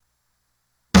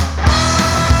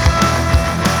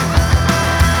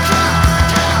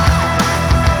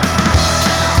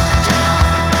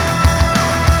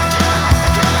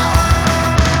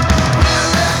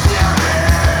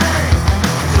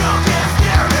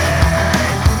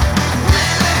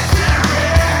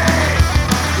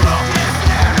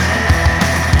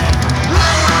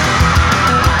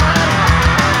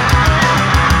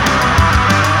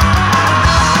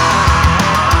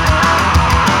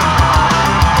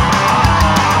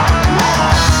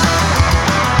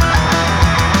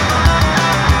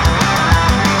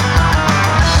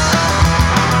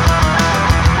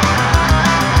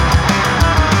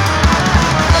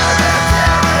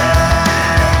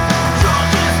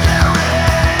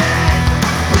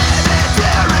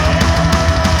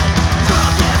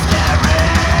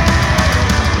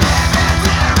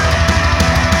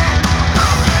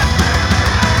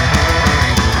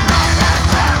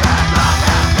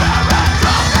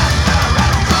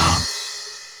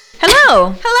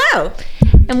Hello, Hello.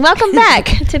 and welcome back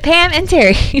to Pam and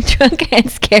Terry, Drunk and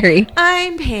Scary.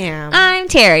 I'm Pam. I'm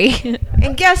Terry.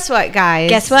 And guess what, guys?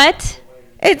 Guess what?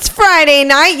 It's Friday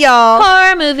night, y'all.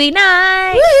 Horror movie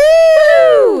night.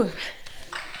 Woohoo!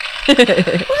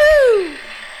 Woo!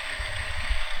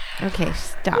 Okay,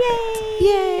 stop it.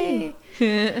 Yay.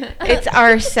 It's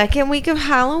our second week of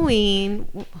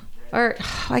Halloween. Or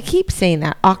I keep saying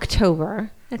that. October.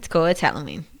 That's cool. It's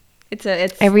Halloween. It's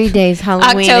Every day's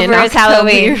Halloween. October and is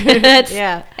Halloween. That's-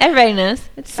 Yeah. Everybody knows.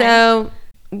 It's So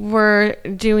we're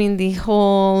doing the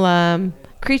whole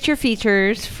creature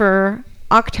features for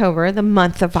October, the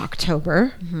month of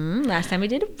October. Last time we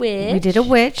did a witch. We did a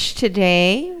witch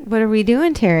today. What are we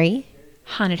doing, Terry?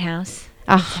 Haunted house.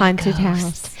 A haunted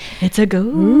house. It's a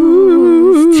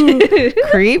ghost.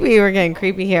 Creepy. We're getting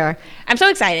creepy here. I'm so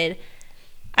excited.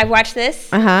 I watched this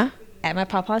Uh-huh. at my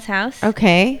papa's house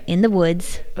Okay. in the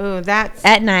woods Oh, that's...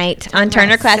 at night on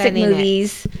Turner Classic setting it.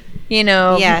 Movies. You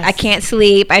know, Yes. I can't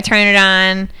sleep. I turn it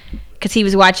on because he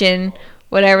was watching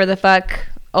whatever the fuck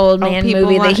old man people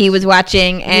movie that watch he was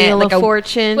watching, and Wheel like of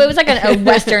Fortune. Well, it was like a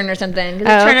western or something. 'Cause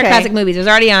Oh, Turner okay. Classic Movies. It was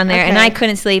already on there, and Okay. I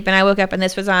couldn't sleep. And I woke up and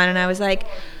this was on, and I was like,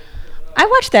 I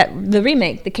watched the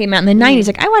remake that came out in the 90s.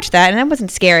 Like, I watched that, and that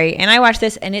wasn't scary. And I watched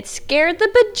this, and it scared the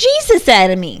bejesus out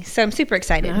of me. So I'm super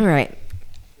excited. All right.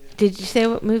 Did you say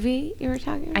what movie you were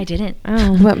talking about? I didn't.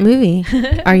 Oh, what movie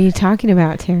are you talking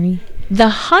about, Terry? The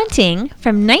Haunting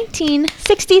from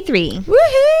 1963.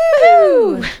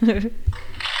 Woohoo!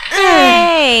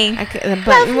 Yay! The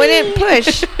button wouldn't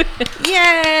push.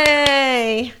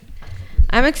 Yay!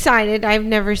 I'm excited. I've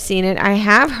never seen it. I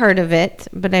have heard of it,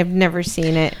 but I've never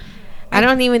seen it. I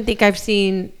don't even think I've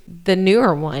seen the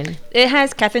newer one. It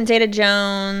has Catherine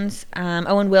Zeta-Jones,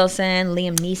 Owen Wilson,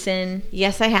 Liam Neeson.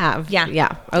 Yes, I have. Yeah.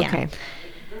 Yeah. Okay.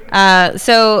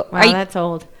 So, Wow, are you, that's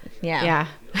old. yeah. Yeah.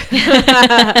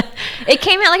 It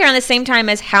came out like around the same time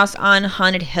as House on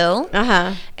Haunted Hill.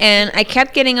 Uh-huh. And I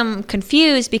kept getting them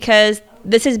confused because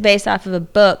this is based off of a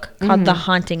book called The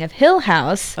Haunting of Hill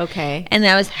House. Okay. And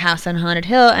that was House on Haunted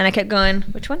Hill. And I kept going,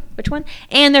 which one? Which one?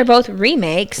 And they're both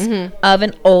remakes of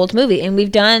an old movie. And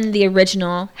we've done the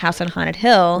original House on Haunted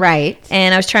Hill. Right.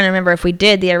 And I was trying to remember if we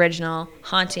did the original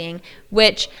Haunting,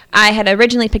 which I had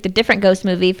originally picked a different ghost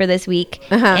movie for this week.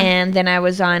 And then I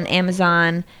was on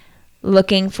Amazon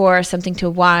looking for something to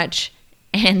watch.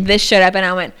 And this showed up and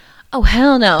I went, oh,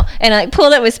 hell no. And I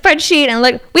pulled up a spreadsheet and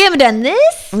looked, we haven't done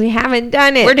this? We haven't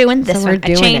done it. We're doing this So one. we're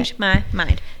doing I changed my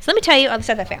mind. So let me tell you all the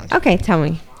stuff I found. Okay, tell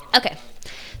me. Okay.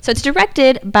 So it's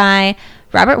directed by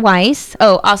Robert Weiss.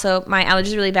 Oh, also, my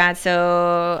allergies are really bad,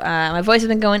 so my voice has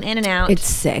been going in and out. It's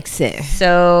sexy.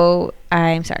 So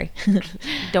I'm sorry.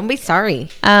 Don't be sorry.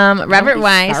 Robert be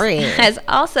Weiss sorry. has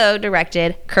also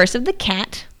directed Curse of the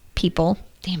Cat. People.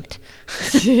 Damn it.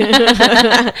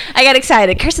 I got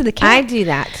excited. Curse of the Cat. I do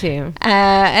that too.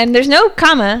 And there's no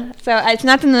comma, so it's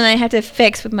nothing that I have to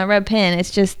fix with my red pen. It's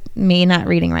just me not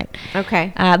reading right.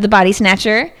 Okay. The Body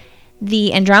Snatcher,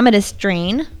 the Andromeda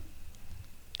Strain.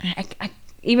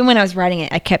 Even when I was writing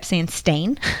it, I kept saying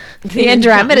stain. The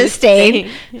Andromeda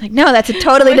Stain. Like, no, that's a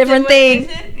totally different thing.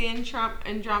 The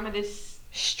Andromeda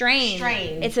Strain.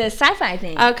 Strain. It's a sci-fi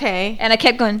thing. Okay. And I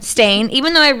kept going stain,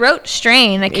 even though I wrote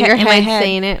strain. I kept Your in my head head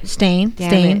saying it. Stain, Damn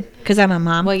stain, it. because I'm a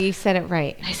mom. Well, you said it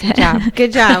right. I said, Good job.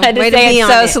 Good job. I had to Way to say be it on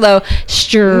so it. slow.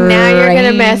 Strain. Now you're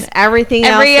gonna mess everything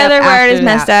else Every up other word after is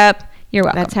messed that. up. You're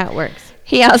welcome. That's how it works.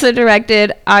 He also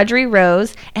directed Audrey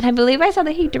Rose, and I believe I saw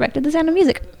that he directed The Sound of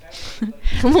Music.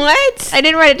 What? I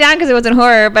didn't write it down because it wasn't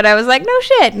horror, but I was like, no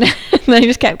shit. And then I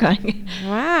just kept going.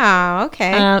 Wow.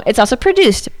 Okay. It's also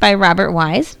produced by Robert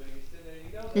Wise.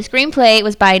 The screenplay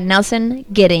was by Nelson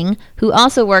Gidding, who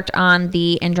also worked on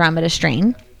the Andromeda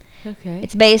Strain. Okay.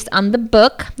 It's based on the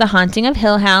book The Haunting of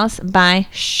Hill House by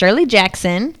Shirley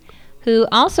Jackson, who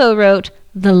also wrote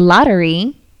The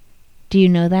Lottery. Do you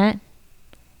know that?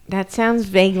 That sounds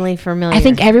vaguely familiar. I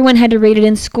think everyone had to read it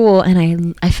in school,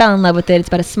 and I fell in love with it. It's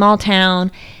about a small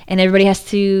town, and everybody has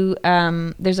to,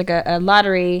 there's like a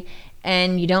lottery,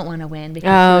 and you don't want to win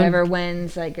because whoever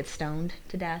wins like gets stoned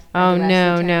to death. Oh, Like the no,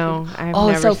 rest of the no. time. I've Oh,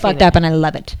 it's never so fucked seen up, and I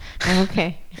love it.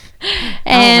 Okay.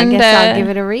 And I guess I'll give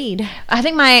it a read. I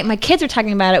think my kids were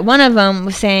talking about it. One of them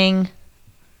was saying,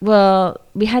 well,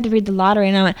 we had to read The Lottery,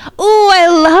 and I went, oh, I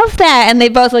love that. And they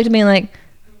both looked at me like,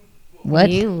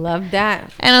 what? You love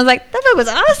that. And I was like, that book was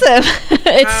awesome.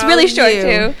 It's really short,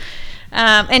 too.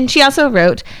 And she also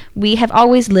wrote, We Have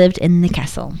Always Lived in the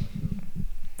Castle.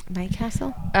 My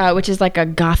Castle? Which is like a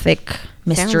gothic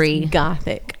mystery. Sounds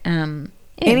gothic. Yeah.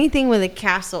 Anything with a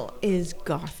castle is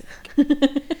gothic.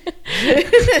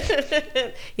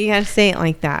 You gotta say it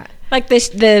like that. Like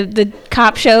the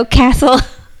cop show Castle.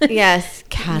 Yes,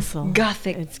 castle.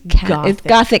 Gothic. It's It's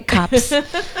gothic cops.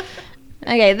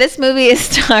 Okay, this movie is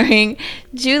starring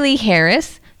Julie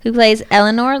Harris, who plays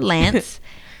Eleanor Lance,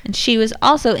 and she was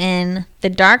also in The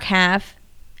Dark Half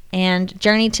and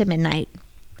Journey to Midnight.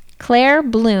 Claire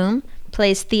Bloom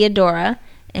plays Theodora,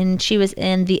 and she was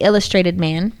in The Illustrated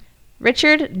Man.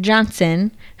 Richard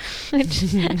Johnson, which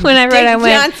when I read, I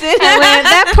went,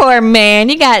 that poor man.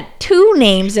 You got two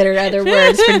names that are other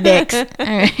words for dicks. All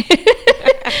right.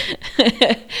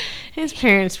 His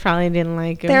parents probably didn't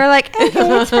like him. They were like, okay,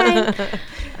 that's fine.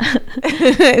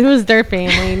 It was their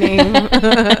family name.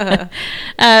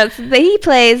 So he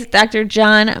plays Dr.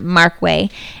 John Markway,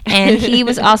 and he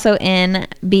was also in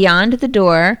Beyond the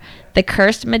Door, The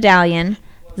Cursed Medallion,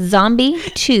 Zombie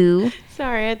 2.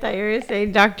 Sorry, I thought you were going to say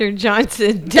Dr.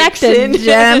 Johnson. Dr.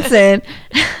 Johnson.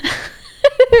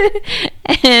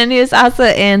 And he was also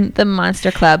in The Monster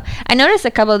Club. I noticed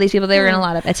a couple of these people, they were in a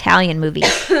lot of Italian movies.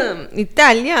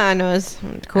 Italianos.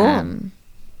 Cool.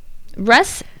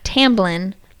 Russ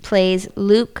Tamblyn plays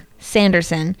Luke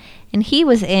Sanderson, and he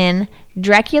was in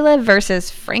Dracula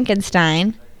versus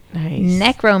Frankenstein,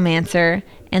 Necromancer,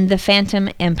 and The Phantom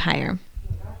Empire.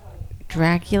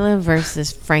 Dracula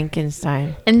versus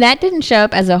Frankenstein. And that didn't show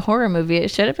up as a horror movie. It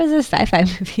showed up as a sci-fi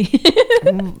movie.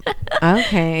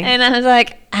 Okay. And I was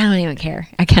like, I don't even care.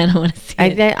 I kind of want to see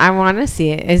it. I want to see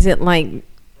it. Is it like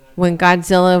when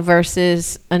Godzilla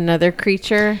versus another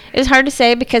creature? It was hard to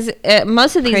say because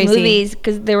most of these movies,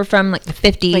 because they were from like the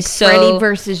 50s. Like so Freddy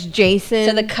versus Jason.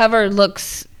 So the cover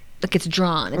looks like it's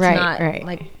drawn. It's not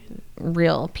like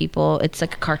real people. It's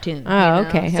like a cartoon. Oh,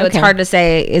 okay. So it's hard to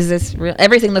say, is this real?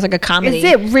 Everything looks like a comedy. Is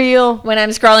it real? When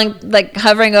I'm scrolling, like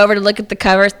hovering over to look at the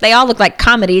covers, they all look like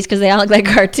comedies because they all look like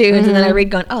cartoons. Mm-hmm. And then I read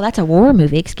going, oh, that's a war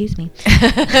movie. Excuse me. So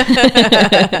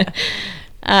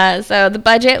the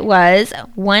budget was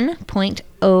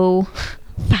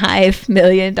 $1.05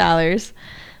 million.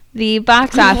 The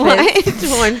box office. What?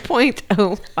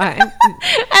 1.05. As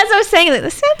I was saying, that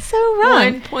sounds so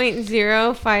wrong.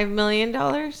 $1.05 million?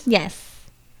 Yes.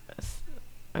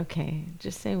 Okay,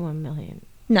 just say 1 million.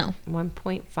 No.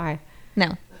 1.5.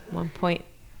 No.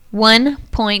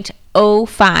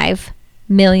 $1.05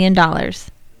 million.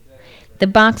 The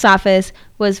box office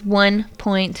was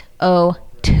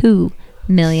 $1.02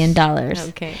 million.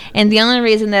 Okay. And the only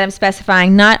reason that I'm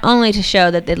specifying, not only to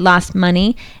show that it lost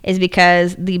money, is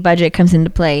because the budget comes into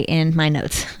play in my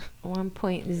notes.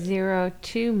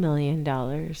 $1.02 million.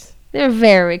 They're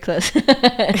very close. They're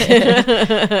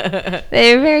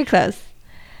very close.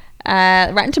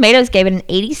 Rotten Tomatoes gave it an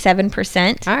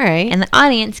 87%. All right. And the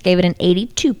audience gave it an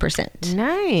 82%.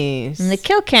 Nice. And the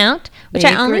kill count, which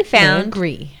I only found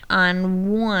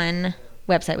on one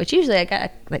website, which usually I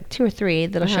got like 2 or 3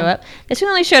 that'll show up. This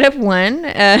one only showed up 1.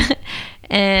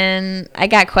 And I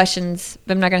got questions,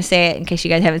 but I'm not going to say it in case you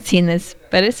guys haven't seen this,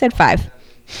 but it said 5.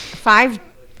 5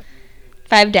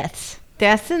 deaths.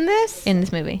 Deaths in this? In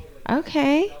this movie.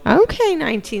 Okay,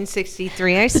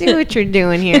 1963. I see what you're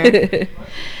doing here.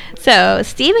 So,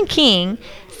 Stephen King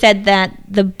said that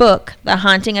the book, The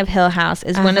Haunting of Hill House,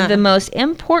 is one of the most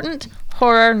important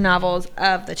horror novels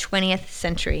of the 20th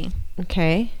century.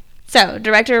 Okay. So,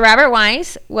 director Robert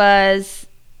Wise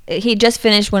he just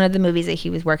finished one of the movies that he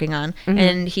was working on,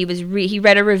 and he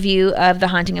read a review of The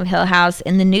Haunting of Hill House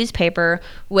in the newspaper,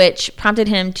 which prompted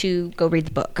him to go read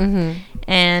the book.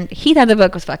 And he thought the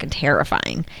book was fucking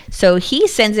terrifying. So he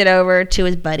sends it over to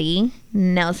his buddy,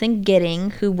 Nelson Gidding,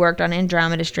 who worked on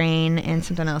Andromeda Strain and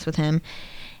something else with him,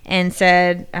 and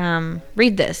said,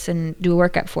 read this and do a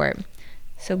workup for it.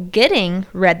 So Gidding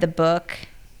read the book,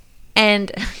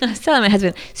 and I was telling my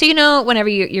husband, so whenever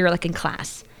you're like in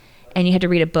class, and you had to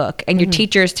read a book, and your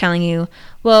teacher is telling you,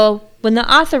 well, when the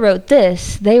author wrote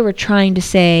this, they were trying to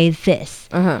say this.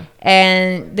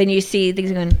 And then you see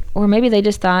things going, or maybe they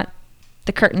just thought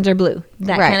the curtains are blue.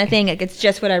 That kind of thing. Like, it's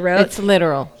just what I wrote. It's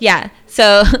literal. Yeah.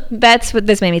 So that's what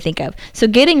this made me think of. So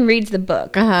Gidding reads the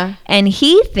book, and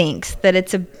he thinks that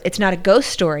it's not a ghost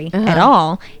story at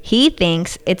all. He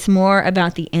thinks it's more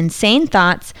about the insane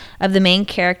thoughts of the main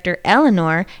character,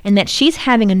 Eleanor, and that she's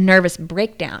having a nervous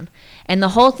breakdown. And the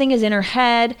whole thing is in her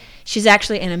head. She's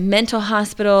actually in a mental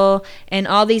hospital, and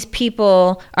all these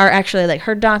people are actually like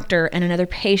her doctor and another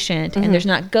patient, and there's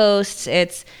not ghosts.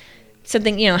 It's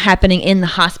something, happening in the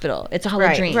hospital. It's all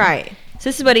a dream. Right. So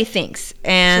this is what he thinks.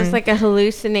 And it's like a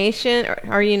hallucination,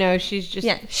 or she's just...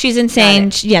 Yeah, she's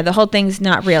insane. The whole thing's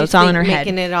not real. It's all in her head.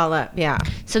 Making it all up, yeah.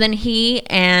 So then he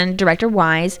and director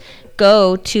Wise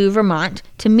go to Vermont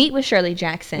to meet with Shirley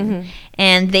Jackson,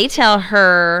 and they tell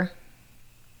her...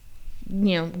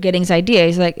 Gidding's idea.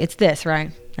 He's like, it's this,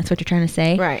 right? That's what you're trying to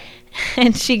say? Right.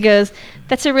 And she goes,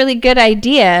 that's a really good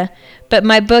idea, but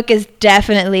my book is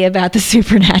definitely about the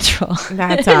supernatural.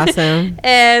 That's awesome.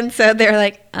 And so they're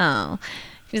like, oh.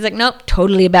 She's like, nope,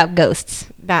 totally about ghosts.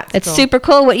 That's cool. Super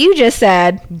cool what you just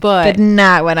said, but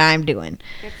not what I'm doing.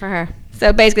 Good for her.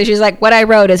 So basically, she's like, what I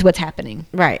wrote is what's happening.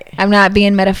 Right. I'm not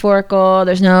being metaphorical.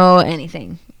 There's no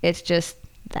anything. It's just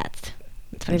that's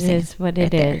what I'm saying. It is what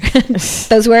it is.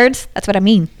 Those words, that's what I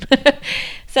mean.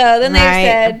 So then they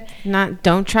said,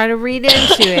 don't try to read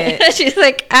into it. She's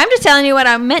like, I'm just telling you what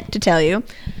I meant to tell you.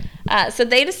 So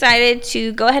they decided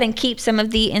to go ahead and keep some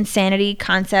of the insanity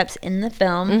concepts in the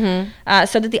film,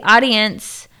 so that the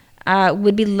audience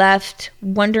would be left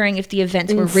wondering if the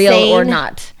events were real or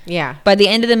not. Yeah. By the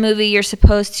end of the movie, you're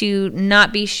supposed to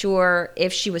not be sure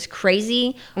if she was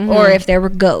crazy or if there were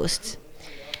ghosts.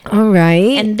 All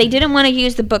right. And they didn't want to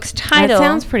use the book's title. That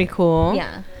sounds pretty cool.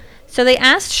 Yeah. So they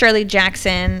asked Shirley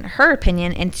Jackson her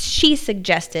opinion, and she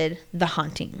suggested The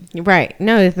Haunting. Right.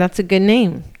 No, that's a good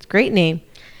name. It's a great name.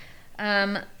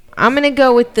 I'm going to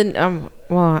go with the,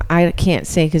 well, I can't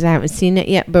say because I haven't seen it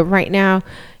yet, but right now,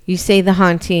 you say The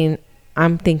Haunting,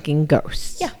 I'm thinking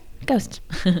ghosts. Yeah, ghosts.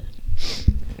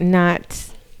 Not,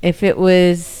 if it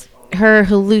was her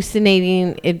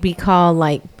hallucinating, it'd be called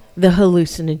like The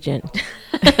Hallucinogen.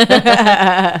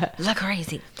 The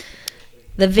crazy.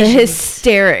 The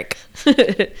hysteric.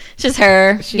 Just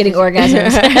her getting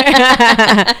orgasms.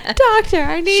 Doctor,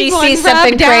 I need she one sees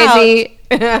something crazy.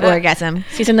 Out. Orgasm.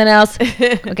 See something else?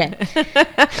 Okay.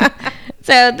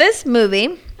 So this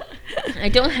movie, I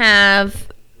don't have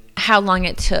how long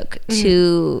it took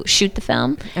to shoot the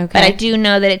film, but I do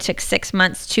know that it took 6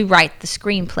 months to write the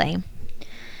screenplay.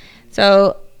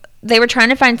 So they were trying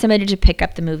to find somebody to pick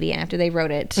up the movie after they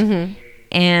wrote it.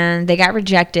 And they got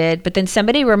rejected, but then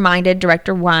somebody reminded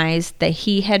Director Wise that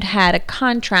he had a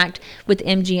contract with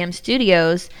MGM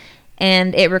Studios,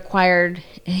 and it required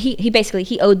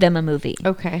he owed them a movie.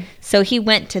 Okay. So he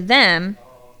went to them,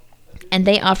 and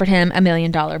they offered him $1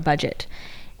 million budget,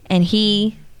 and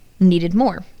he needed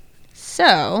more.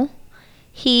 So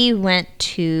he went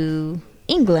to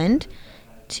England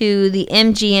to the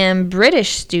MGM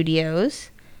British Studios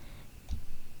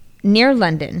near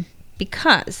London,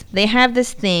 because they have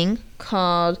this thing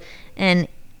called an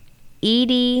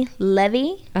Eadie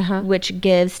levy, which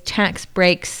gives tax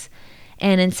breaks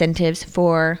and incentives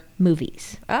for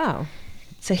movies. Oh.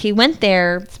 So he went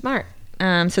there. Smart.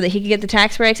 So that he could get the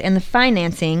tax breaks and the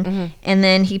financing, and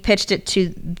then he pitched it to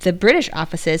the British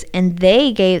offices, and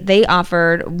they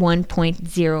offered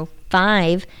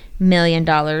 $1.05 million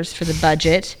for the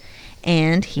budget,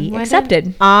 and he accepted.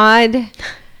 An odd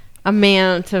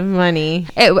amount of money.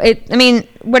 I mean,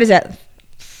 what is that?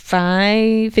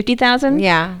 50,000?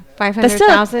 Yeah,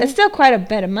 500,000. It's still quite a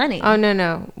bit of money. Oh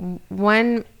no,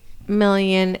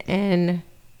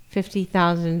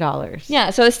 $1,050,000.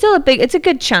 Yeah, so it's still it's a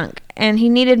good chunk, and he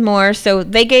needed more, so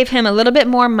they gave him a little bit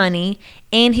more money,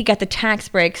 and he got the tax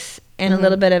breaks and a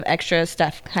little bit of extra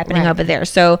stuff happening over there.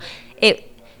 So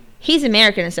he's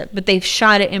American and stuff, but they've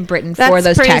shot it in Britain for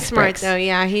those tax breaks. Though.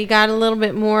 Yeah, he got a little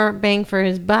bit more bang for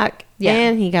his buck,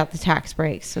 and he got the tax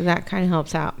breaks, so that kind of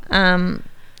helps out.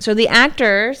 So the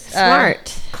actors,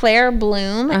 smart, Claire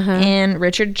Bloom and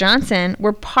Richard Johnson,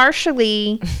 were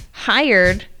partially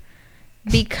hired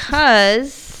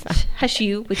because hush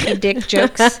you with your dick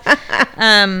jokes.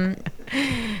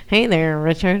 Hey there,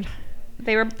 Richard.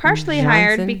 They were partially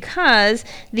hired because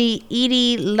the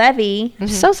Eadie levy. I'm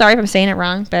so sorry if I'm saying it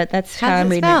wrong, but that's how I'm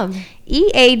reading it.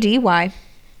 EADY.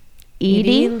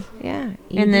 Eadie. Yeah.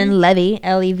 And then levy,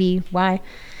 LEVY.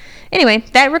 Anyway,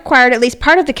 that required at least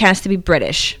part of the cast to be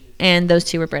British, and those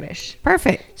two were British.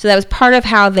 Perfect. So that was part of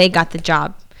how they got the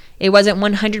job. It wasn't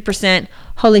 100%,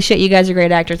 holy shit, you guys are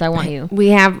great actors, I want you. We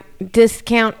have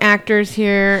discount actors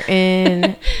here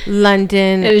in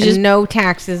London. It was just no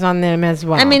taxes on them as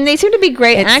well. I mean, they seem to be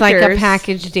great actors. It's like a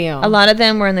package deal. A lot of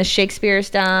them were in the Shakespeare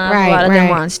stuff. Right, a lot of them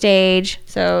were on stage.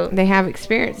 So they have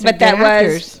experience. But that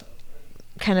was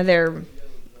kind of their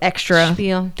extra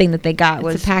thing that they got.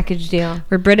 It's a package deal.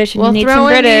 We're British and you need some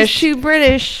British. These two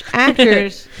British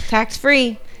actors,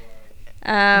 tax-free.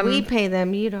 We pay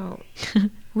them, you don't.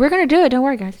 We're going to do it. Don't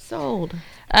worry, guys. Sold.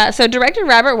 So director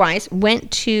Robert Wise went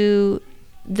to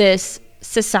this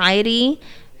society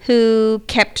who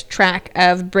kept track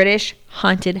of British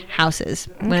haunted houses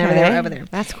whenever they were over there.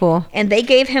 That's cool. And they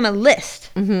gave him a list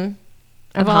of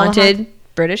haunted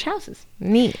British houses.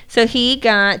 Neat. So he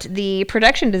got the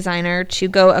production designer to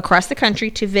go across the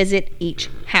country to visit each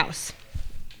house.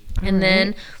 And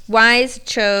then Wise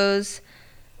chose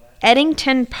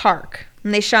Eddington Park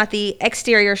And they shot the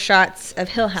exterior shots of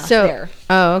Hill House there.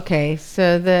 Oh, okay.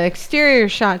 So the exterior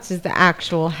shots is the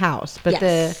actual house, but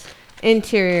the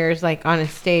interior is like on a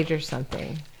stage or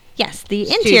something. Yes, the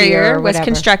interior was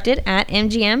constructed at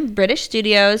MGM British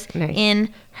Studios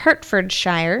in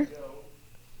Hertfordshire.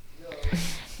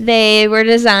 They were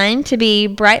designed to be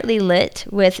brightly lit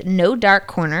with no dark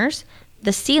corners.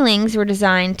 The ceilings were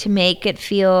designed to make it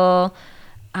feel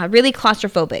really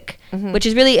claustrophobic, which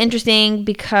is really interesting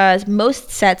because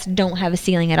most sets don't have a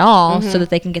ceiling at all, so that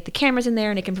they can get the cameras in there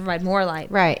and it can provide more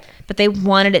light. Right. But they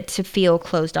wanted it to feel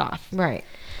closed off. Right.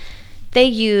 They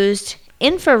used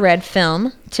infrared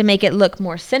film to make it look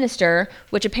more sinister,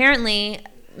 which apparently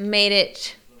made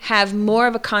it have more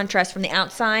of a contrast from the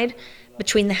outside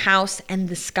between the house and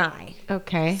the sky.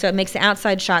 Okay. So it makes the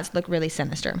outside shots look really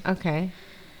sinister. Okay.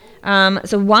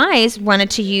 So Wise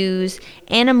wanted to use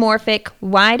anamorphic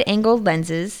wide-angle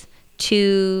lenses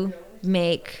to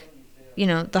make,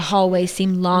 the hallway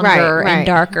seem longer and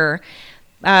darker.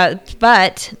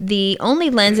 But the only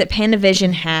lens that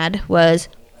Panavision had was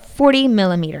 40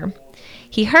 millimeter.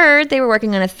 He heard they were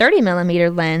working on a 30 millimeter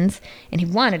lens, and he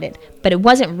wanted it, but it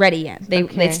wasn't ready yet.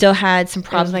 They still had some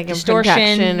problems with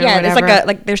distortion. Yeah, it's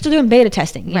like they're still doing beta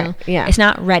testing. You know? Yeah, it's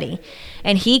not ready,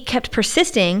 and he kept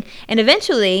persisting, and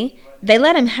eventually they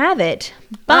let him have it,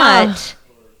 but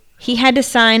he had to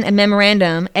sign a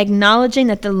memorandum acknowledging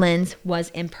that the lens was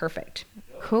imperfect.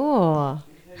 Cool.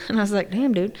 And I was like,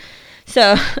 damn, dude.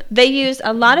 So they used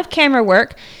a lot of camera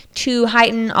work to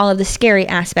heighten all of the scary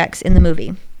aspects in the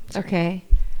movie. Okay.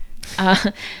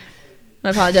 I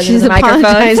apologize to the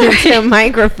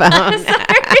microphone.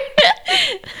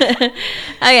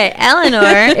 Okay,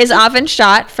 Eleanor is often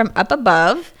shot from up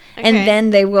above, and then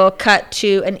they will cut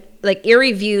to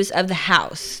eerie views of the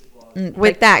house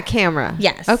with that camera.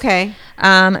 Yes. Okay.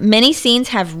 Many scenes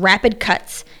have rapid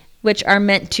cuts, which are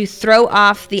meant to throw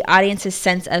off the audience's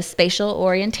sense of spatial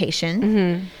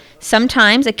orientation.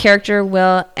 Sometimes a character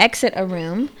will exit a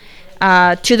room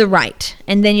to the right,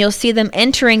 and then you'll see them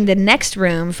entering the next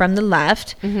room from the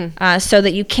left, so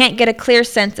that you can't get a clear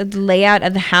sense of the layout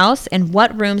of the house and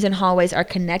what rooms and hallways are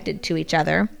connected to each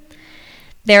other.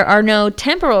 There are no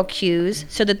temporal cues,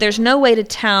 so that there's no way to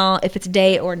tell if it's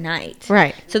day or night.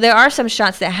 Right. So there are some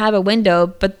shots that have a window,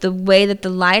 but the way that the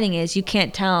lighting is, you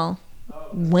can't tell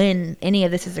when any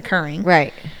of this is occurring.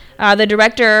 Right. The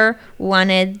director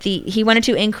wanted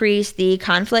to increase the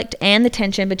conflict and the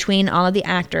tension between all of the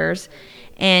actors,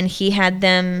 and he had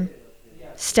them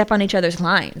step on each other's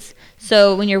lines.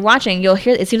 So when you're watching, you'll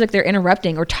hear it seems like they're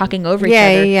interrupting or talking over each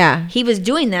other. Yeah. He was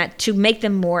doing that to make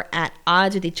them more at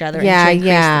odds with each other and to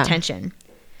increase the tension.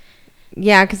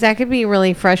 Yeah, because that could be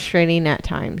really frustrating at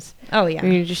times. Oh, yeah.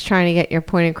 When you're just trying to get your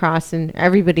point across, and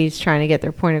everybody's trying to get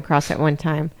their point across at one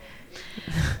time.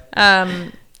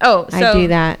 I do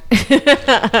that.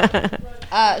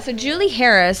 So Julie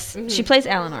Harris, she plays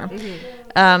Eleanor.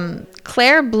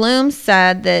 Claire Bloom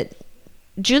said that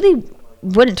Julie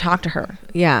wouldn't talk to her.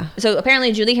 Yeah. So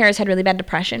apparently Julie Harris had really bad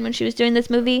depression when she was doing this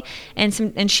movie,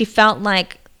 and she felt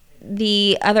like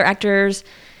the other actors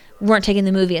weren't taking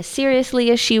the movie as seriously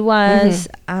as she was.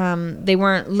 They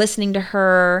weren't listening to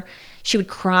her. She would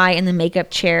cry in the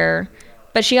makeup chair,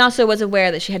 but she also was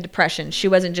aware that she had depression. She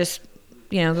wasn't just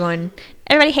going,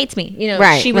 everybody hates me.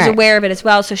 She was aware of it as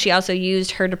well, so she also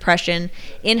used her depression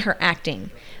in her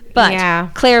acting.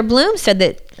 But Claire Bloom said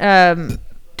that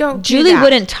Julie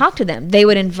wouldn't talk to them. They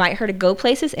would invite her to go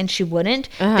places, and she wouldn't.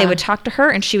 They would talk to her,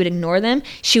 and she would ignore them.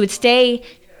 She would stay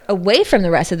away from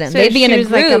the rest of them. So they'd be in a group.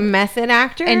 She was like a method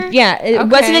actor? And it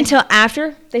wasn't until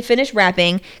after they finished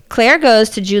rapping, Claire goes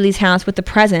to Julie's house with the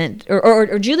present,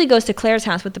 or Julie goes to Claire's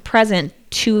house with the present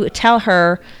to tell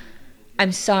her,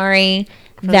 I'm sorry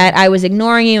that I was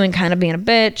ignoring you and kind of being a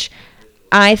bitch.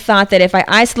 I thought that if I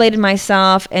isolated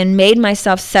myself and made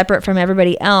myself separate from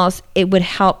everybody else, it would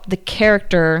help the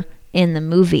character in the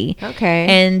movie. Okay.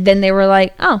 And then they were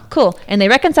like, oh, cool. And they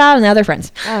reconciled, and now they're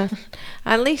friends.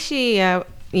 At least she,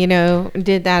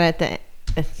 did that at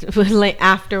the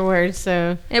afterwards.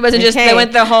 So it wasn't just they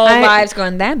went the whole lives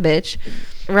going, that bitch.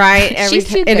 Right. Every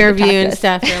interview and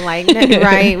stuff, they're like,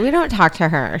 right, we don't talk to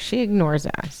her. She ignores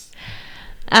us.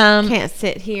 Can't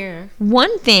sit here.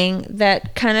 One thing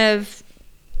that kind of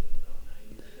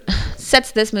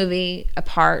sets this movie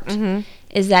apart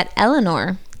is that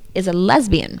Eleanor is a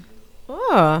lesbian.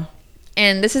 Oh.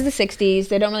 And this is the 60s.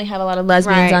 They don't really have a lot of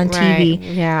lesbians on TV.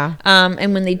 Yeah.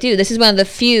 And when they do, this is one of the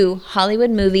few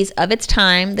Hollywood movies of its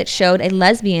time that showed a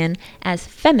lesbian as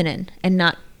feminine and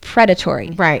not predatory.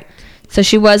 Right. So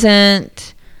she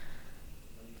wasn't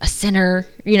a sinner,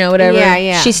 whatever.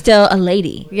 Yeah. She's still a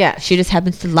lady. Yeah. She just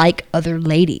happens to like other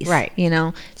ladies. Right.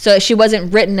 So she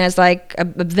wasn't written as like a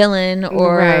villain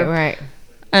or right.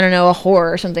 I don't know, a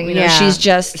whore or something. She's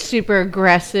just super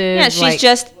aggressive. Yeah, she's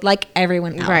just like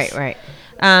everyone else. Right.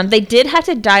 They did have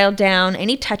to dial down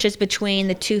any touches between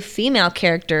the two female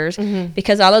characters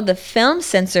because all of the film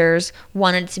censors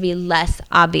wanted it to be less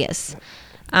obvious.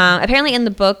 Apparently in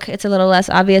the book, it's a little less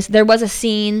obvious. There was a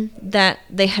scene that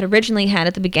they had originally had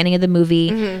at the beginning of the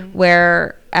movie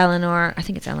where Eleanor, I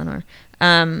think it's Eleanor,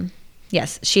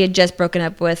 yes, she had just broken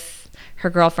up with her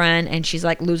girlfriend, and she's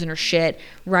like losing her shit,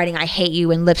 writing "I hate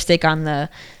you" in lipstick on the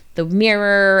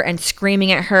mirror and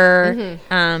screaming at her.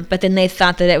 But then they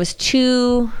thought that it was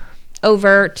too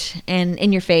overt and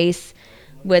in your face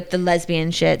with the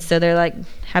lesbian shit, so they're like,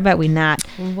 how about we not?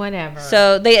 Whatever.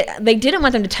 So they didn't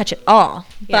want them to touch it all,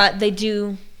 but they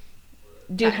do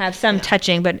have some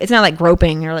touching, but it's not like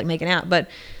groping or like making out, but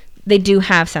they do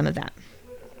have some of that.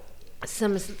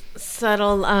 Some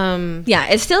subtle yeah,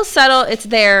 it's still subtle. It's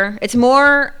there. It's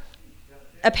more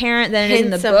apparent than it is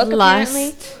in the book.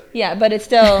 Apparently. Yeah, but it's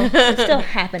still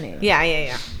happening.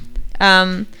 Yeah.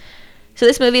 So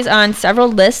this movie is on several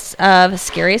lists of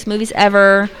scariest movies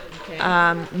ever,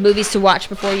 movies to watch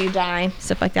before you die,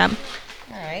 stuff like that.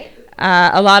 All right.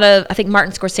 I think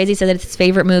Martin Scorsese said that it's his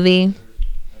favorite movie.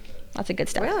 Lots of good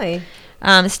stuff. Really?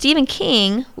 Stephen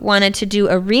King wanted to do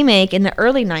a remake in the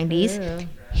early 90s. Ooh.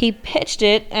 He pitched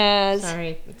it as...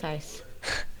 Sorry, it's ice.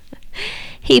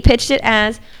 He pitched it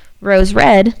as Rose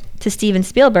Red to Steven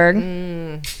Spielberg.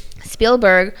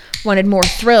 Spielberg wanted more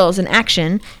thrills and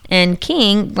action, and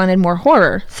King wanted more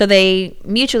horror. So they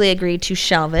mutually agreed to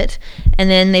shelve it, and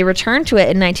then they returned to it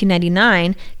in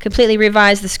 1999, completely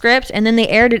revised the script, and then they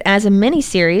aired it as a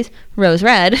miniseries, Rose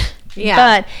Red. Yeah.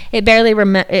 But it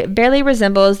barely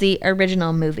resembles the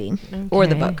original movie or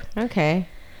the book. Okay.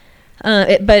 But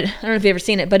I don't know if you've ever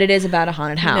seen it, but it is about a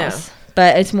haunted house. No.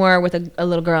 But it's more with a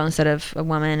little girl instead of a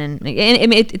woman, and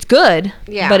it's good.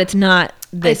 Yeah. But it's not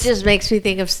this. It just makes me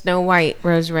think of Snow White,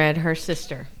 Rose Red, her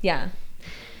sister. Yeah.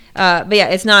 But yeah,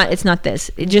 it's not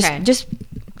this. It just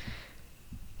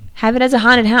have it as a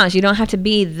haunted house. You don't have to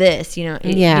be this.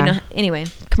 Anyway,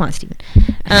 come on, Steven.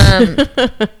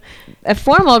 A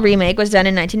formal remake was done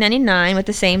in 1999 with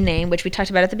the same name, which we talked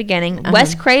about at the beginning.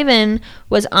 Wes Craven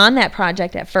was on that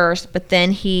project at first, but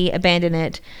then he abandoned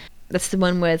it. That's the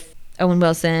one with Owen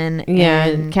Wilson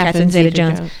and Catherine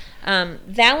Zeta-Jones.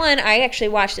 That one I actually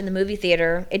watched in the movie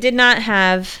theater. It did not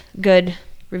have good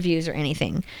reviews or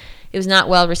anything. It was not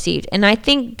well received. And I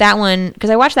think that one, because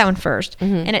I watched that one first,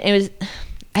 and it was,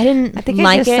 I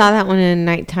just saw that one in a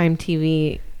nighttime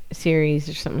TV series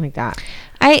or something like that.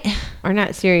 Or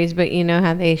not series, but you know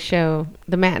how they show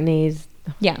the matinees.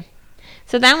 Yeah.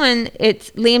 So that one,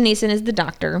 it's Liam Neeson is the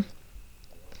doctor,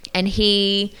 and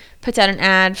he puts out an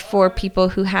ad for people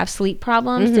who have sleep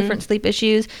problems, different sleep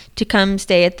issues, to come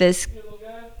stay at this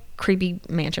creepy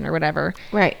mansion or whatever.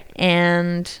 Right.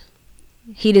 And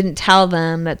he didn't tell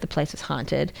them that the place was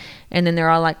haunted. And then they're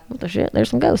all like, what the shit? There's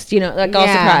some ghosts, all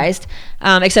surprised.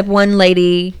 Except one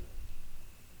lady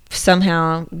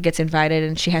somehow gets invited,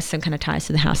 and she has some kind of ties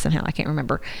to the house somehow. I can't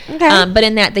remember. Okay. But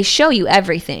in that, they show you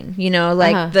everything,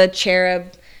 like the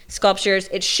cherub sculptures.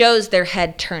 It shows their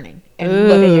head turning and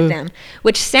looking at them,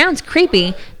 which sounds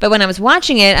creepy. But when I was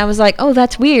watching it, I was like, oh,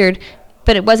 that's weird.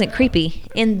 But it wasn't creepy.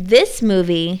 In this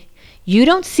movie, you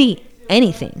don't see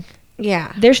anything.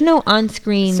 Yeah. There's no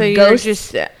on-screen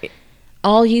ghosts.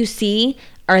 All you see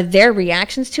are their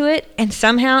reactions to it, and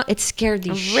somehow it scared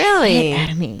the shit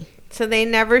out of me. So they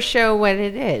never show what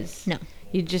it is. No.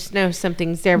 You just know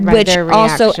something's there by their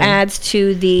reaction. Which also adds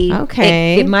to the...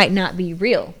 Okay. It might not be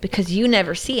real because you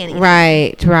never see anything.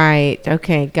 Right.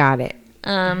 Okay, got it.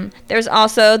 There's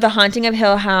also The Haunting of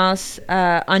Hill House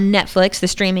on Netflix, the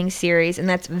streaming series, and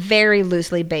that's very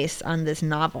loosely based on this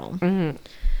novel.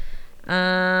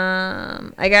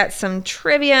 I got some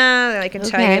trivia that I can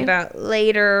tell you about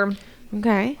later.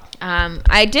 Okay.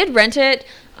 I did rent it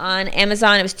on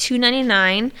Amazon. It was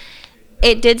 $2.99.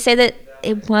 It did say that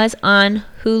it was on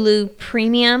Hulu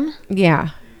Premium. Yeah.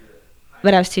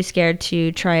 But I was too scared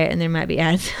to try it, and there might be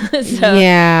ads.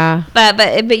 Yeah.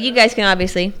 But you guys can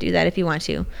obviously do that if you want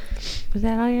to. Was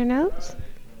that all your notes?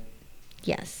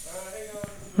 Yes.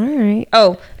 All right.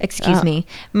 Oh, excuse me.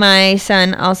 My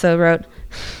son also wrote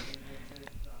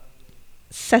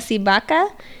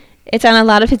Sasibaka. It's on a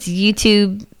lot of his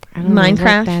YouTube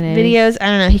Minecraft videos. I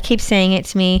don't know. He keeps saying it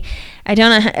to me. I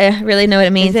don't really know what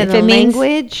it means. Is it a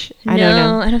language? I don't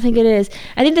know. I don't think it is.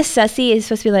 I think the sussy is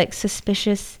supposed to be like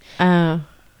suspicious. Oh.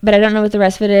 but I don't know what the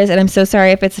rest of it is, and I'm so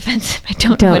sorry if it's offensive. I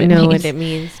don't know what it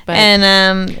means. But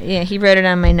and yeah, he wrote it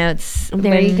on my notes.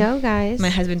 There you go, guys. My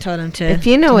husband told him to. If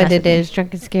you know what it is,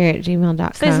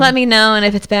 drunkandscary@gmail.com. Please let me know, and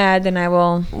if it's bad, then I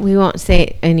will. We won't say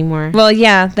it anymore. Well,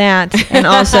 yeah, that, and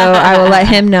also I will let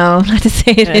him know not to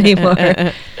say it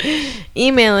anymore.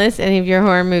 Email us any of your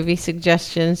horror movie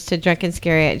suggestions to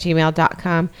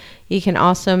drunkandscary@gmail.com. You can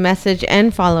also message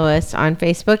and follow us on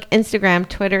Facebook, Instagram,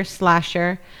 Twitter,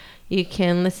 Slasher. You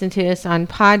can listen to us on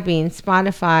Podbean,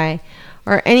 Spotify,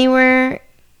 or anywhere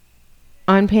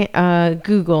on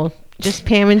Google. Just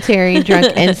Pam and Terry,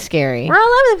 Drunk and Scary. We're all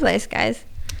over the place, guys.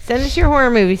 Send us your horror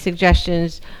movie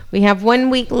suggestions. We have 1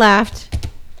 week left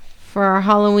for our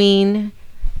Halloween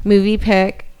movie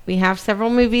pick. We have several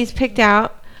movies picked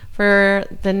out for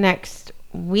the next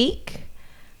week.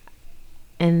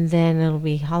 And then it'll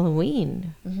be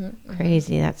Halloween.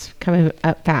 Crazy. That's coming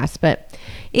up fast. But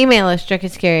email us,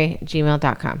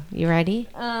 drunkandscary@gmail.com. You ready?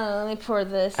 Let me pour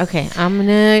this. Okay. I'm going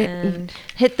to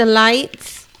hit the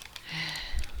lights.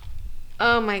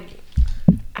 Oh, my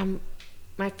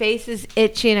face is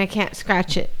itchy and I can't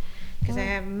scratch it because I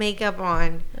have makeup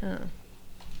on. Oh.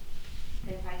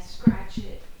 If I scratch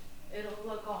it, it'll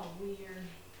look all weird.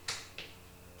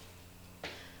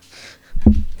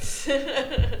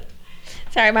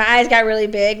 Sorry, my eyes got really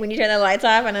big when you turned the lights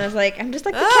off, and I was like, I'm just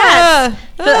like the cats.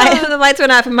 The lights went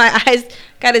off, and my eyes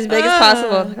got as big as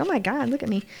possible. Like, oh, my God, look at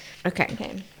me.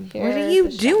 Okay. What are you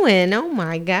doing? Oh,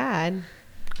 my God.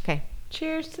 Okay.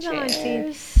 Cheers to the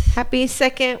haunting. Happy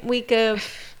second week of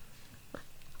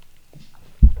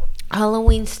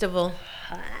Halloween Stival.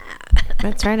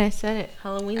 That's right, I said it.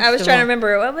 Halloween Stival. I was trying to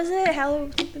remember. What was it?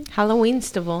 Halloween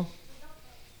Stival.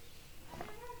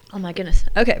 Oh, my goodness.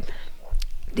 Okay.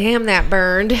 Damn, that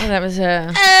burned. Oh, that was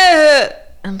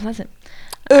unpleasant.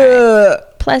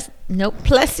 Nope.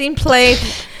 Plessing play.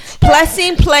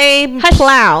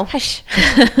 Plow. Hush.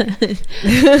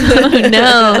 Oh,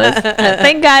 no.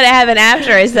 Thank God I haven't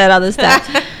after I said all this stuff.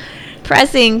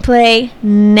 Pressing play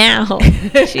now.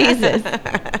 Jesus.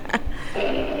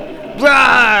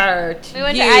 Roar. We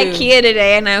went to IKEA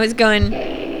today, and I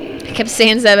kept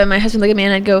saying stuff, and my husband looked at me,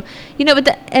 and I'd go, but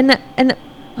the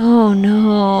oh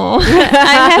no.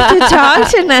 I have to talk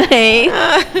tonight.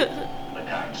 The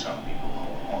kind some people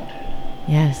call haunted.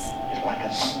 Yes. It's like an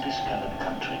undiscovered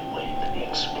country waiting to be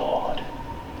explored.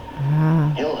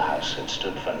 Hill House had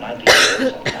stood for 90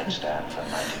 years and might stand for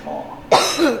 90 more.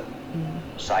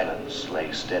 Silence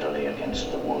lay steadily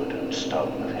against the wood and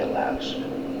stone of Hill House.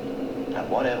 And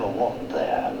whatever walked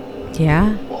there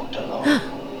walked alone.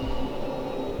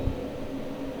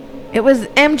 It was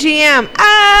MGM.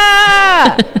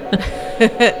 Ah!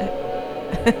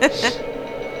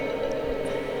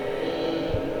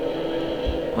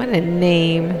 What a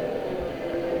name.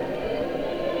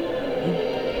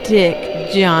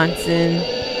 Dick Johnson.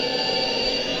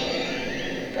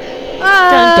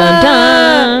 Dun, dun,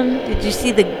 dun. Did you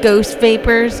see the ghost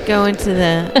vapors go into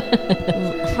the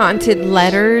haunted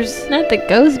letters? Not the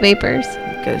ghost vapors.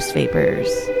 Ghost vapors.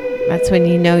 That's when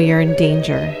you know you're in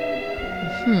danger.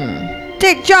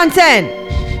 Dick Johnson.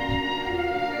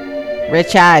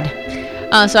 Richard.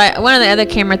 Oh, so one of the other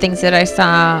camera things that I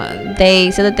saw,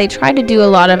 they said that they tried to do a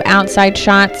lot of outside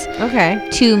shots. Okay.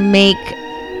 To make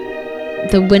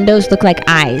the windows look like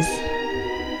eyes.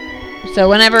 So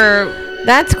whenever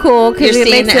that's cool because it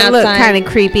makes it look kind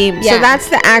of creepy. Yeah. So that's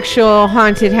the actual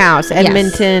haunted house,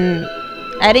 Edmonton.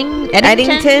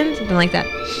 Eddington, something like that.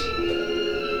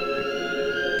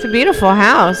 It's a beautiful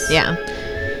house. Yeah.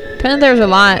 Apparently there was a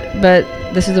lot, but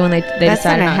this is the one they decided on. That's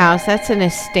not a house. That's an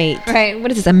estate. Right. What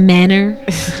is this, a manor?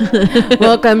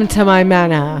 Welcome to my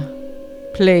manor.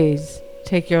 Please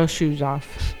take your shoes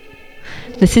off.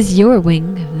 This is your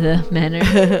wing of the manor.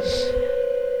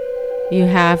 You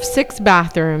have 6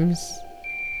 bathrooms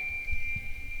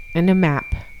and a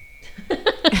map.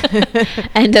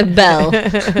 And a bell.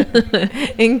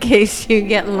 In case you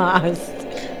get lost.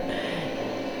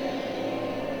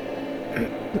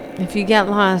 If you get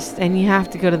lost and you have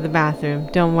to go to the bathroom,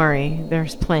 don't worry.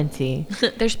 There's plenty.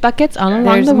 There's buckets all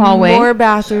along the hallway. There's more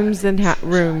bathrooms than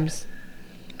rooms.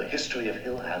 The history of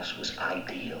Hill House was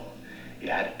ideal. It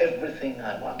had everything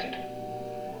I wanted.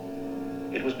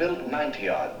 It was built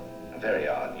very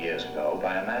odd years ago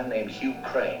by a man named Hugh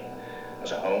Crane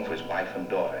as a home for his wife and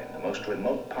daughter in the most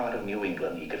remote part of New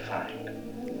England he could find.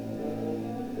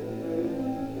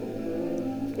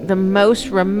 The most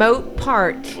remote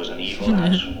part. It was an evil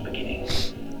house from the beginning.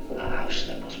 A house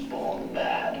that was born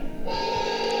bad.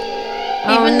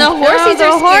 Even the horses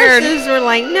are scared. The horses were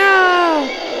like, no.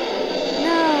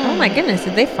 Oh my goodness,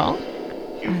 did they fall?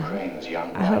 Hugh Crane's young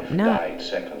I hope wife not. died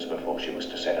seconds before she was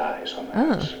to set eyes on the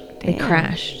house. They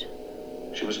crashed.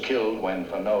 She was killed when,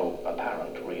 for no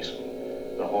apparent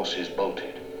reason, the horses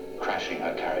bolted, crashing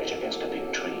her carriage against a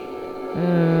big tree.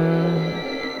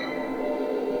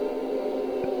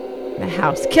 The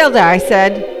house killed her, I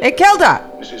said. It killed her.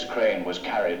 Mrs. Crane was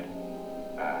carried,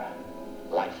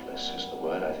 lifeless is the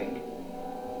word, I think,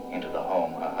 into the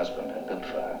home her husband had built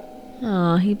for her.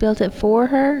 Oh, he built it for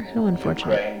her? How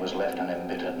unfortunate. Crane was left an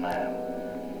embittered man,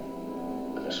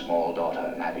 with a small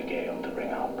daughter, Abigail, to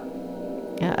bring up.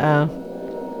 Uh-oh.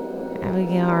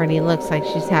 Abigail already looks like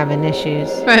she's having issues.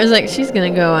 I was like, she's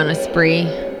going to go on a spree.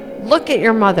 Look at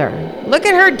your mother. Look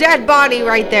at her dead body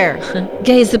right there.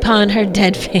 Gaze upon her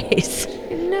dead face.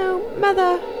 No,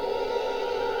 mother.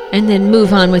 And then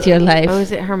move on with your life. Oh,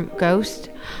 is it her ghost?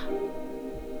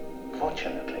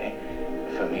 Fortunately,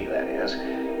 for me that is,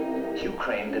 Hugh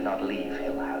Crane did not leave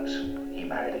Hill House. He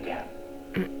married again.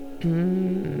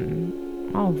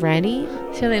 Already?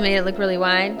 So they made it look really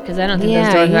wide? Because I don't think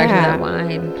those doors are actually that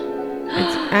wide.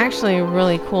 It's actually a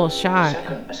really cool shot.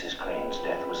 Second Mrs. Crane's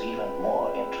death was even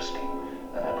more interesting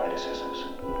than her predecessors.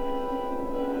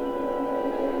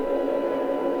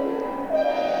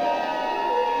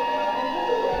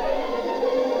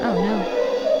 Oh, no.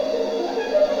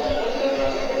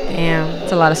 Damn.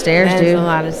 It's a lot of stairs, There's dude. a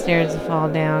lot of stairs to fall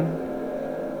down.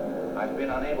 I've been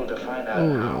unable to find out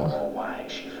how or why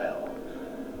she fell.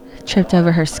 Tripped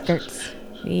over her skirts.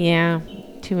 Yeah,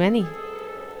 too many.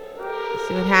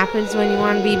 See what happens when you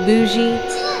want to be bougie?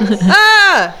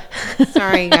 Ah!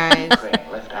 Sorry, guys.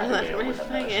 Crane left Abigail with a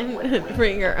nurse who went with him,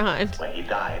 Bring her on. where he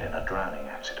died in a drowning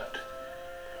accident.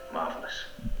 Marvelous.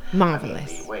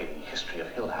 Marvelous. The way the history of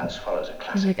Hill House follows a She's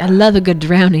classic. like, I love a good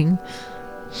drowning.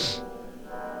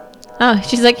 Oh,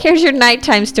 she's like, here's your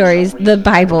nighttime stories, the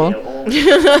Bible.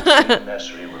 The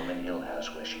nursery room in Hill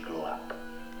House where she grew up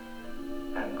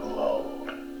and grew old.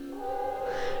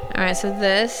 All right, so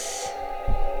this.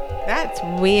 That's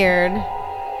weird.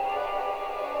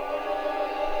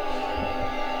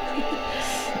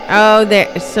 Oh,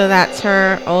 there. So that's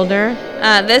her older.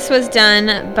 This was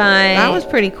done by. That was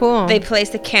pretty cool. They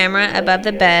placed the camera above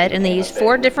the bed, and they used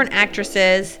 4 different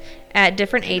actresses at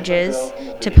different ages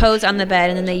to pose on the bed,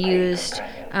 and then they used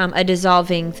a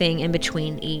dissolving thing in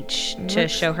between each to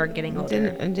show her getting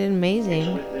older. did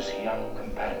amazing. With this young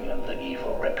companion, the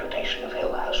evil reputation of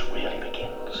Hill House really begins.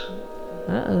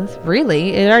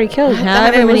 Really? It already killed.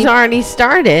 I thought it was already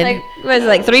started. Like, was it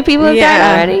like 3 people have died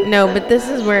already? No, but this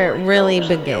is where it really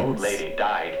The old begins. lady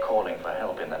died calling for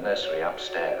help in the nursery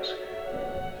upstairs,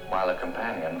 while a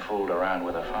companion fooled around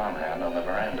with a farmhand on the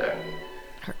veranda.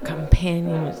 Her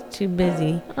companion was too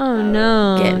busy. Oh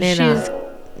no! Getting it she's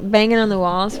banging on the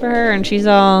walls for her, and she's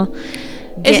all.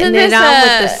 Getting it on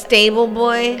with the stable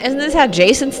boy. Isn't this how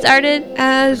Jason started?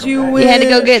 As you wish. You had to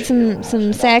go get some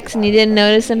sex, and you didn't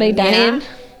notice somebody dying.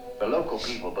 The local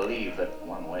people believe that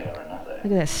one way or another, Look at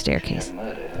that she staircase. had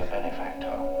murdered her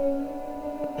benefactor.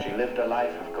 She lived a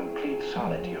life of complete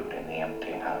solitude in the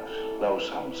empty house, though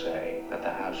some say that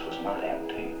the house was not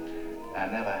empty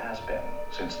and never has been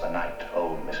since the night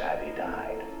old Miss Abby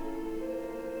died.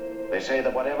 They say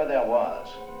that whatever there was,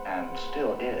 and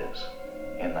still is,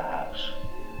 in the house,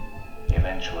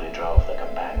 eventually drove the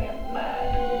companion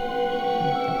mad.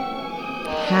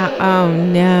 Oh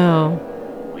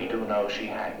no. We do know she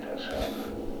hanged herself.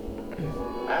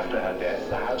 After her death,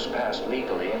 the house passed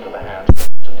legally into the hands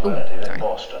of a relative in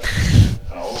Boston.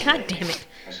 An old God lady, damn it.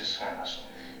 Mrs. Sanderson.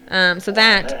 So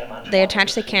that they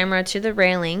attached the camera to the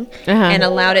railing and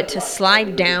allowed it to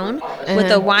slide down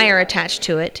with a wire attached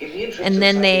to it, and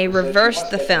then they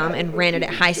reversed the film and ran it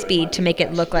at high speed to make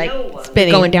it look like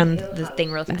Spinning. going down the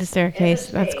thing real The fast. staircase.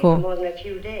 That's For cool. more than a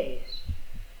few days.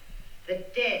 The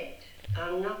dead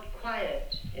are not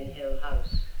quiet in Hill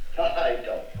House. I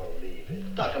don't believe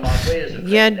it. Dr. Markway is a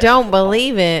You don't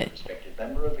believe it. respected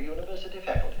member of the university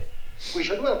faculty. We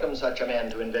should welcome such a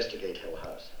man to investigate Hill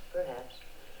House. Perhaps.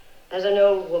 As an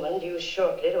old woman due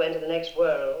shortly to enter the next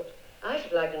world, I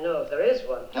should like to know if there is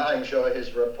one. I'm sure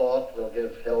his report will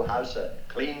give Hill House a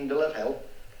clean bill of health.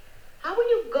 How will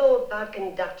you go about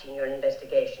conducting your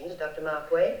investigations, Dr.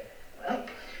 Markway? Well,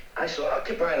 I shall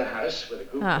occupy the house with a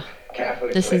group of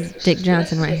carefully This is selected Dick assistants.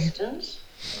 Johnson right here. Assistants?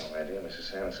 Oh, my dear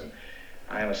Mrs. Sanderson,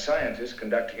 I am a scientist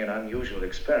conducting an unusual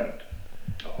experiment.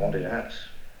 A haunted house.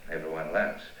 Everyone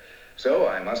laughs. So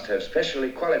I must have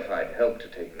specially qualified help to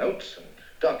take notes and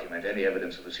document any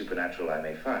evidence of the supernatural I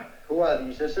may find. Who are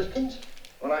these assistants?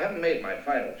 Well, I haven't made my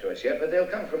final choice yet, but they'll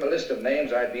come from a list of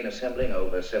names I've been assembling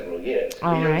over several years.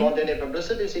 All you don't right. want any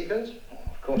publicity seekers? Oh,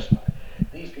 of course not.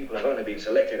 These people have only been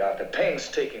selected after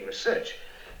painstaking research.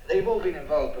 They've all been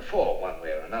involved before, one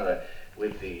way or another,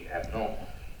 with the abnormal.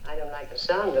 I don't like the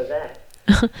sound of that.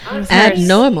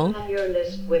 Abnormal. On your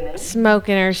list, women.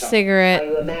 Smoking her Are cigarette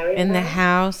you a married in the man?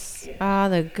 house. Ah,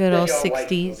 the good old Your wife will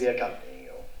 60s. be accompanying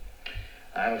you.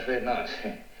 I'm afraid not.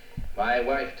 My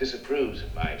wife disapproves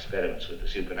of my experiments with the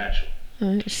supernatural. So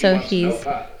wants no he's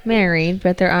part. married,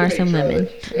 but there are To be some sure, women.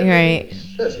 Right.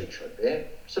 As it should be.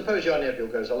 Suppose your nephew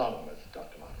goes along with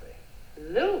Dr. Markley.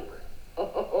 Luke.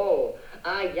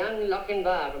 Young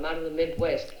Lochinvar from out of the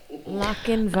Midwest.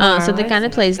 Lochinvar. So the guy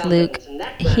that plays Luke,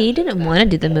 he didn't want to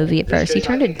do the movie at first. He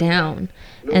turned it down.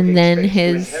 And then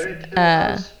his,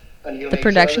 the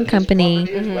production company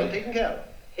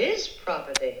His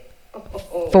property.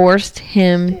 forced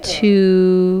him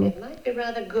to It might be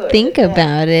rather good. think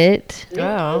about it.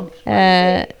 Oh.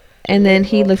 And then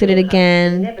he looked at it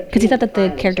again because he thought that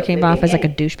the character came off as like a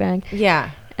douchebag.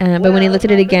 Yeah. But when he looked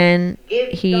at it again,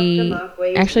 he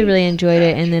actually really enjoyed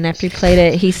it. And then after he played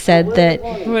it, he said that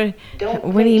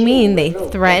What do you mean? They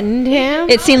threatened him?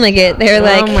 it seemed like it. They were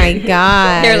like, oh my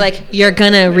God. they're like, you're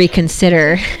gonna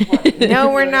reconsider. No,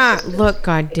 we're not. Look,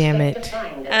 God damn it.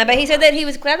 But he said that he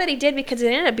was glad that he did because it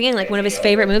ended up being like one of his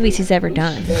favorite movies he's ever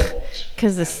done.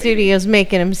 Because the studio's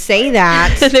making him say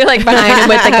that. They're like behind him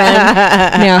with the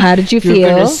gun. Now, how did you You're feel?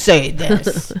 gonna say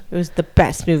this. It was the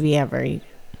best movie ever.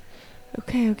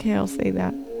 Okay, I'll say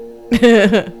that.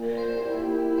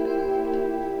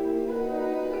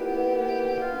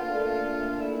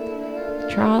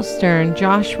 Charles Stern,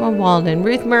 Joshua Walden,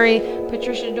 Ruth Murray,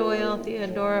 Patricia Doyle,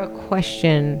 Theodora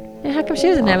Question. Yeah, how come she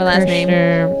doesn't have a last name?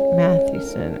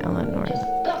 Mathewson, Eleanor.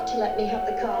 You've got to let me have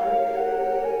the car.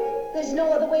 There's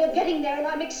no other way of getting there, and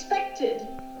I'm expected.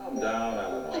 Calm down,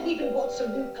 Eleanor. I've even bought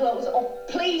some new clothes. Oh,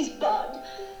 please, Bud.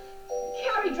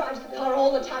 Harry drives the car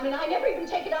all the time, and I never even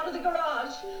take it out of the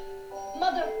garage.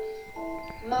 Mother,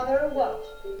 what?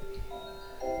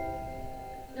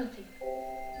 Nothing.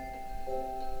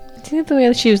 See the way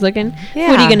that she was looking? Yeah.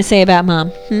 What are you going to say about Mom?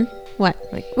 What?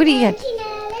 Like, what do you get?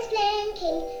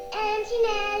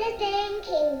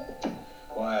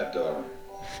 Quiet, Dora.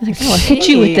 Like, oh, I'll hit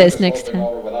you with this next Moving time.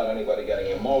 over without anybody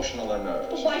getting emotional or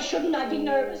nervous. Why shouldn't I be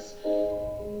nervous?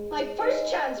 My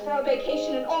first chance for a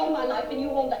vacation in all my life, and you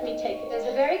won't let me take it. There's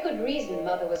a very good reason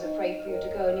Mother was afraid for you to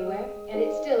go anywhere, and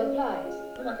it still applies.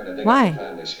 We're not going to dig Why? up the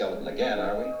family skeleton again,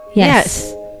 are we?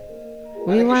 Yes.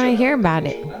 We want to hear about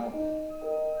it. No.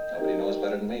 Nobody knows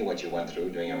better than me what you went through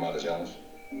during your mother's illness.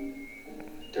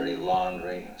 Dirty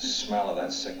laundry, smell of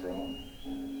that sick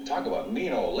room. Talk about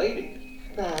mean old lady.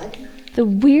 But The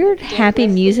weird, happy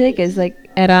music is like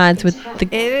at odds with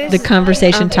the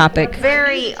conversation topic.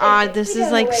 Very odd. This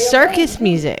is like circus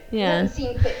music. Yeah.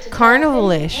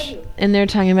 Carnival-ish. And they're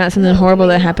talking about something horrible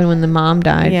that happened when the mom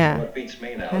died. Yeah. What beats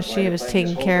me now How is she why was you're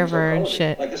taking playing this care whole of her thing and so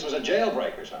shit. Like this was a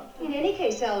jailbreak or something. in any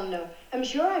case, Eleanor, I'm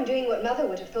sure I'm doing what Mother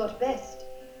would have thought best.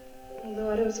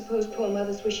 Although I don't suppose poor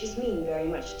Mother's wishes mean very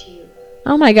much to you.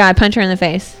 Oh my God, punch her in the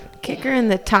face. Kick her in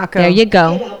the taco. There you Get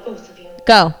go. out, both of you.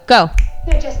 Go, go.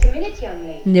 Now, just a minute, young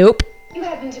lady. Nope. You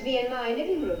happen to be in my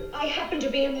living room. I happen to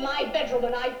be in my bedroom,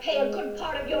 and I'd pay a good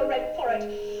part of your rent for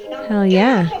it. Now, Hell get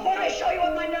yeah. out before I show you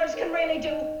what my nerves can really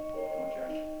do.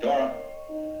 Dora,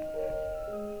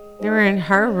 They were in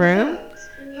her room.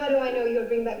 How do I know you'll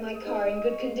bring back my car in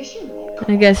good condition?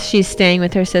 I guess she's staying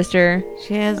with her sister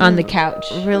She has on a the couch.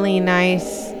 really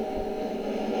nice.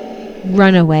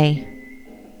 Run away.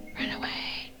 Run away.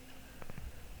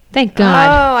 Thank God.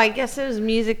 Oh, I guess it was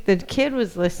music the kid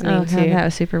was listening Oh, to. God, that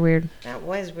was super weird. That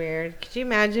was weird. Could you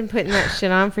imagine putting that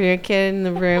shit on for your kid in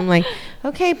the room? Like,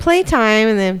 okay, playtime,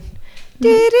 and then.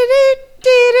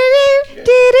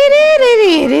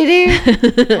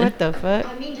 What the fuck?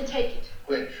 I mean to take it.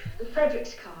 which?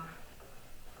 Frederick's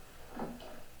car.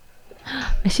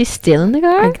 Is she still in the I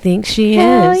car? think she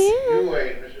Hell is. yeah. You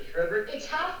wait, Mrs. Frederick. It's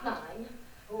 9:30.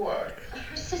 Who are you?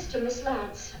 Her sister, Miss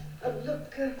Lance.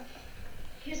 Look,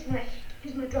 here's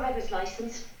my driver's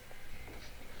license.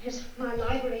 Here's my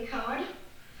library card.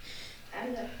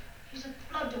 And here's a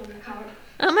blood donor card.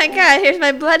 Oh my God, here's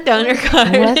my blood donor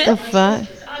card. What the fuck?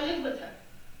 I live with her.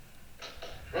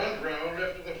 Front row,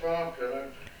 left of the farm pillar.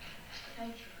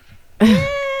 Thank you.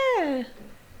 Yeah.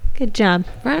 Good job.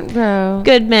 Front row.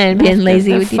 Good man being Left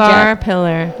lazy of the with your far job.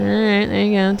 pillar. All right, there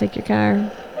you go. Take your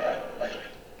car.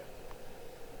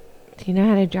 Do you know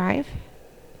how to drive?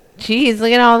 Jeez,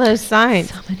 look at all those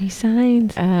signs. So many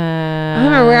signs. I I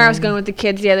remember where I was going with the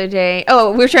kids the other day.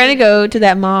 Oh, we were trying to go to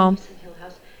that mall, Hill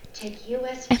House. Take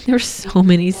U.S. and there were so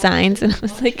many signs, and I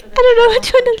was like, I don't know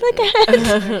which one to look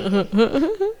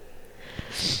at.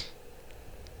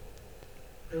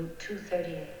 Route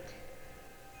 238.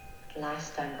 At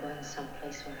last I'm going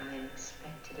someplace where I am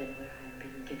expected and where I am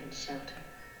being given shelter.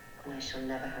 and I shall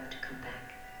never have to come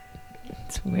back.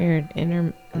 It's weird.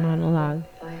 Inner monologue.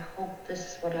 I hope this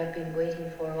is what I've been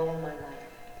waiting for all my life.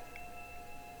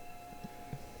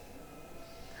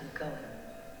 I'm going.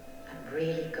 I'm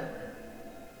really going.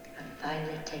 I've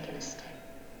finally taken a step.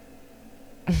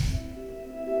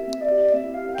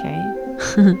 Okay.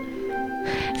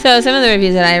 So some of the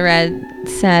reviews that I read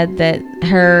said that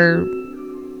her,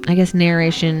 I guess,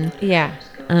 narration Yeah.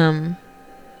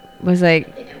 was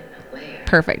like They don't know where.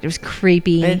 perfect. It was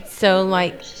creepy. It's so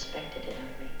like Suspected it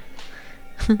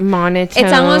of me. monotone.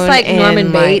 It's almost like and,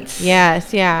 Norman like, Bates.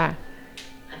 yes, yeah.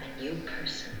 I'm a new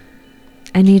person.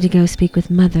 I need to go speak with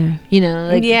mother. You know,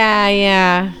 like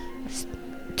yeah.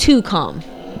 too calm.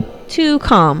 Too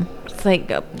calm. It's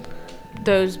like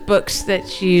those books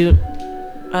that you,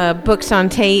 books on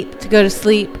tape to go to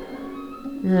sleep. I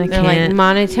They're like can't.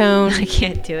 monotone. I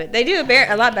can't do it. They do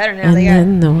a lot better now. And They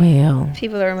then the whale got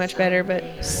people that are much better, but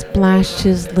splashed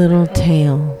his little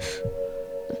tail.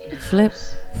 Flip,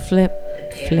 flip,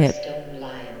 flip. Stone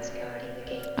lions guarding the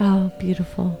gate. Oh,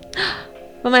 beautiful.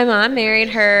 when my mom married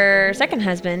her second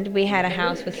husband, we had a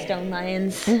house with stone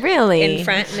lions Really? in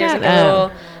front, and there's Shut like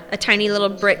up. a tiny little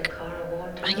brick,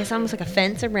 I guess almost like a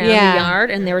fence around Yeah. the yard,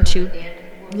 and there were 2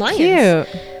 lions. Cute.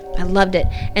 I loved it.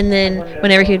 And then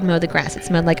whenever he would mow the grass, it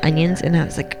smelled like onions, and I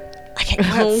was like, I can't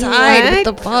go outside.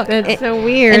 What the fuck? That's so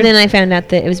weird. And then I found out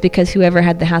that it was because whoever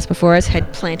had the house before us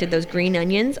had planted those green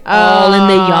onions all in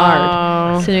the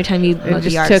yard. So anytime you mowed the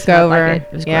just yard, took it smelled over. like it.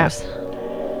 It was Yeah. gross.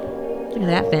 Look at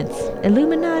that fence.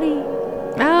 Illuminati.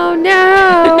 Oh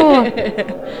no!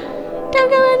 Don't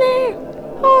go in there.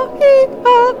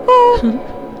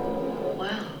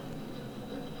 Wow.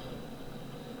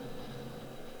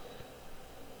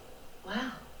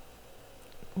 Wow.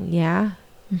 Yeah.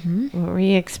 Mm-hmm. What were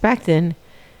you expecting?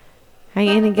 How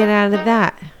you gonna get out of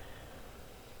that?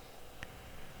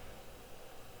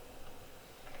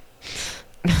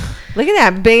 Look at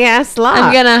that big ass lock.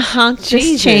 I'm gonna honk this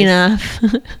Jesus. chain off.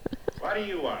 What do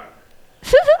you want?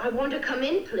 I want to come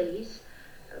in, please.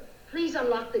 Please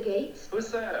unlock the gates. Who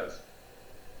says?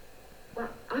 Well,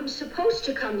 I'm supposed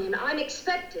to come in. I'm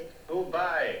expected. Who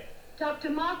by? Dr.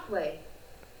 Markway.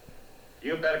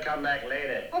 You better come back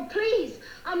later. Oh, please.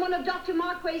 I'm one of Dr.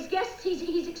 Markway's guests.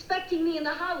 He's expecting me in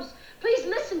the house. Please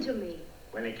listen to me.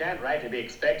 When he can't rightly be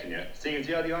expecting you, seeing as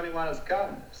you're the only one who's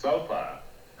come so far.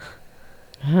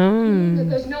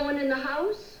 There's no one in the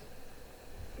house?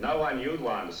 No one you'd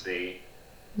want to see.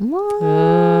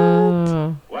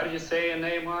 Oh, What did you say your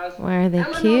name was? why are they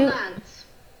Eleanor cute? Lance.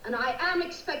 And I am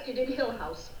expected in Hill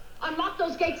House. Unlock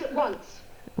those gates at once.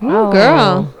 Oh,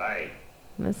 girl. Right.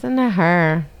 Listen to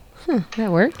her.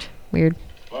 That worked. Weird.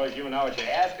 Suppose you know what you're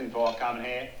asking for coming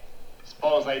here.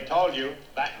 Suppose they told you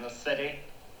back in the city.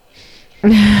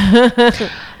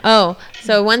 Oh,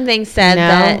 so one thing said No.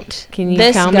 that Can you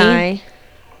this tell me? guy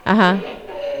Uh-huh.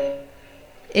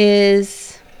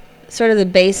 is sort of the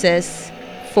basis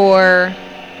for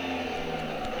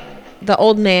the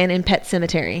old man in Pet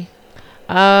Cemetery.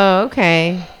 Oh,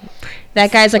 okay.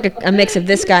 That guy's like a mix of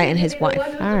this guy and his wife.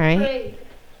 All right.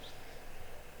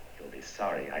 You'll be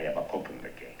sorry I ever opened the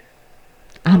gate.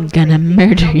 I'm gonna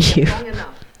murder you. Long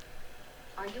enough.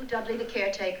 Are you Dudley the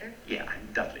caretaker? Yeah, I'm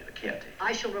Dudley the caretaker.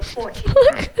 I shall report you.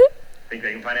 Think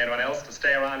they can find anyone else to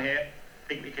stay around here?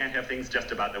 Think we can't have things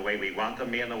just about the way we want them,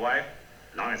 me and the wife?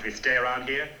 As long as we stay around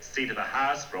here, see to the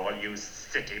house, for all you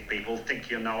city people think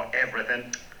you know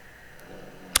everything.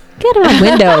 Get out a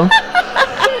window.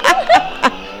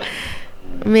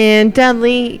 Man,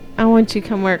 Dudley, I want you to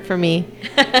come work for me.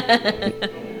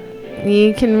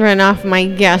 You can run off my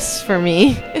guests for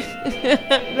me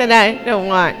that I don't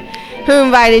want. Who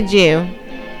invited you?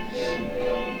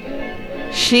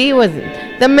 She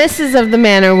wasn't. The missus of the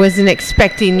manor wasn't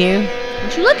expecting you.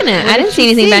 What you looking at? What I did didn't see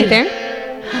she anything see? back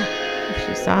there.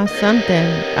 She saw something.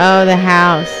 Oh, the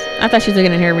house. I thought she was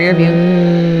looking at her rear view.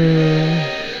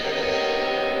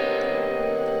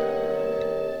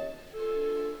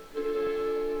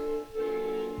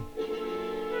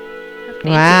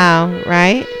 Wow,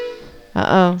 right?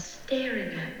 Uh-oh. Staring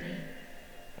at me.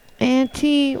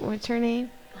 Auntie, what's her name?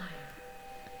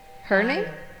 Her name?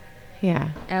 Yeah.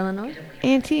 Eleanor.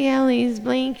 Auntie Ellie's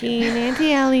blinking.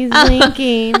 Auntie Ellie's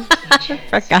blinking.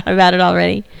 Forgot about it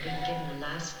already. Been given the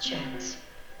last chance.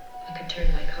 I could turn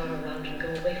my car around and go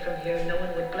away from here. No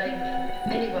one would blame me.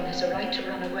 Anyone has a right to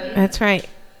run away. That's right.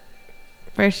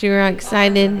 First you were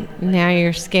excited, now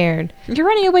you're scared. You're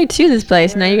running away to this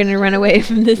place. Now you're gonna run away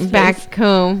from this place. Back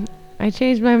home. I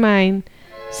changed my mind.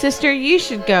 Sister, you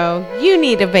should go. You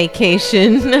need a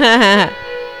vacation.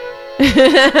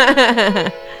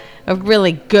 a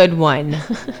really good one.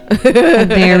 A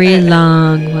very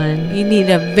long one. You need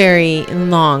a very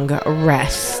long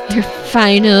rest. Your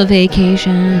final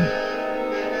vacation.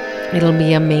 It'll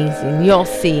be amazing. You'll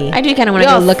see. I do kind of want to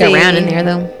go look around in there,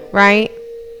 though. Right?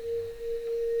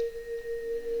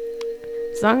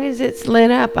 As long as it's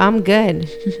lit up, I'm good.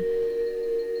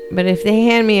 But if they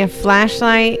hand me a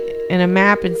flashlight and a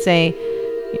map and say,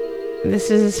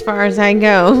 this is as far as I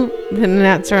go, then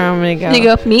that's where I'm going to go. You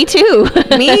go, me too.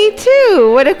 Me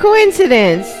too. What a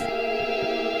coincidence.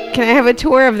 Can I have a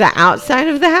tour of the outside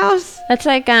of the house? That's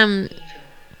like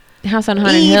House on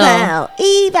Haunted Hill.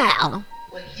 Evil.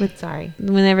 What? Sorry.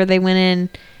 Whenever they went in,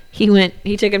 he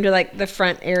took him to like the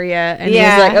front area and he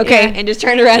was like, okay, and just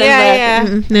turned around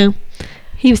and left. No.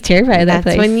 He was terrified of that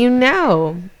place. That's when you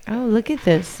know. Oh, look at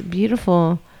this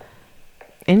beautiful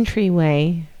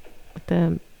entryway with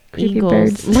the Creepy eagles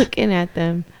birds. looking at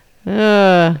them.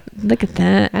 Ugh. Look at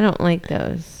that. I don't like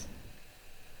those.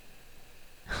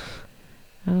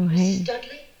 Oh, hey. Mrs.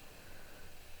 Dudley?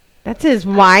 That's his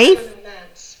wife? Eleanor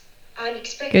Lance.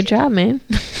 Unexpected. Good job, man.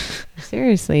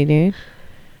 Seriously, dude.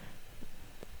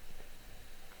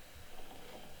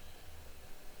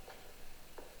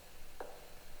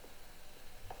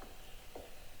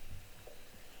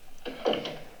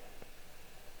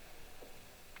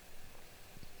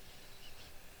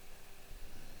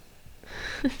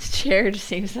 This chair just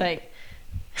seems like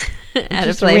out of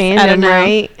Just place. random, I don't know.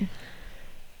 right?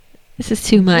 This is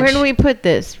too much. Where do we put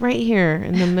this? Right here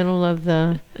in the middle of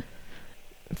the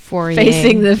foyer.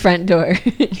 Facing the front door.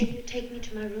 Can you take me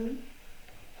to my room?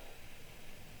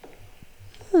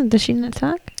 Oh, does she not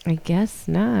talk? I guess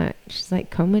not. She's like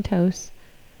comatose.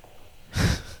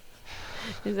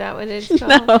 Is that what it's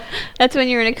called? No, that's when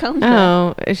you're in a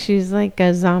coma. Oh, she's like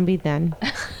a zombie then.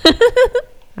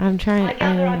 I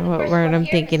don't know what word I'm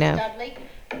thinking of. Dudley.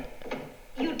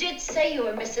 You did say you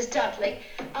were Mrs. Dudley.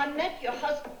 I met your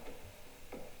husband.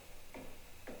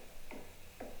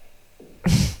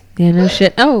 Yeah, no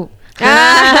shit. Oh.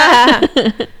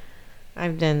 I've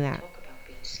done that.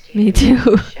 Me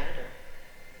too.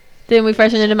 Then we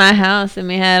first went into my house and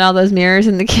we had all those mirrors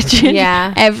in the kitchen.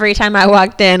 Yeah. Every time I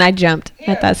walked in, I jumped.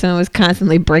 I thought someone was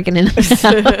constantly breaking into the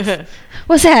house.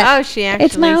 What's that? Oh, she actually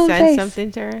It's my own said face.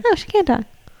 something to her. Oh, she can't talk.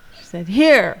 She said,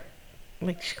 "Here."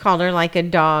 Like she called her like a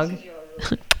dog.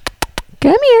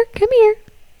 Come here. Come here.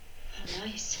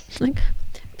 Nice. Like,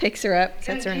 picks her up,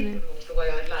 sets her in there. The way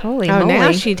I'd like. Holy Oh, moly.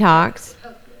 now she talks.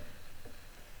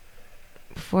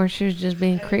 Before she was just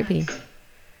being creepy.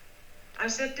 I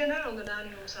set dinner on the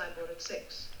dining room sideboard at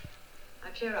 6. I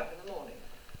cheer up in the morning.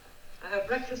 I have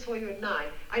breakfast for you at 9.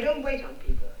 I don't wait on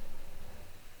people.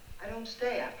 I don't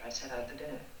stay after I set out the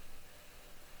dinner.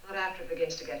 Not after it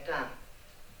begins to get dark.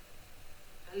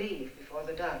 I leave before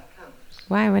the dark comes.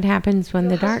 Why? What happens when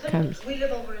Your the dark husband, comes? We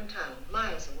live over in town,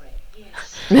 miles away.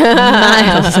 Yes,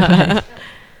 Miles away.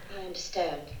 I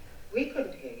understand. We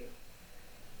couldn't hear you.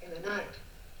 In the night.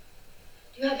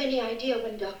 Do you have any idea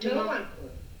when Dr. No Mark... one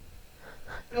could.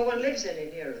 No one lives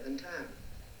any nearer than town.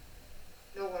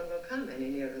 No one will come any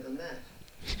nearer than that.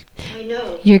 I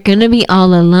know. You're going to be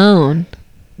all alone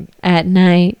at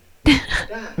night.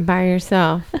 Dark. By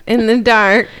yourself. In the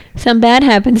dark. Some bad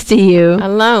happens to you.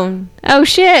 Alone. Oh,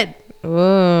 shit.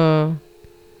 Whoa.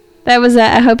 That was a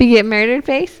I hope you get murdered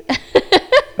face.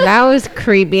 That was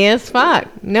creepy as fuck.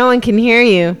 No one can hear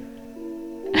you.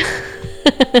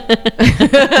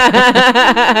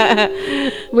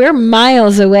 We're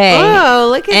miles away. Oh,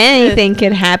 look at Anything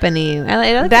could happen to you. I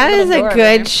like That is little a door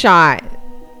good there. shot.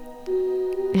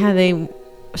 How they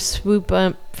swoop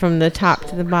up from the top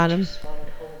to the bottom. Swallowed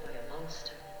whole by a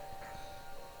monster.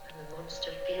 And the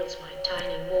monster feels my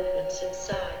tiny movements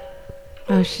inside.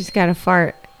 Oh, she's got to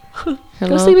fart.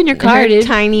 Go sleep in your car, her dude.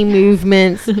 Tiny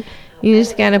movements. You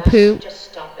just got to poop.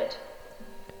 Just stop it.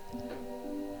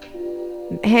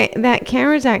 Hey, that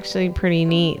camera's actually pretty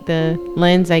neat. The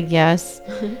lens, I guess.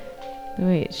 The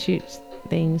way it shoots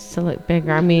things to look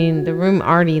bigger. I mean, the room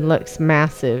already looks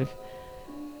massive.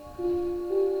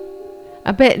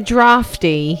 A bit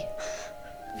drafty,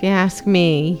 if you ask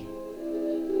me.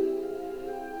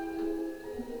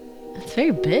 It's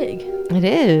very big. It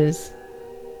is.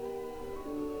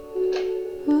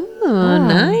 Oh,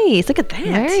 nice. Look at that.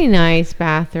 Very nice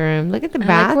bathroom. Look at the I like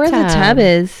bathtub. where the tub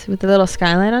is with the little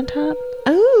skylight on top.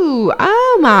 Ooh,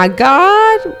 oh my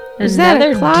God. Is that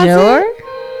Another a closet? door?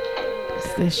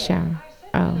 It's the shower.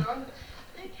 Oh.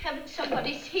 Thank heaven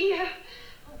somebody's here.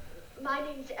 My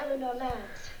name's Eleanor Lance.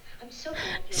 I'm so glad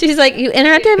you... She's like, you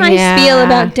interrupted my Yeah. spiel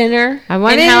about dinner I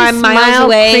wanted and how to I'm miles smile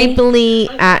away. creepily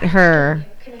at her.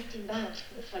 Connecting that.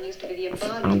 The funniest to be the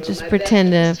embalming I'll room. just I bet.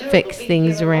 pretend to It's terrible fix being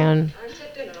things here alone. around. I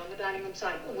set dinner on the dining room on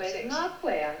sideboard Where's 6. Mark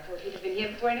Way? I thought he'd have been here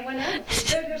before anyone else.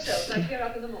 Serve yourselves. I clear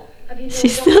up in the morning. Have you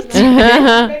She's noted still on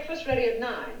the- Breakfast ready at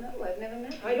 9. No, I've never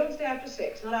met him. I don't stay after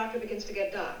 6, not after it begins to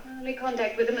get dark. My only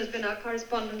contact with him has been our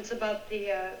correspondence about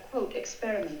the, quote,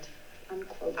 experiment,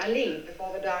 unquote. I leave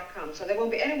before the dark comes, so there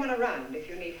won't be anyone around if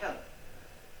you need help.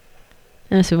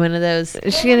 That's one of those.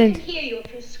 Is she No one gonna? can hear you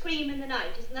if you scream in the night.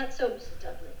 Isn't that so, Mrs.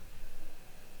 Dudley?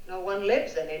 No one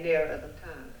lives any nearer than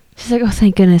town. She's like, oh,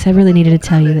 thank goodness. I really needed to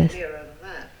tell you this. Nearer than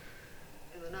that.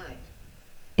 In the night.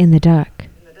 In the dark.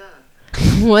 In the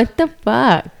dark. What the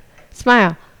fuck?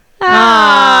 Smile.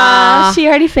 Ah, she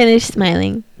already finished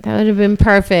smiling. That would have been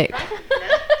perfect.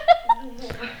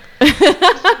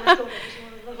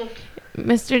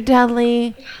 Mr.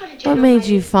 Dudley, what made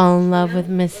you fall in love with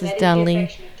Mrs. Dudley?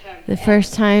 The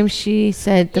first time she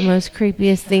said the most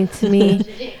creepiest thing to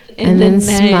me and then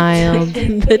smiled.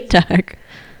 In the dark.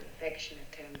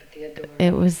 Affectionate term, but Theodora.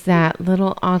 It was that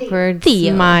little awkward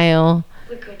Theo. smile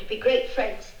We're going to be great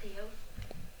friends, Theo.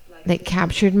 that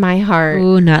captured my heart.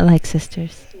 Ooh, not like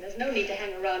sisters. There's no need to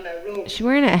hang around our room. Is she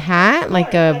wearing a hat?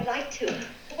 Like I'd a like to.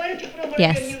 Why don't you put on one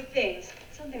Yes. of your new things?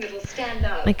 Something that'll stand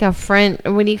out. like a front,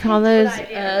 what do you call those?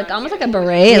 Like almost like a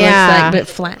beret. It Yeah. looks like, but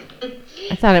flat.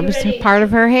 I thought it was part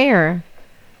of her hair.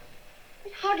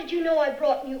 How did you know I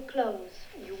brought new clothes?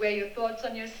 You wear your thoughts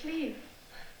on your sleeve.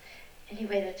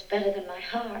 Anyway, that's better than my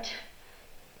heart.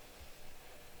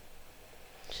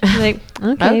 She's like,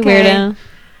 okay, Okay. weirdo.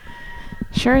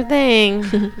 Sure thing.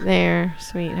 There,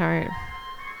 sweetheart.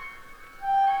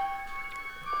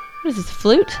 What is this,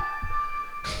 flute?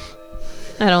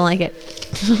 I don't like it.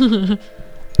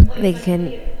 They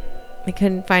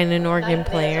couldn't find an organ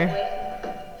player.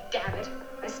 Damn it.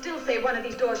 I still say one of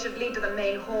these doors should lead to the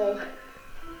main hall.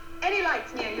 Any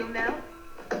lights near you, Mel?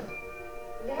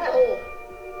 No.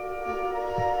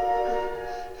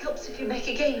 Helps if you make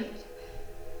a game of it.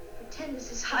 Pretend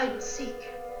this is hide and seek.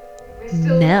 We're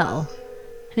still Nell. lost.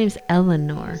 Her name's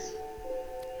Eleanor.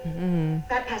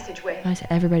 That passageway. Why is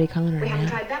everybody calling her We haven't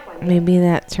Nell? tried that one yet. Maybe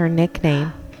that's her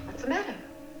nickname. What's the matter?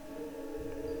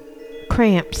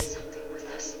 Cramps. Something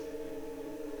with us.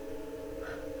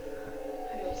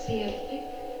 I don't see anything.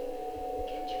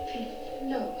 Can't you feel it?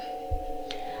 No.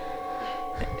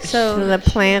 So the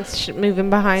plants moving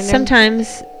behind them.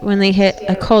 Sometimes when they hit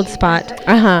a cold spot,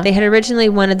 they had originally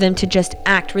wanted them to just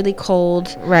act really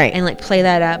cold, Right. and like play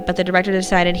that up. But the director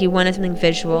decided he wanted something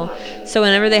visual. So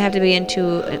whenever they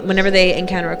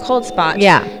encounter a cold spot,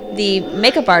 Yeah. the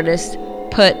makeup artist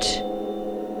put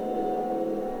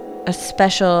a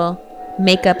special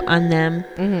makeup on them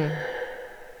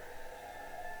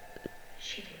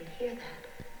She didn't hear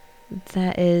that.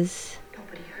 that is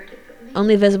Nobody heard it but me.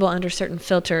 only visible under certain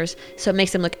filters, so it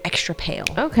makes them look extra pale.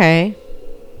 Okay.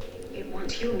 It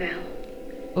wants you now.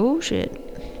 Oh shit!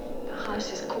 The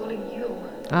house is calling you.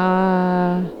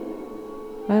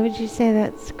 Why would you say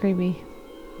that's creepy?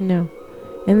 No.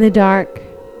 In the dark.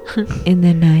 In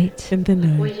the night. In the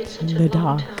night. Waited such a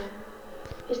long time.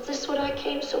 Is this what I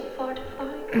came so far to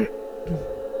find?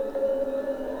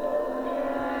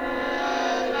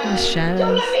 The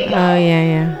shadows. Oh,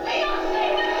 yeah.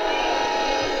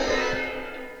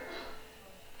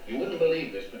 You wouldn't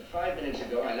believe this, but 5 minutes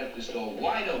ago I left this door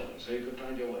wide open so you could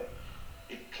find your way.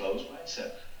 It closed by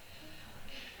itself.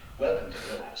 Welcome to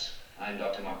Hill House. I'm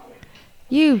Dr. Markway.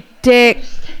 You dick.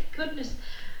 Thank goodness.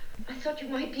 I thought you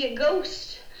might be a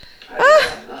ghost.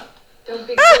 I'm not. Don't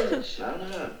be foolish.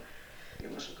 No. You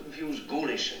mustn't confuse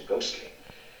ghoulish and ghostly.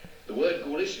 The word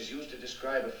ghoulish is used to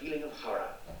describe a feeling of horror,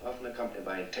 often accompanied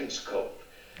by intense cold.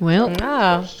 Well,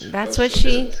 Oh, Ghosts that's are what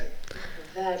she... visible thing.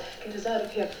 That. Get us out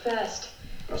of here fast.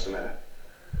 What's the matter?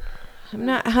 I'm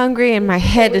not hungry and my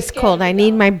head is cold. I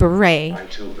need my beret. I'm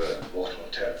too mortal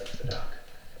terror of the dark.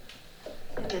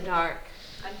 In the dark.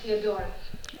 I'm Theodora.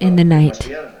 in the You must night.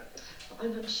 be Eleanor.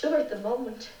 I'm unsure at the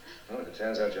moment. Well, if it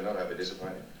turns out you're not, I'll be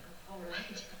disappointed. All right.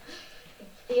 It's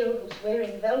Theo who's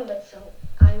wearing velvet, so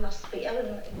I must be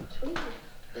Eleanor in between.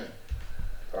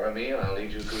 Follow me and I'll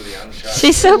lead you through the uncharted...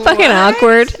 She's so fucking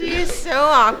awkward. She's so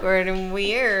awkward and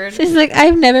weird. She's like,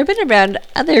 I've never been around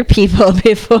other people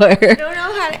before. I don't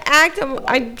know how to act.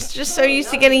 I'm just so used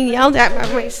to getting yelled at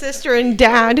by my sister and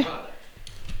dad.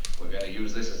 We're going to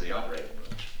use this as the operating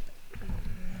room.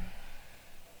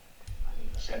 I mean,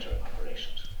 the center of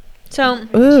operations. So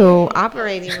Ooh,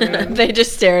 operating room. they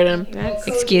just stare at him.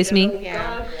 Excuse me.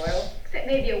 Yeah. Except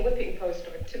maybe a whipping post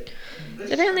or two.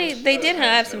 Apparently, they did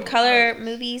have some color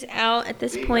movies out at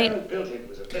this point. Built it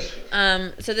was a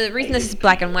mystery. So the reason this is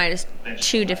black and white is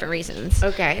two different reasons.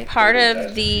 Okay. Part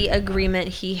of the agreement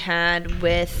he had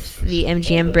with the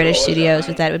MGM British Studios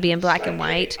was that it would be in black and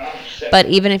white, but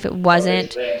even if it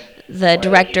wasn't, the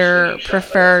director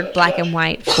preferred black and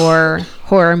white for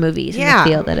horror movies in the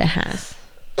feel that it has.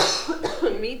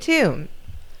 Me too.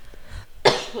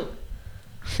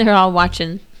 They're all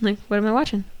watching. Like, what am I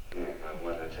watching?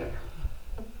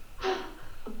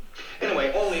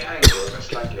 Anyway, all the angles are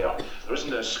slightly off. There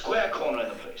isn't a square corner in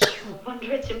the place. No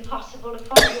wonder it's impossible to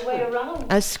find your way around.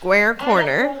 A square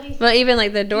corner. Well, even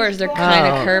like the doors, they're kind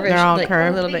of curvish. They're all like,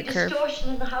 curved. A little bit curved.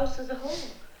 Distortion in the house as a whole.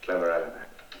 Clever, Eleanor.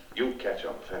 You catch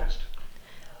on fast.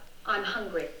 I'm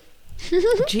hungry.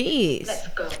 Jeez. Let's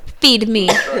go. Feed me.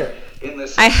 In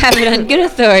this I have it on good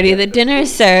authority that dinner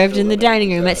is served in the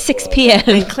dining room at 6 p.m.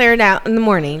 And cleared out in the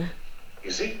morning.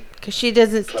 You see? Because she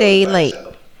doesn't stay late.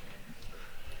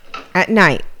 At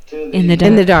night. In the dark.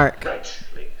 In the dark. Right,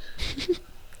 please.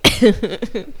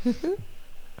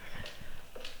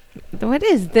 What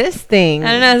is this thing?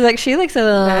 I don't know. It's like she looks a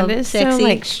little That is sexy. so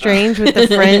like strange with the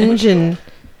fringe and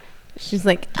she's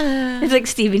like It's like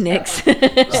Stevie Nicks.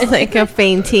 she's like a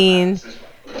fainting,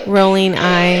 rolling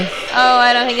eyes. Oh,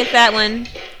 I don't think it's that one.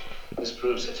 This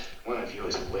proves it. One of you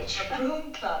is a witch. A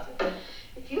broom closet.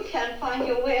 If you can't find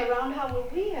your way around, how will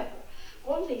we ever?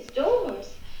 All these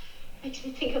doors. Makes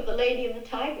me think of the Lady and the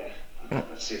Tiger.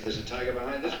 Let's see if there's a tiger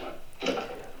behind this one.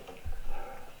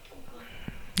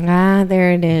 Ah,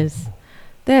 there it is.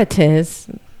 There it is.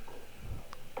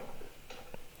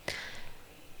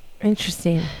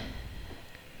 Interesting.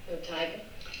 No tiger.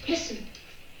 Listen.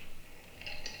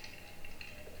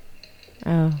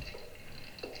 Oh,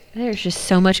 There's just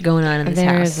so much going on in this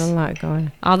there house. is a lot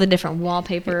going. All the different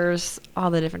wallpapers, all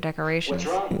the different decorations.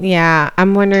 What's wrong? Yeah,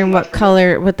 I'm wondering what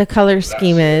the color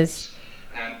scheme is.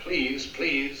 And please,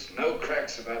 please, no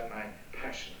cracks about my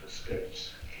passion for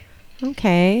spirits.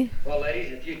 Okay. Well,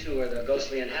 ladies, if you two are the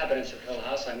ghostly inhabitants of Hill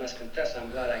House, I must confess I'm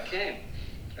glad I came.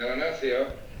 Eleanor,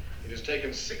 Theo, it has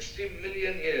taken 60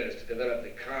 million years to develop the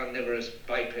carnivorous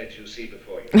biped you see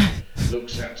before you. Luke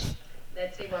Sampson.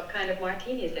 Let's see what kind of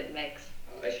martinis it makes.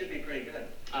 They should be pretty good.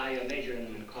 I majored in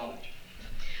them in college.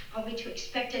 Are we to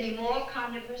expect any more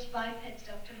carnivorous bipeds,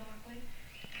 Dr.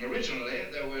 Markway? Originally,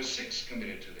 there were 6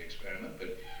 committed to the experiment,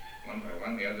 but one by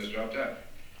one the others dropped out.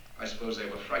 I suppose they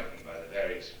were frightened by the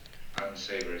various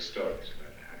unsavory stories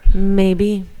about the house.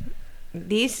 Maybe.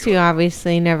 These two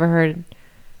obviously never heard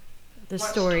the What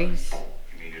stories. You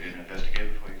mean you didn't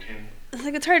investigate before you came? It's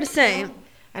like it's hard to say.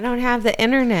 I don't have the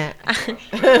internet.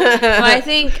 Well, I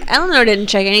think Eleanor didn't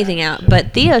check anything out,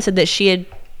 but Theo said that she had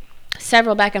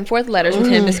several back and forth letters with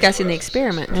him discussing the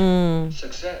experiment.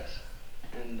 Success.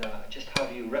 And just how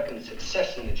do you reckon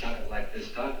success in a junket like this,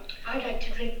 Doc? I'd like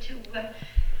to drink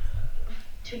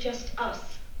to just us,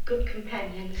 good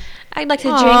companions. I'd like to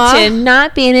Aw. drink to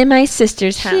not being in my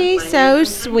sister's house. She's so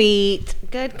sweet.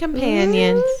 Good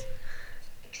companions.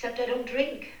 Except I don't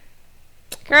drink.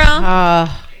 Girl,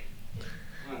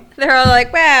 they're all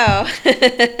like, wow.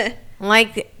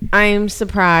 Like, I'm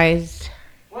surprised.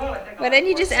 Well, I think Why didn't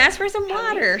you just ask for some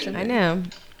water or I something? know.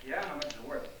 Yeah, how much is it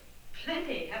worth?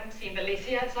 Plenty. Haven't seen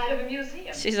Felicia outside of a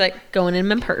museum. She's like going in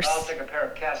my purse. I'll take a pair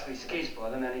of Castley skis for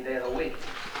them any day of the week.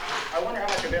 I wonder how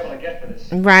much you'll be able to get for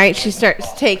this. Right, she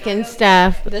starts taking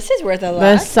stuff. This is worth a lot.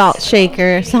 The salt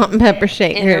shaker, salt and pepper In her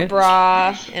shaker.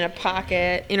 bra, in a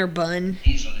pocket, in her bun.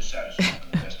 Easily satisfied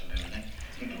with the best of everything,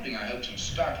 including, I hope, some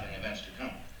startling events to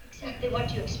come. Exactly what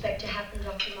do you expect to happen,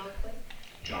 Dr. Markway?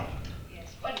 John. Yes,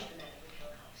 what is the matter with Hill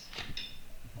House?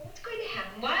 Well, what's going to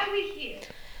happen? Why are we here?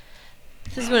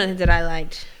 This is one of the things that I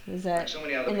liked. Was Like that so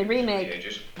many other in the people through remake,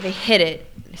 ages, they hid it.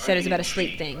 They said it's about a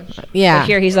sleep thing. Yeah. But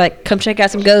here he's like, come check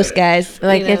out some ghosts, guys.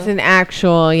 Like, You know? it's an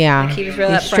actual, yeah. He was real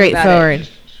He's upfront about straightforward.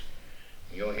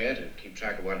 You're here to keep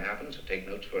track of what happens and take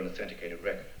notes for an authenticated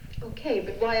record. Okay,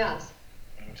 but why us?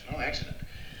 It's no accident.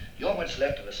 You're what's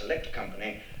left of a select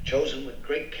company chosen with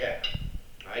great care.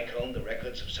 I combed the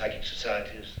records of psychic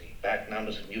societies, the back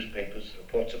numbers of newspapers, the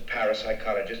reports of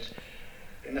parapsychologists,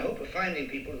 in the hope of finding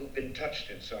people who've been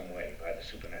touched in some way by the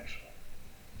supernatural.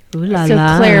 Ooh la So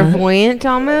la. clairvoyant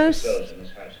almost. Those in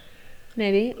this house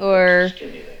Maybe. Or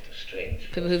stimulate the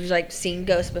strange. people who've like seen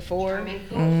ghosts before. I mean,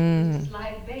 this is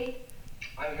live bait.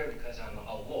 I'm here because I'm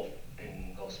a wolf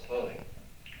in ghost clothing.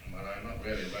 Well, I'm not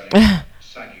really running a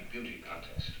psychic beauty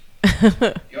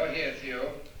contest. You're here,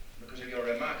 Theo, because of your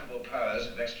remarkable powers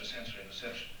of extrasensory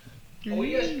perception. Oh,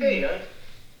 ESP, huh?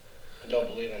 I don't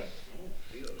believe in it.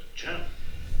 Theo's a champ.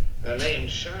 Her name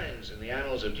shines in the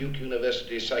annals of Duke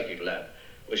University's psychic lab,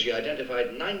 where she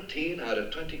identified 19 out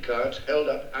of 20 cards held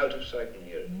up out of sight and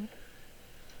hearing.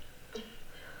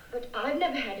 But I've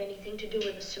never had anything to do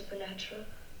with the supernatural.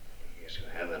 Yes, you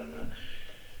have, Eleanor.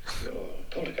 Your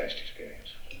poltergeist experience.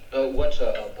 What's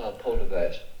a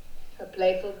poltergeist? A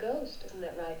playful ghost, isn't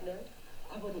that right, Ned?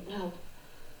 I wouldn't know.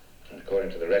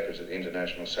 According to the records of the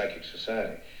International Psychic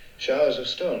Society, showers of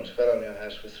stones fell on your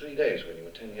house for 3 days when you were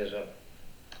 10 years old.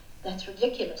 That's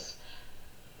ridiculous.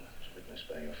 It was witnessed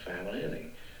by your family,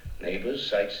 the neighbors,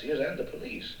 sightseers, and the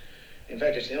police. In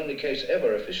fact, it's the only case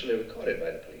ever officially recorded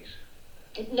by the police.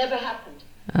 It never happened.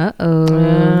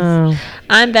 Uh-oh.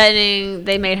 I'm betting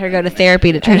they made her go to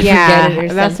therapy to try to forget it or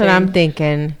something. That's what I'm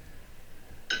thinking.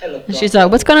 She's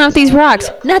like, what's going on with these rocks?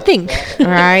 Nothing.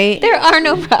 Right? There are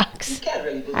no rocks.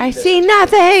 I see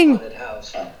nothing.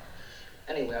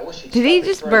 Anyway, I wish you'd Did he stop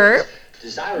just referring burp? to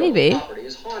desirable Maybe. property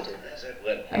as haunted.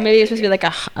 Or maybe it's supposed to be like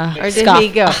a Or did scoff. he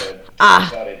go,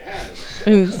 ah?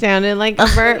 It sounded like a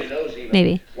burp.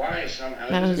 Maybe.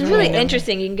 That was It's really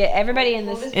interesting. You can get everybody in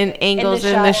this And angles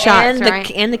in shot the shots, and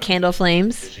right? and the candle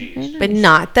flames. But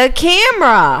not the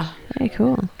camera. Very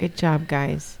cool. Good job,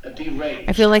 guys.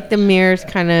 I feel like the mirror's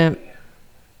kind of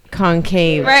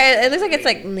concave. Right, it looks like it's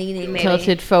like leaning, maybe.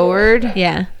 Tilted forward.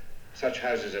 Yeah. Such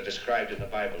houses are described in the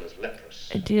Bible as leprous.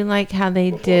 I do like how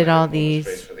they did all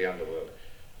these For the underworld.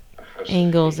 A house of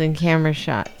angles Hades. and camera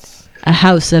shots. A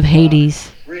house of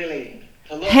Hades. Really?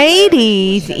 Hello,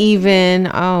 Hades, there. even.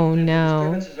 Oh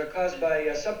no. Disturbances are caused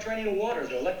by subterranean waters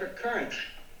or electric currents,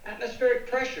 atmospheric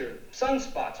pressure,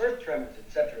 sunspots, earth tremors,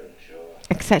 etc. Sure.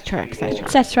 Etc. Etc.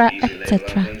 Etc. Easy label on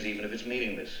Etc. things, even if it's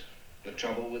meaningless. The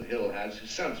trouble with Hill House is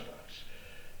sunspots.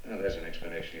 Now, there's an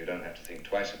explanation you don't have to think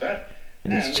twice about.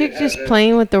 This And chick it has just a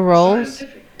playing with the rolls.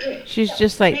 scientific base. She's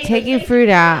just like taking fruit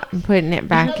out and putting it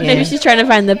back Maybe in. she's trying to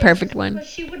find the perfect one. But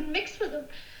she wouldn't mix with them.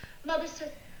 Mother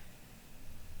said,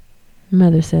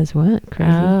 Mother says what?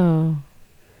 Crazy. Oh.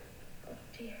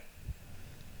 dear.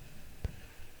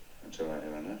 That's all right,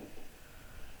 Eleanor.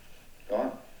 Go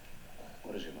on.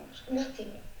 What is your mother say?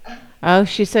 Nothing. Oh,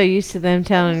 she's so used to them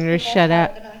telling her to shut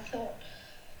up. Than I thought.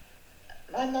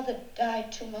 My mother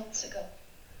died 2 months ago.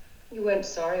 You weren't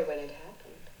sorry when it happened.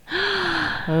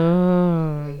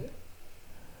 Oh.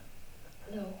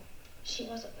 No, she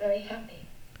wasn't very happy.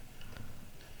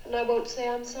 And I won't say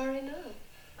I'm sorry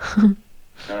now.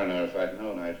 Eleanor, if I'd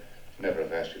known, I'd never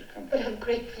have asked you to come But here. I'm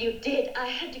grateful you did. I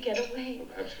had to get away. Well,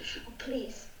 perhaps you should. Oh,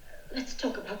 please, let's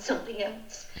talk about something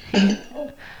else.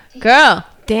 Oh, Girl.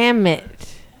 Damn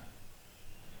it.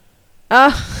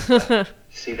 Oh. You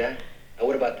see that? Now,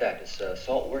 what about that? Does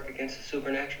salt work against the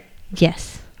supernatural?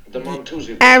 Yes. The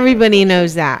Montuzzi. Everybody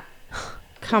knows that.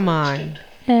 Come on.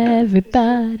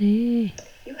 Everybody.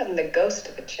 You haven't the ghost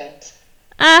of a chance.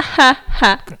 Ah ha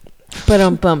ha.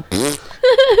 Ba-dum-bum.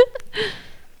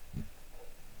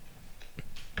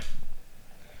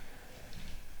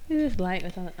 It was light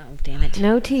with all the, oh, damn it.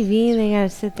 No TV. They gotta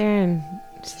sit there and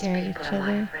stare at each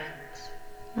other.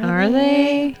 Are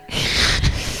they?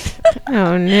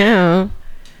 Oh no.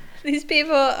 These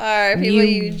people are people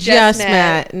you just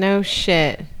met. No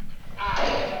shit.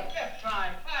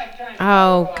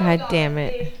 Oh, god damn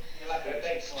it.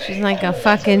 She's like a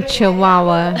fucking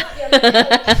chihuahua.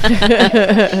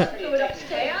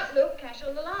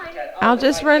 I'll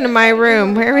just run to my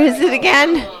room. Where is it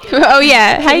again? Oh,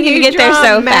 yeah. How are you going to get there draw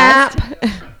so a map?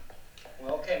 fast?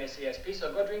 Well, okay, Miss ESP,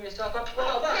 so go dream yourself up.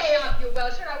 pay up, you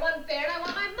Welcher. I want fair and I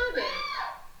want my mother.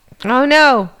 Oh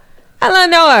no.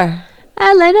 Eleanor.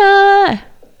 Eleanor.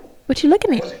 What you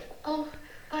looking at? Oh,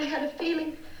 I had a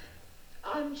feeling.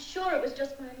 I'm sure it was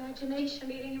just my imagination.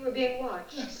 Meaning you were being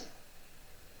watched. Yes.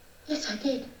 Yes, I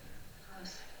did.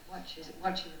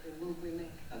 Watching every move we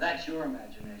make. Now, that's your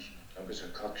imagination. I was a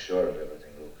cocksure of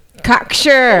everything, Luke.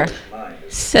 Cocksure. Mine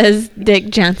is Says Dick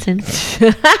Johnson.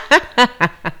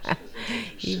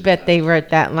 You bet they wrote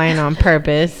that line on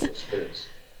purpose. spirits.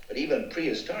 But even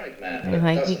prehistoric man. They're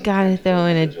like, we gotta throw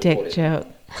in a dick joke.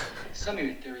 Some of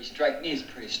your theories strike me as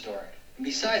prehistoric. And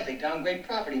besides, they downgrade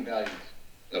property values.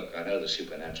 Look, I know the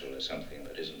supernatural is something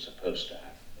that isn't supposed to happen,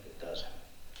 but it does happen.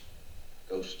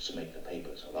 Ghosts make the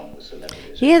papers along with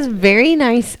celebrities. He has very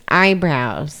nice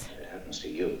eyebrows. If it happens to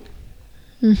you,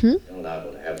 Mm-hmm. you're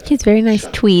liable to have that He has very nice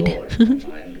shut tweed. door in your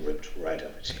mind ripped right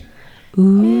up its end.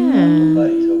 Yeah.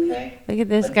 Buddies, okay? Look at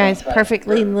this guy's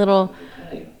perfectly little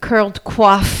curled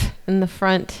coif in the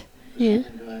front. Yeah. What's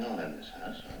been going on in this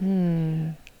house?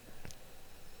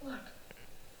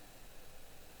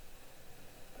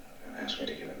 Ask me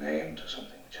to give a name to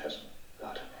something which hasn't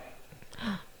got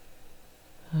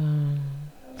a name.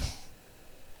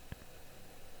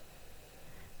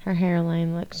 Her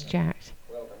hairline looks jacked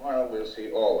Well, tomorrow we'll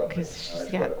see all of because it.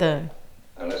 she's got the.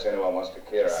 Unless anyone wants to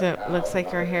clear out So it now, looks like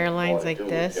her nothing hairline's more to like do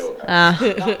this. with Hill House. Ah.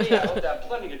 Not me. I hope to have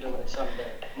plenty to do with it someday.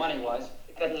 Money-wise.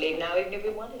 We couldn't leave now even if we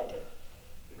wanted to.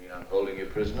 You mean I'm holding you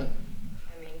prisoner?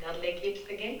 I mean, Dudley keeps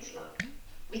the gates locked.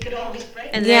 We could always break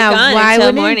And they're Yeah, gone why until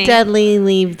wouldn't morning. Dudley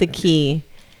leave the key?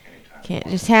 Anytime. Can't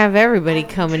just have everybody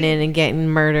coming in and getting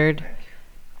murdered.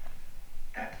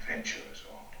 Adventure is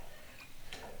all.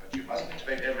 But you mustn't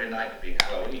expect every night to be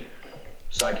Halloween.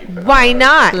 Psychic Why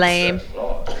not? Lame.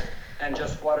 laws. And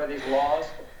just what are these laws?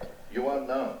 You won't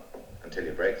know until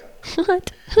you break them.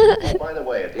 What? Oh, by the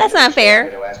way, at the That's end not of the show, fair.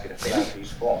 I'm going to ask you to fill out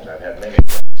these forms. I've had many.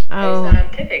 Oh,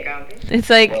 Scientific, aren't you? It's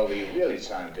like Well, the really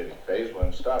scientific phase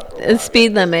won't start for a a while.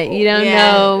 speed limit. You don't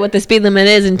Yeah. know what the speed limit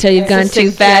is until you've gone It's a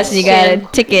too fast and you got a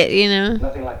suggestion. ticket, you know?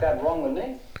 Nothing like that wrong with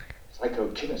me.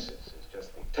 Psychokinesis is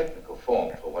just the technical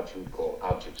form for what you call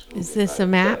objects. is moving this by a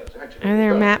map? themselves. Actually, Are there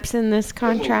they don't. maps in this They move by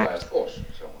a contract? force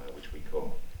somewhere, which we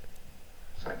call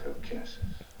psychokinesis.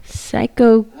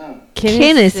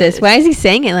 Psychokinesis. Why is he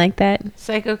saying it like that?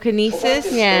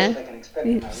 Psychokinesis? Yeah.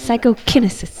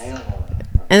 Psychokinesis.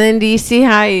 And then do you see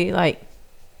how he, like,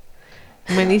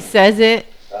 when he says it?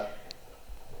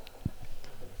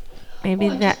 Maybe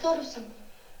Oh, I that. just thought of something.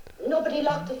 Nobody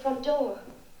locked the front door.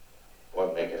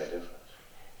 Won't make any difference.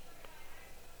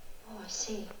 Oh, I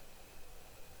see.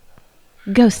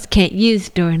 Ghosts can't use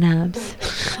doorknobs.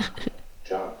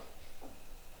 John.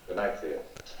 Good night, Theo.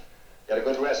 Get a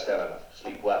good rest, Eleanor.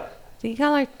 Sleep well. Do you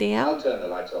call her Theo? I'll turn the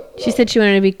lights off. She said she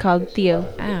wanted to be called Theo.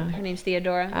 Oh. Her name's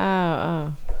Theodora.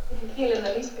 Oh, If you feel in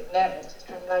the least bit nervous, just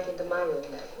come right into my room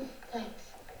now.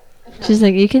 Thanks. She's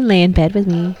like, you can lay in bed with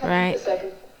me. oh. Right. A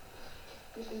second.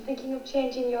 You've been thinking of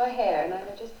changing your hair, and I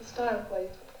know just the style for you.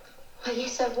 Why,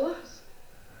 yes, I was.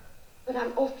 But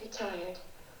I'm awfully tired.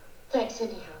 Thanks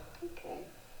anyhow. Okay.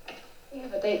 We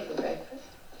have a date for breakfast.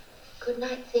 Good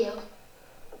night, Theo.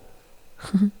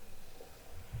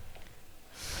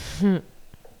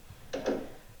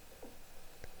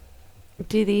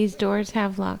 Do these doors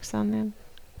have locks on them?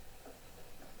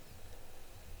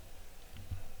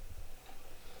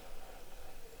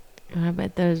 I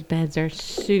bet those beds are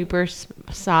super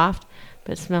soft,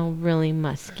 but smell really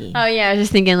musky. Oh yeah, I was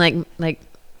just thinking like I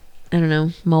don't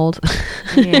know, mold.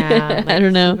 Yeah, I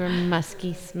don't know. Super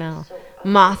musky smell.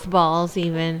 Mothballs,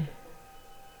 even.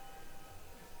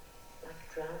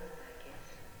 Like drowning, I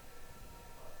guess.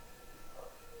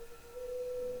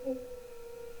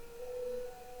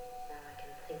 Now I can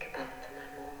think about it when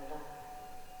I'm all alone.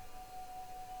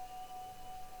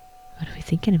 What are we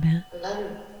thinking about?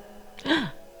 Alone.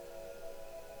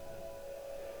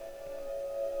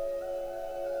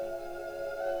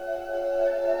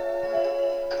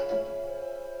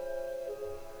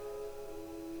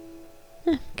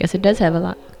 Guess it does have a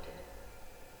lock.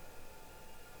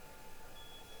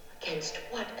 Against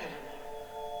what, Eleanor?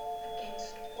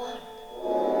 Against what?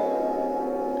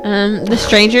 The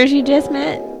strangers you just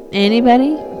met?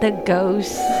 Anybody? The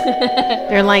ghosts.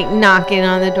 They're like knocking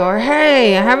on the door.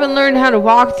 Hey, I haven't learned how to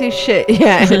walk through shit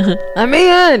yet. Let me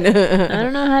in. I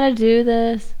don't know how to do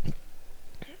this.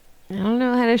 I don't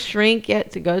know how to shrink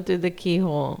yet to go through the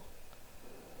keyhole.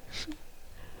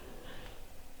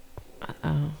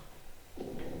 Uh-oh.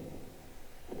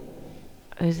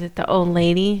 Is it the old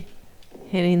lady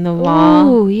hitting the wall?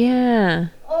 Oh, yeah.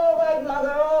 All right,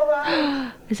 Mother, all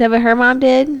right. Is that what her mom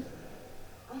did?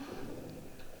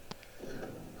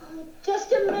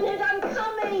 Just a minute, I'm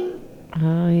coming.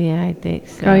 Oh, yeah, I think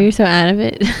so. Girl, you're so out of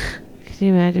it. Could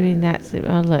you imagine being that sleep?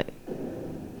 Oh, look.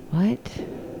 What?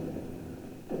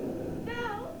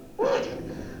 Mel! What?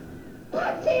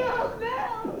 What, Theo?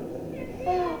 Mel!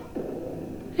 Mel!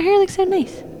 Her hair looks so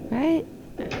nice. Right?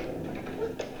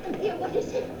 Theo, what is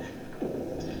it?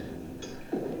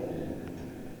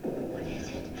 What is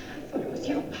it? I thought it was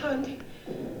you pounding.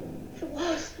 It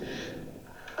was.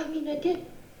 I mean, I did.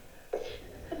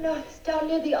 But now it's down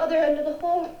near the other end of the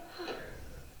hall.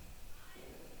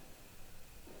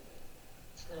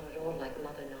 It's not at all like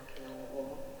Mother knocking on the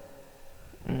wall.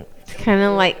 It's kind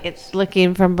of like it's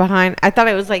looking from behind. I thought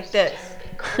it was like this.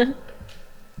 Terribly,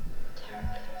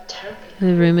 terribly.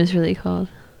 The room is really cold.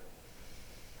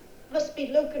 Must be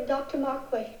Luke and Dr.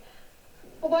 Markway.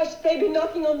 Or why should they be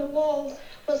knocking on the walls?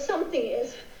 Well, something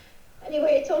is.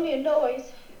 Anyway, it's only a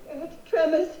noise. It's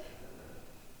tremors.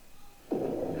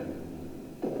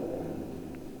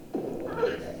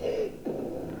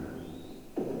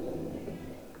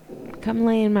 Come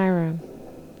lay in my room.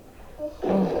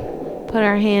 We'll put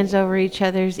our hands over each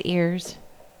other's ears.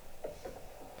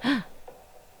 What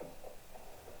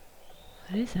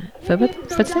is that?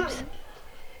 Footsteps?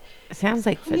 It sounds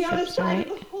like On the other footsteps, side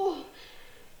right? of the hall.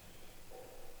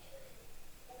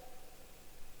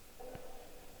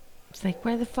 It's like,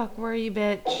 where the fuck were you,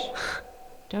 bitch?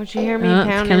 Don't you hear me Oh, it's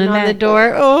pounding coming on the back.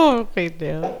 door? Oh, okay,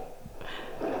 now.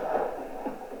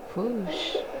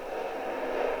 Whoosh.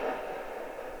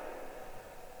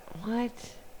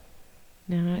 What?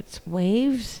 No, it's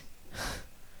waves?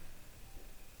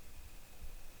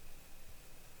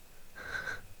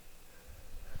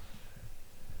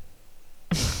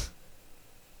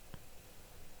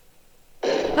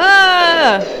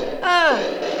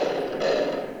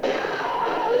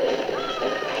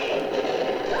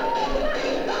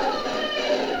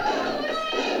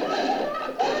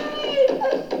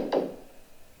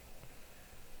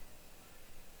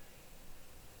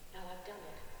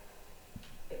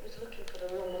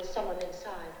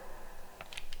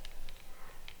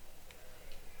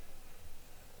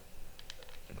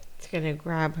 gonna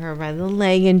grab her by the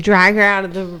leg and drag her out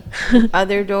of the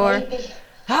other door. Baby,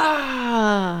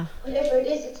 Ah! whatever it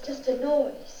is, it's just a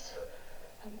noise.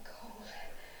 I'm cold.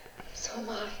 So am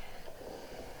I.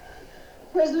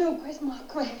 Where's Luke? Where's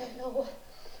Mark? Where? No.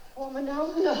 Woman,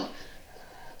 no.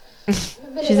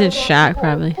 She's in shock,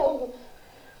 probably.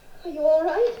 Are you all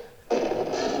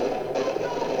right?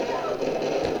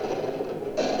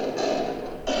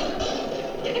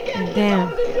 Damn.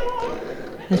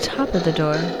 The top of the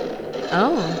door.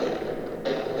 Oh.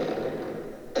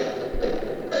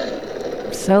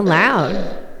 So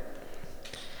loud.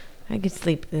 I could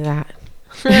sleep through that.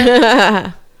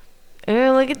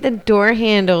 Oh, look at the door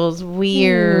handles.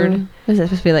 Weird. Was that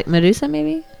supposed to be like Medusa,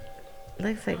 maybe?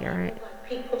 Looks like you're right.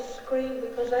 People scream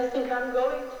because I think I'm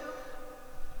going to.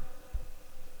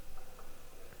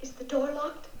 Is the door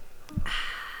locked?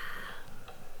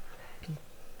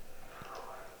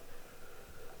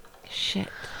 Shit.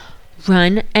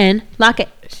 Run and lock it.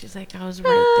 She's like, I was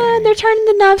right there. They're turning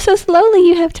the knob so slowly.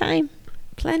 You have time.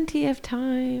 Plenty of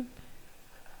time.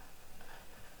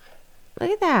 Look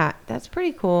at that. That's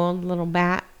pretty cool. Little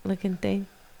bat looking thing.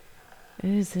 It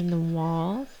is in the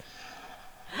walls.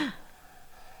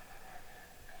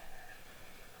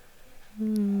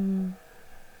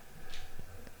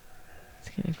 It's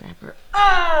gonna grab her.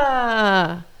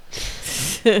 Ah!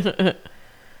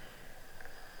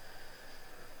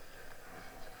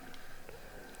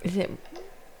 Is it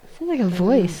Sounds like a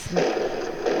voice.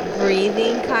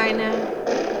 breathing kind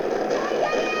of?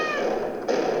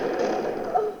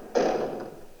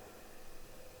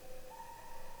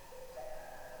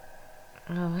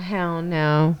 Oh, hell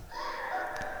no.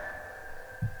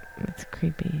 That's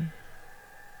creepy.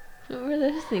 What were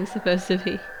those things supposed to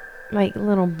be? Like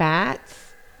little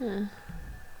bats? Huh.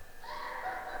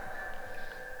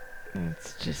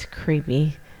 That's just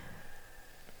creepy.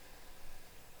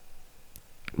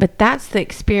 But that's the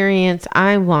experience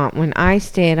I want when I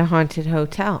stay at a haunted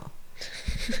hotel.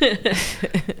 If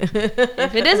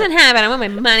it doesn't happen, I want my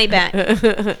money back.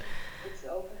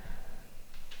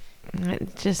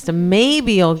 It's just a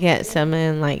maybe you'll get some,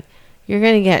 and like you're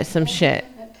gonna get some shit.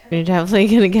 You're definitely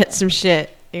gonna get some shit.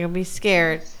 You're gonna be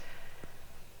scared.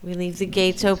 We leave the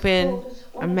gates open,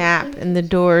 a map, and the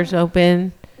doors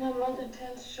open, My mother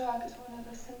tells shock is one of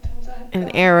the symptoms I've and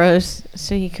got. arrows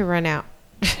so you can run out.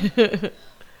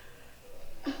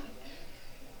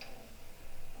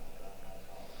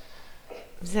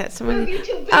 Is that somebody?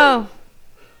 Oh,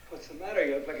 What's the matter?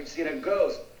 You look like you've seen a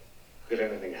ghost. Could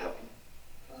anything happen?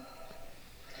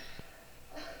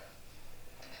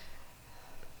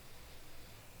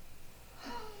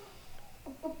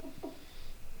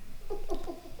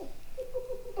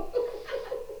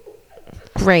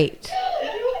 great.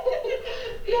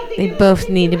 They both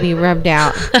need to be rubbed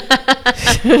out.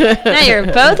 Now you're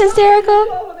both hysterical?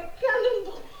 Oh, the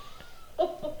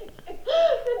cannonball. They're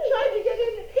trying to get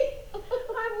in.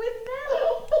 I'm with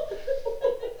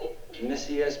Nell. Miss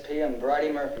ESP and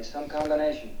Bridie Murphy, some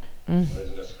combination. There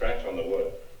isn't a scratch on the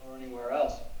wood. Or anywhere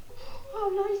else. How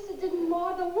nice it didn't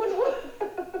mar the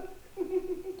woodwork.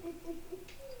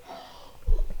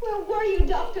 Where were you,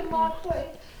 Dr. Markway?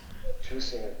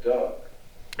 Chasing a dog.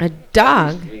 A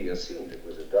dog? We assumed it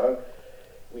was a dog.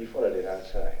 We followed it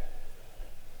outside.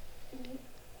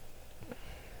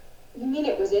 You mean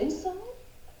it was inside?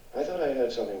 I thought I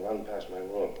heard something run past my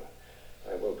room.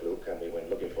 I woke Luke and we went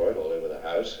looking for it all over the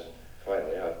house and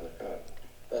finally out in the garden.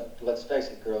 But let's face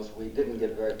it, girls, we didn't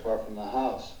get very far from the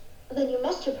house. Then you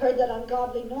must have heard that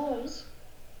ungodly noise.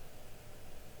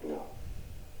 No.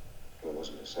 There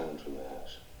wasn't a sound from the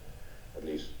house. At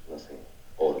least nothing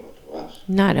audible to us.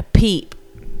 Not a peep.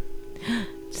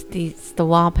 It's the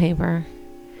wallpaper.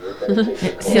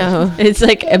 So It's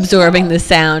like absorbing the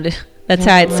sound. That's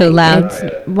how it's so loud.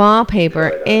 it's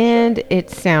wallpaper and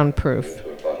it's soundproof.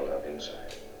 Into a bottle up inside.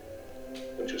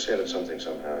 But you said that something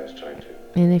somehow is trying to.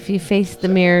 And if you face the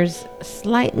mirrors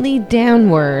slightly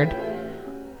downward,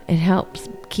 it helps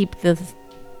keep the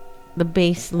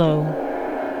bass low,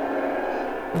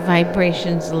 the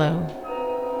vibrations low.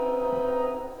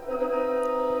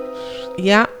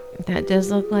 Yeah, that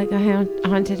does look like a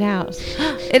haunted house.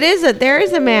 There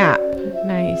is a map.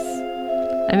 Nice.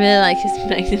 I really like his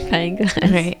magnifying glass.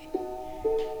 Right.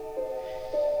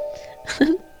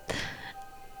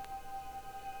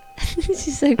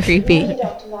 She's so creepy.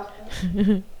 Dr.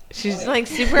 Markway. She's like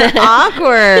super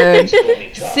awkward.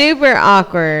 Super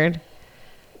awkward.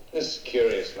 This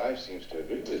curious life seems to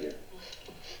agree with you.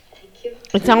 Thank you.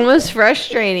 It's almost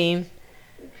frustrating.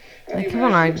 Like, come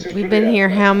on. We've been here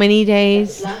how many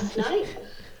days? Last night,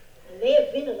 there may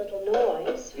have been a little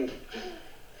noise.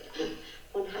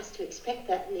 One has to expect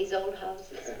that in these old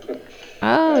houses.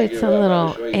 Oh, it's a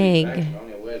little egg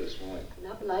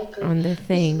Not likely. on the This is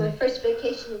thing. my first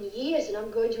vacation in years, and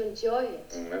I'm going to enjoy it.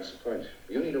 That's the point.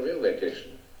 You need a real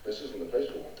vacation. This isn't the place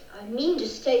for one. I mean to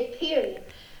stay, period.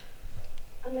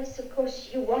 Unless, of course,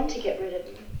 you want to get rid of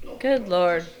me. Good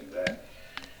Lord.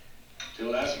 Till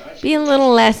last night, Be a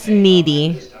little less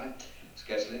needy. this time,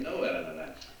 scarcely know Ellen and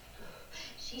that.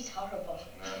 She's horrible.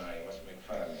 No, you mustn't make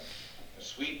fun of me. You're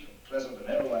sweet, pleasant, and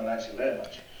everyone likes you very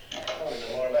much. I want to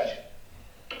know more about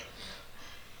you.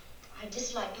 I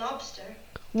dislike lobster.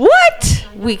 What?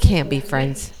 We can't be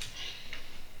friends.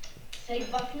 Say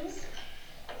buttons,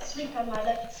 sleep on my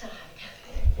left side.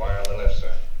 Why on the left side?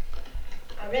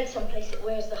 I read someplace it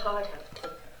wears the heart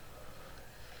out.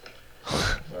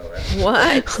 Well, that's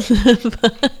What? For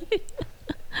the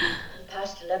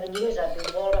past 11 years, I've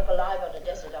been walled up alive on a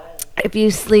desert island. If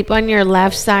you sleep on your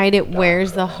left side, it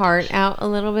wears the heart out a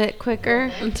little bit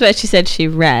quicker. That's what she said she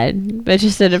read. But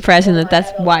just so depressing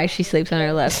that's why she sleeps on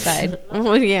her left side.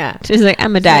 Oh, yeah. She's like,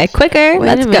 I'm going to die quicker. Wait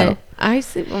Let's a go. minute. I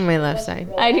sleep on my left side.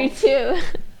 I do too.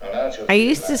 I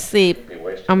used to sleep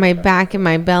on my back and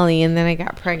my belly, and then I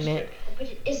got pregnant. But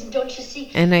it isn't, don't you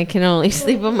see? And I can only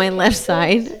sleep on my left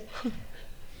side.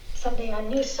 Someday I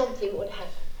knew something would happen.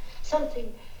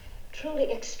 Something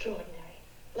truly extraordinary.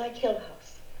 Like Hill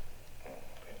House.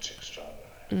 it's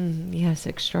extraordinary. Yes,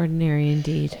 extraordinary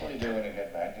indeed. What do you do when you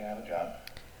get back? Do you have a job?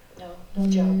 No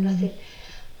job, nothing.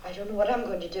 I don't know what I'm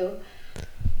going to do.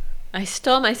 I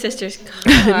stole my sister's car.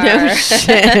 No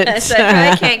shit. So I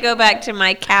probably can't go back to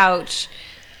my couch.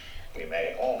 We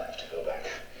may all have to go back.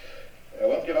 I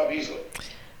won't give up easily.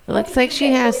 It looks like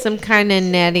she has some kind of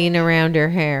netting around her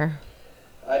hair.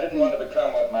 I didn't want to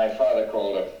become what my father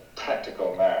called a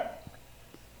practical man.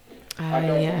 Ah, I come from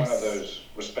one of yes. those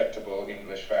respectable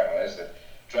English families that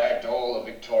dragged all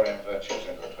the Victorian virtues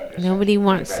into the 20th century. Nobody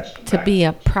wants to be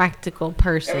a practical Everything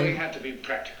person. had to be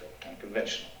practical and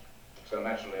conventional. So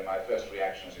naturally, my first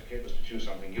reaction as a kid was to choose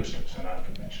something useless and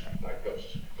unconventional, like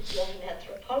ghosts. You're an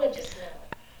anthropologist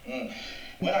now.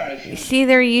 When I refused See,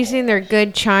 they're using their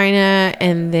good china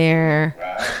and their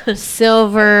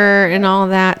silver and all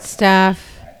that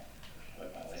stuff. to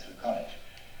work my way through college,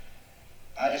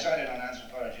 I decided on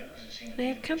anthropology because it seemed to They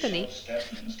be have company. a short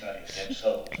step in the study of dead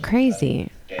souls. Crazy.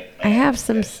 Dead I men, have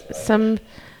dead some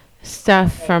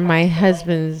stuff from my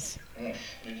husband's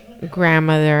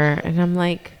grandmother, and I'm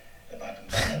like, If I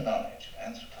combine the knowledge of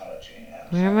anthropology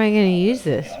and when am I going to use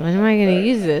this? When am I going to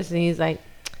use this? And he's like,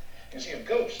 you see, if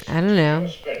ghosts I don't know. were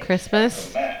spirits Christmas?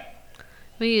 of man,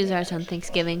 We use ours on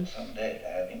Thanksgiving. someday to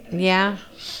have individuals Yeah.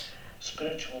 whose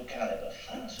spiritual caliber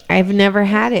far surpasses I've never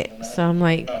had it, so I'm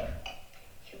like,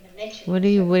 Human nature. what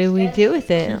do we do with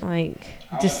it? Like,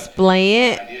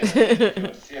 display ideas it? to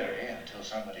a theory until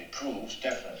somebody proves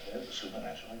definitely that the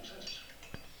supernatural exists.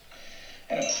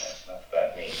 Anyway, that's enough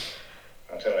about me.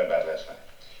 Now tell me about last night.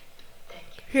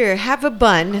 Here, have a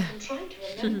bun. I'm trying to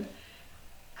remember.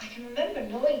 I can remember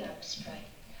knowing I was frightened.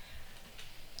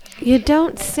 You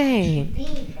don't say. Being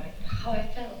frightened, how I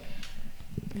felt.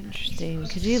 Interesting,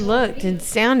 because you looked and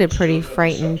sounded pretty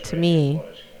frightened to me.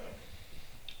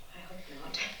 I hope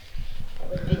not. It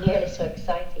would be nearly so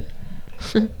exciting.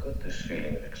 Good, this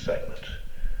feeling of excitement.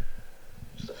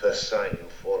 It's the first sign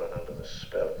you've fallen under the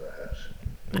spell of the house.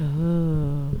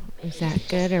 Oh, is that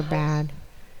good or bad?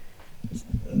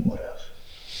 And what else?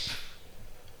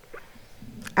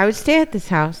 I would stay at this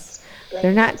house.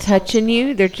 They're not touching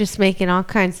you. They're just making all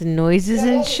kinds of noises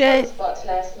and shit. Spots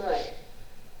last night.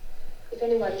 If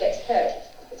anyone gets hurt,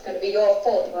 it's going to be your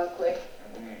fault, Marquis.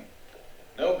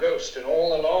 No ghost in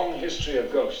all the long history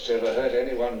of ghosts ever hurt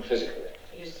anyone physically.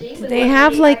 You see? They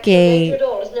have like a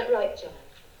Isn't that right, John?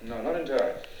 No, not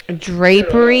entirely.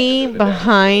 drapery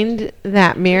behind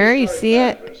that mirror. You see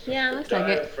it? Yeah, it looks like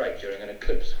it. Fright during an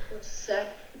eclipse. What's that?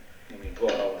 When we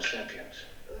brought Homo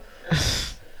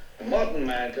sapiens. A modern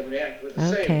man can react with the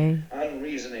Okay. same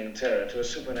unreasoning terror to a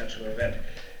supernatural event,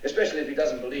 especially if he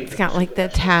doesn't believe. It's got like the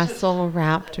tassel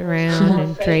wrapped around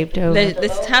and draped over.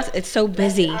 This house, it's so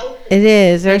busy. It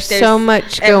is. There's There's so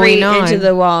much Every going on. inch of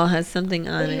the wall has something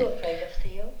What on are you it. afraid of,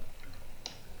 Theo?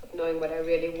 Knowing what I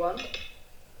really want.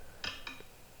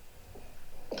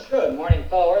 Good morning,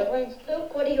 fellow Earthlings.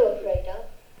 Luke, what are you afraid of?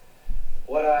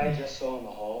 What I just saw in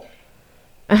the hall.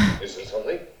 Is there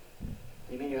something?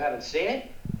 You mean you haven't seen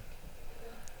it?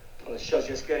 Well, the show's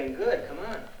just getting good. Come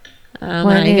on. Oh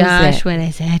What my is gosh, it? what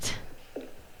is it?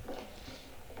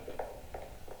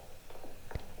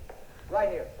 Right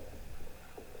here.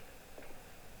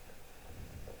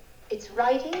 It's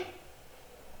writing?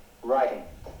 Writing.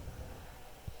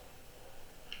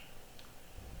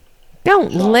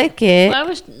 Don't lick it. Well, I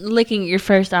was licking your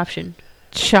first option.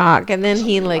 chalk, and then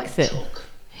he licks it.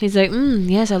 He's like,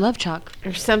 yes, I love chalk.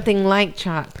 Or something like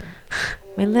chalk.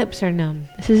 My lips are numb.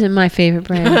 This isn't my favorite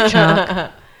brand of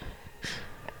chalk.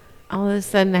 All of a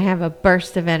sudden, I have a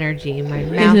burst of energy. My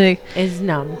mouth is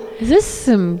numb. Is this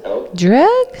some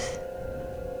drugs?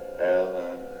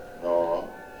 No.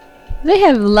 They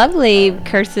have lovely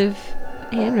cursive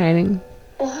handwriting.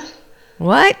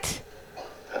 What?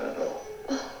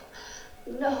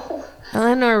 No.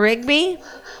 Eleanor Rigby?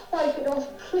 Wipe it off,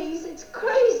 please. It's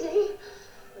crazy.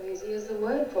 Crazy is the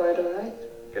word for it, all right.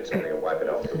 Get something and wipe it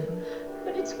off.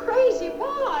 But it's crazy.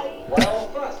 Why? Why all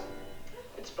fuss?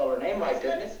 It spelled her name right,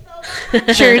 didn't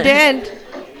it? Sure did.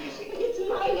 It's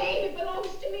my name. It belongs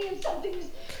to me, and something is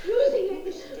using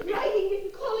it, writing it,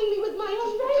 and calling me with my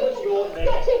own name. What's your name?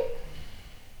 That's it.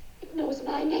 It knows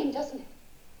my name, doesn't it?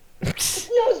 It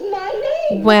knows my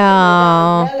name.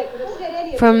 Well,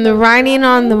 from the writing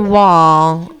on the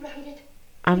wall,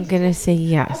 I'm going to say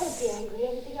yes. I won't be angry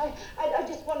or anything. I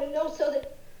just want to know so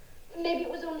that maybe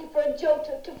it was only for a joke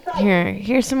to frighten.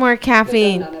 Here's some more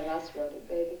caffeine. None of us wrote it,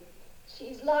 baby.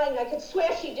 She's lying. I could swear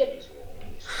she didn't.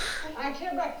 I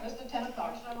clear breakfast at 10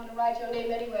 o'clock, so I want to write your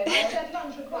name anyway. I said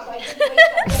lunch request. I didn't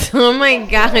wait. Oh my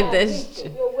God, this.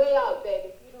 You're way out, baby.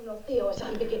 You don't know Theo as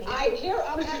I'm beginning. I clear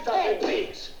up at 10.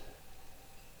 Please.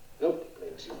 Look,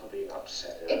 please, you are being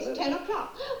upset. It's 10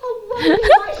 o'clock. Oh,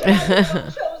 why should I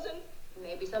have chosen?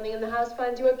 Maybe something in the house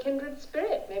finds you a kindred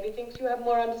spirit. Maybe thinks you have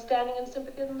more understanding and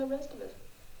sympathy than the rest of us.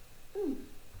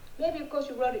 Maybe, of course,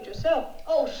 you wrote it yourself.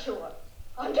 Oh, sure.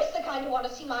 I'm just the kind who want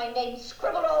to see my name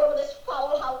scribbled all over this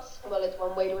foul house. Well, it's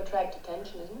one way to attract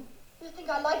attention, isn't it? You think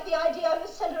I like the idea of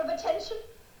the center of attention?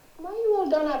 Why are you all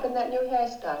done up in that new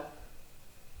hairstyle?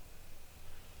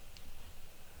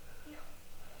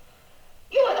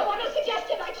 You were the one who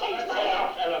suggested I change my hair.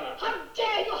 Eleanor. How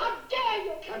dare you? How dare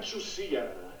you? Can't you see,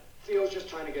 Eleanor? Theo's just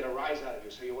trying to get a rise out of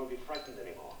you so you won't be frightened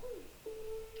anymore.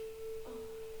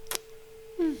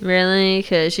 Really?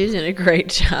 Because she's doing a great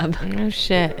job. No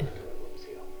shit.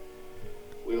 Theo,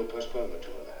 we'll postpone the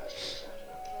tour of the house till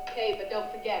Saturday. Okay, but don't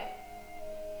forget,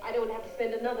 I don't have to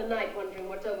spend another night wondering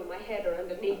what's over my head or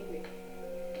underneath me.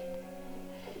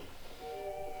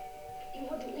 You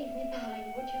wouldn't leave me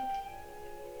behind, would you?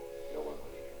 No one will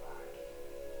leave you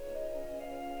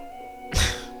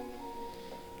behind.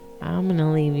 I'm going to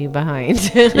leave you behind.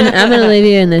 I'm going to leave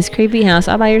you in this creepy house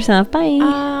all by yourself. Bye.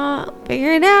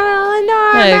 Figure it out,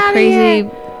 Eleanor. What a crazy.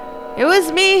 It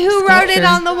was me who wrote it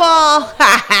on the wall.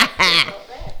 I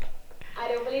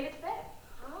don't believe it's there.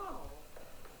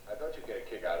 I thought you'd get a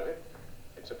kick out of it.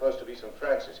 It's supposed to be St.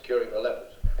 Francis curing the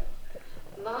lepers.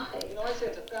 My. You know, I say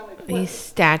it's a family These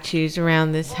statues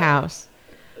around this house.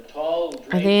 The tall,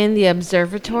 Are they in the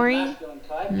observatory? masculine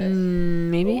type. That's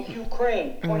Maybe. Hugh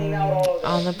Crane pointing out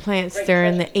All the plants, they're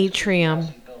in the atrium.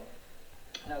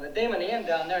 Now, the dame in the inn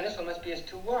down there, and this one must be his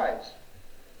two wives.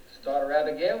 His daughter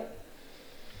Abigail.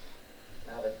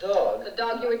 Now, the dog. The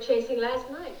dog you were chasing last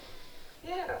night.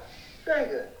 Yeah, very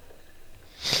good.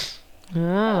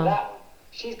 Oh. That one.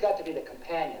 She's got to be the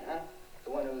companion, huh?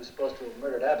 The one who was supposed to have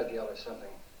murdered Abigail or something.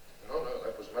 No,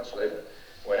 that was much later,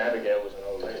 when Abigail was an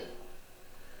old lady.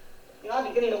 You know, I'm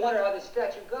beginning to wonder how this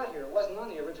statue got here. It wasn't on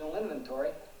the original inventory.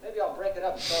 Maybe I'll break it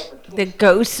up and sell it for The $2.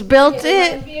 ghost built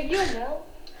it? Be of you, Mel.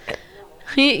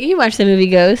 You watch the movie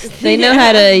Ghost. They know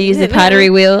how to use a pottery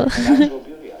wheel.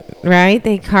 Right?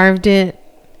 They carved it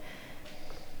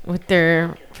with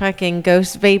their fucking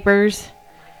ghost vapors.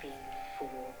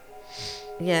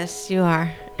 Yes, you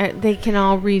are. They can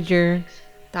all read your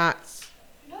thoughts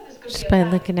just by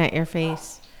looking at your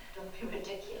face. Don't be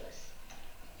ridiculous.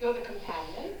 You're the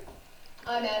companion.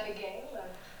 I'm Abigail,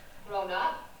 grown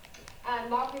up, and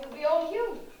Mark will be old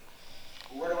Hugh,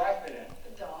 Where do I fit in?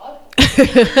 the dog.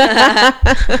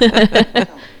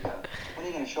 When are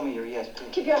you going to show me your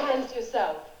ESP? Keep your hands to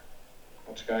yourself.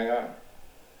 What's going on?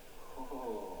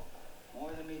 Oh,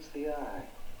 more than meets the eye.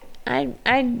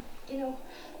 I'd You know,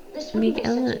 this make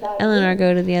wouldn't be such a bad Eleanor idea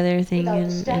go to the other thing without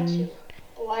the statue. and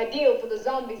Oh, ideal for the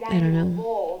zombies I don't annual know.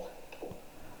 ball.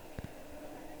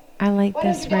 I like Why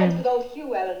don't this you dance room. with old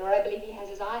Hugh, Eleanor? I believe he has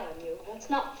his eye on you. That's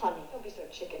not funny. Don't be so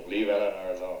chicken. Leave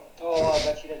Eleanor alone. Oh, I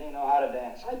bet she doesn't even know how to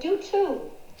dance. I do too.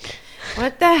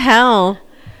 What the hell?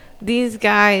 These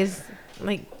guys,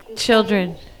 like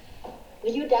children.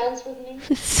 Will you dance with me?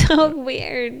 it's so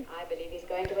weird. I believe he's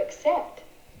going to accept.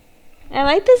 I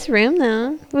like this room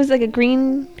though. It was like a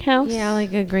greenhouse. Yeah,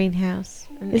 like a greenhouse.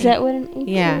 Is that what an atrium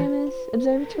Yeah. is?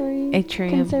 Observatory?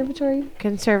 Atrium. Conservatory?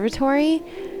 Conservatory?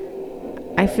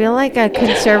 I feel like a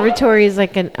conservatory is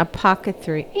like an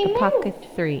apothecary.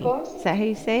 Apothecary. Is that how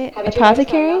you say it?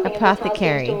 Apothecary?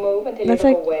 Apothecary. That's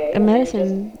like a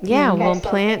medicine. Yeah, well,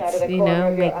 plants,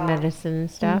 make medicine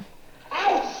and stuff.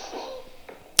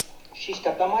 She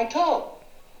stepped on my toe.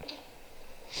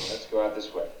 Let's go out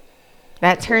this way.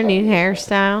 That's her new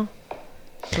hairstyle?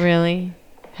 Really?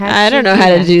 I don't know how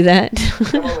to do that.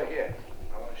 Come over here.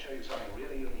 I want to show you something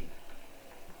really unique.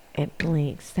 It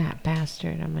blinks, that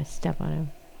bastard. I'm going to step on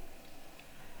him.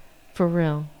 For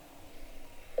real.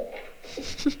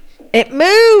 It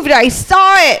moved! I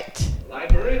saw it!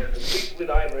 Library, complete with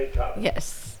ivory top.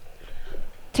 Yes.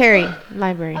 Terry,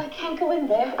 library. I can't go in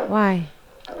there. Why?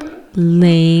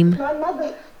 Lame. My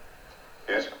mother.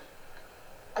 Yes?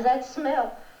 That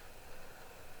smell.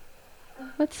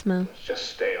 What smell? It's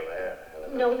just stale air.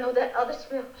 No, that other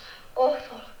smell.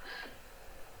 Awful.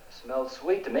 Smells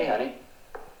sweet to me, honey.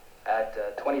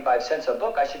 At 25 cents a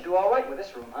book, I should do all right with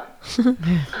this room, huh?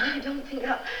 I don't think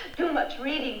I'll do much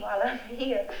reading while I'm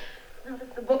here. Not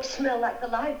if the books smell like the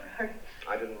library.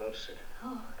 I didn't notice it.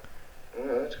 Oh.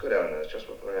 No, that's good, Eleanor. That's just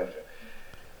what we're after.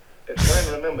 Try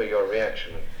and remember your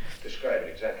reaction and describe it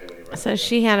exactly when you write. So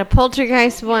she had a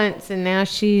poltergeist once, and now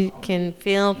she can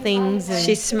feel things. And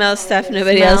She smells stuff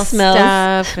nobody else smells.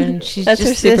 Stuff, and she's That's her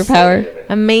just this superpower.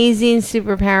 amazing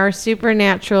superpower,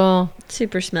 supernatural,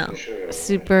 Super smell.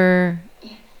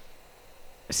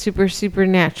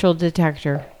 supernatural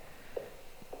detector.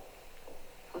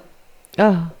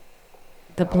 Oh,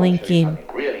 the blinking.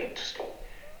 Something really interesting.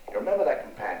 You remember that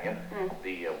companion?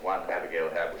 The one Abigail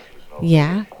had when she was an old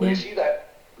Yeah, lady? Well, yeah. you see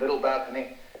that little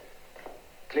balcony?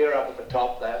 Clear up at the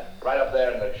top there, right up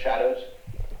there in the shadows.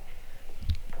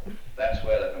 That's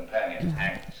where the companion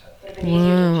hangs.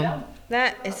 Wow.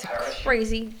 That is a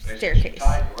crazy staircase.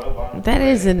 That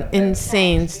is an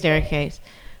insane staircase.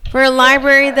 For a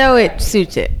library, though, it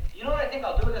suits it. You know what I think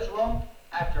I'll do with this room?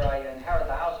 After I inherit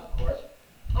the house, of course.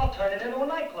 I'll turn it into a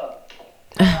nightclub.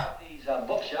 Take out these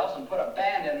bookshelves and put a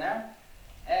band in there.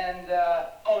 And,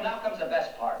 now comes the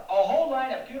best part. A whole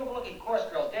line of beautiful-looking chorus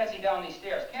girls dancing down these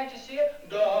stairs. Can't you see it?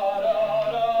 Da,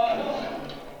 da, da,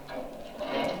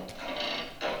 da.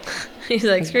 He's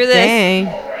like, screw this. Dang.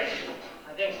 I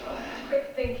think so.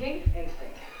 Quick thinking.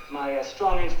 Instinct. My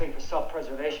strong instinct for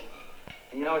self-preservation.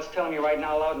 And you know, it's telling me right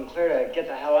now loud and clear to get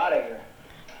the hell out of here.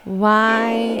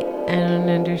 Why? I don't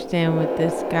understand what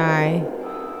this guy.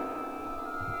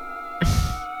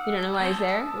 You don't know why he's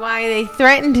there? Why they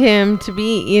threatened him to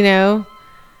be, Vile.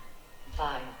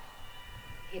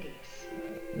 Hideous.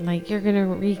 like you're gonna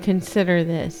reconsider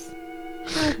this.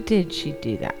 How did she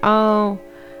do that? Oh,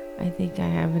 I think I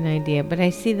have an idea, but I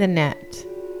see the net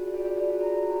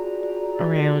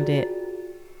around it.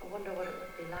 I wonder what it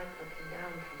would be like looking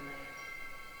down from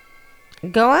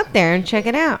there. Go up there and check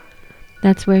it out.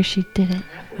 That's where she did it.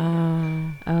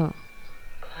 Oh. Oh.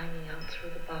 Climbing out through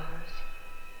the bars.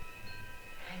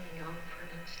 Hanging on for an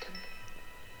instant.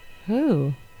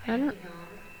 Who? I don't Hanging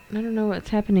on. I don't know what's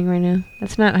happening right now.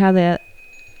 That's not how the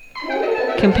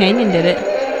companion did it.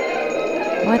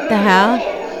 What the hell?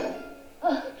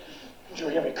 Did you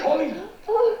hear me calling?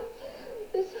 Oh,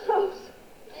 this house.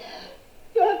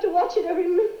 You'll have to watch it every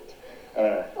minute.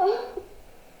 Oh.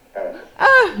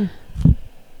 Oh.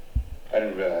 I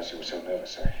didn't realize you were so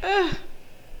nervous. I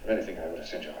really think I would have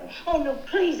sent you home. Oh, no,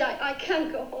 please, I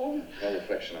can't go home. No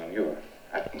reflection on you.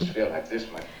 An atmosphere like this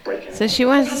might break in. So she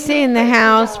wants to stay in the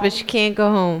house, but she can't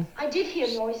go home. I did hear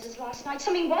noises last night.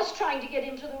 Something was trying to get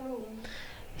into the room.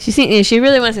 She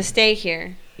really wants to stay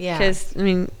here. Yeah. Because,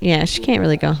 she can't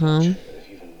really go home.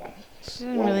 She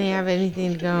doesn't really have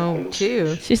anything to go home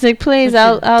to. She's like, please,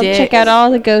 I'll dick. check out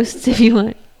all the ghosts if you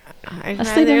want. I'd I'll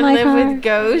sleep in rather my live car. with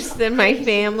ghosts than my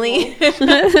family.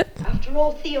 After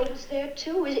all, Theo was there,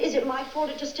 too. Is it my fault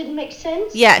it just didn't make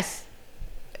sense? Yes.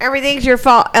 Everything's your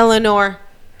fault, Eleanor.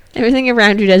 Everything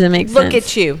around you doesn't make sense. Look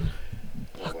at you.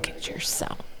 Look at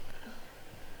yourself.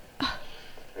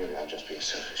 Maybe I'm just being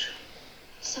selfish.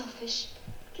 Selfish.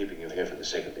 Keeping you here for the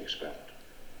sake of the experiment.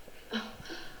 Of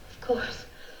course.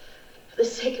 For the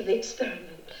sake of the experiment.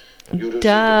 You do seem to be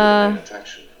Duh. the main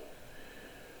attraction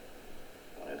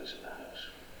for others in the house.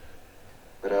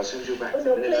 But I'll send you back. Oh,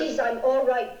 no, please, I'm all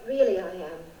right. Really, I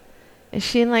am. Is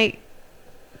she like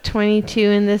 22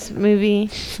 in this movie?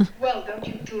 Well, don't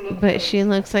you two look But she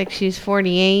looks like she's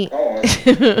 48. Oh,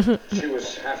 she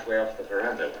was halfway off the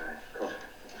veranda when I caught her.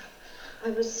 I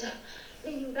was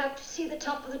leaning back to see the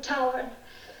top of the tower, and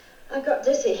I got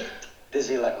dizzy.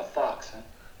 dizzy like a fox, huh?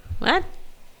 What?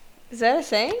 Is that a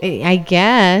saying? I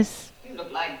guess. You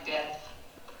look like death.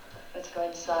 Let's go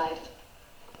inside.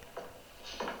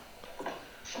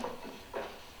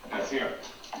 Now, Theo,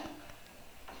 I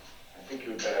think you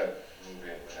better move in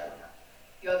with Eleanor.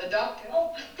 You're the doctor.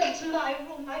 Oh, but that's my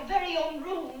room, my very own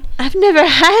room. I've never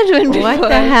had one before. What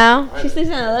the hell? She sleeps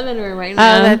in the living room right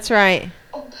now. Oh, that's right.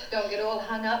 Oh, don't get all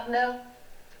hung up, Nell.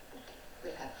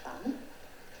 We'll have fun.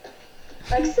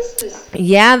 Like sisters.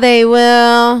 Yeah, they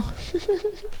will.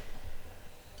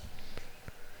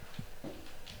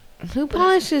 Who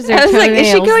polishes their I was like, is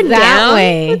she toenails going that down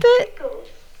way? with it?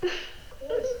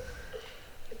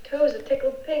 Your toes are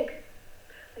tickled pink.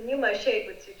 I knew my shade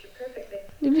would suit you perfectly.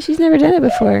 Maybe she's never done it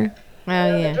before. Oh,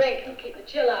 A yeah. drink and keep the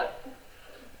chill out.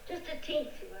 Just a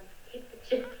teensy one. Keep the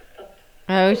chill out.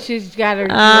 Oh, she's got her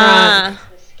drunk.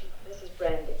 Whiskey. This is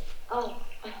brandy. Oh,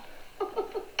 By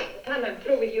the time I'm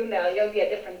through with you, Nell, you'll be a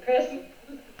different person.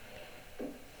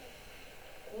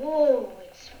 oh,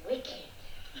 it's wicked.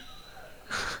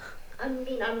 I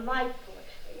mean, on my part.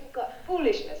 You've got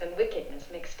foolishness and wickedness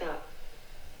mixed up.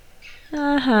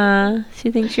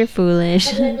 She thinks you're foolish.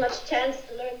 Haven't had much chance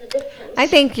to learn the difference. I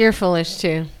think you're foolish,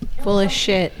 too. Full of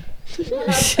shit. When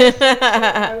I first in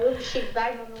her room, she'd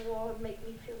bang on the wall and make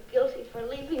me feel guilty for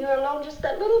leaving her alone just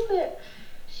that little bit.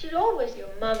 She'd always Your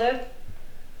mother.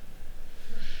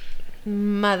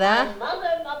 Mother.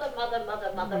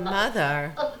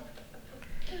 Mother. Oh,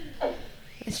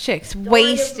 This chick's don't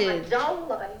wasted. live my dull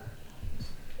life.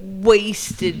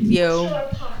 Wasted, yo. Your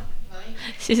part, right?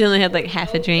 She's only had like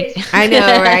half a drink. I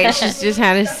know, right? She's just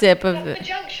had a sip of The it.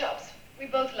 junk shops. We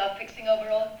both love fixing over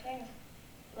old things.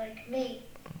 Like me.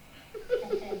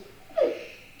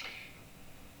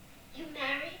 You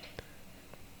married?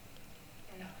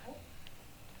 No.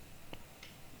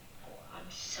 Oh, I'm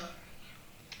sorry.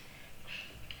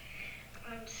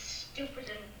 I'm stupid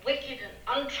and wicked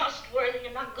and untrustworthy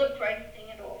and not good for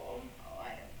anything at all. Oh, I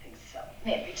don't think so.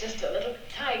 Maybe just a little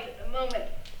tight at the moment.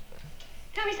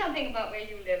 Tell me something about where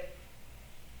you live.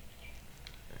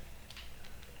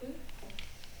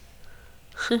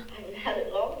 I haven't had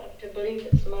it long enough to believe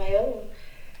it's my own.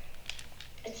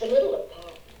 It's a little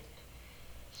apartment.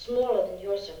 Smaller than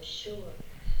yours, I'm sure.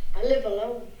 I live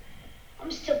alone.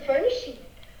 I'm still furnishing it.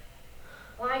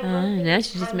 Why not make now it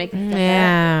she's just time making to stuff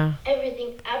Yeah.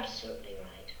 everything absolutely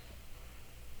right.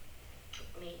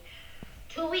 Took me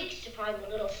 2 weeks to find the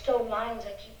little stone lions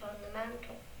I keep on the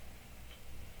mantle.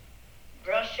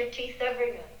 Brush your teeth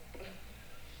every night.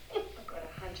 I've got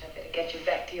a hunch I better get you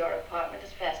back to your apartment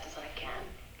as fast as I can.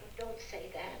 But don't say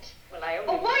that. Well, I Oh,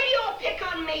 only... why do you all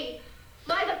pick on me?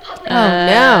 Am I the public? Oh,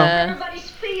 no. Everybody's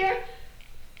fear?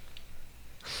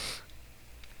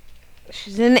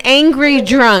 She's an angry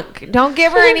drunk. Don't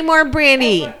give her any more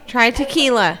brandy. Try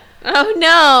tequila. Oh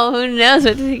no! Who knows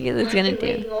what tequila's gonna I've been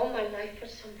do? waiting all my life for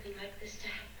something like this to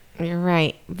happen. You're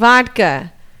right.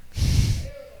 Vodka.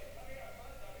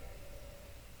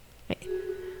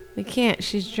 We can't.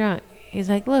 She's drunk. He's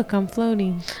like, look, I'm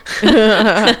floating. I'm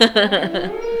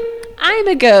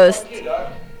a ghost. Stand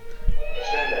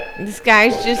there. This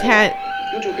guy's just had.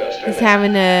 You two go straight He's there.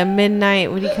 having a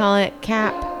midnight. What do you call it?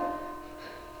 Cap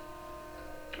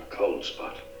A cold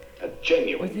spot. A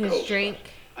genuine with his cold drink, spot.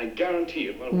 I guarantee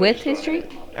it won't With waste his on drink?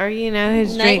 anyone. or you know,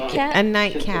 his drink. Nightcap? A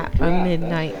nightcap. A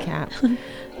midnight cap. You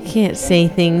can't say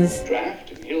things.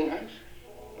 Draft in Hill House?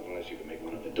 Unless you can make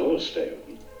one of the doors stay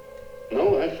open.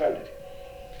 No, I found it.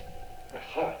 The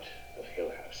heart of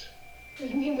Hill House. You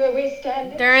mean where we're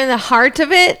standing? They're in the heart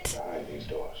of it. Behind these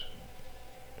doors.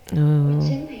 What's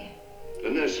Oh. in there? The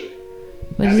nursery.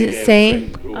 What does it say?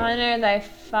 Honor thy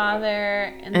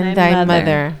father and And thy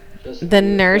mother. The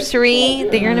nursery.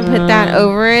 They're gonna put that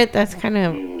over it. That's kind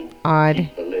of odd.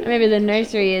 Or maybe the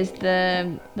nursery is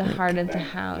the heart of the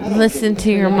house. Listen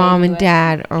to your mom and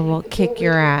dad, or we'll kick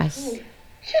your ass.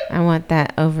 I want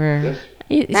that over.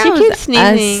 She That keeps was a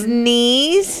sneezing.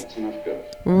 sneeze. That's enough good.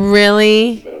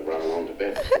 Really? Better run along to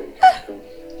bed before you catch cold.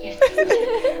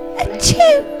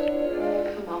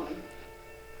 Achoo. Come on.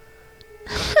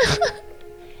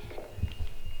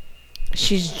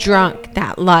 She's drunk,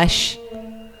 that lush.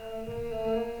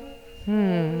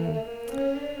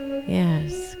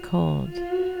 Yes, cold.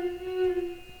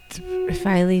 If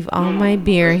I leave all my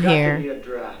beer There's got to here. be a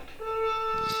draft.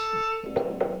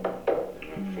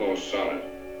 Floor's solid.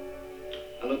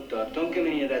 Now look, Doc, don't give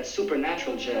me any of that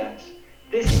supernatural jazz.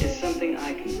 This is something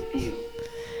I can feel.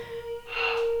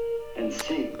 And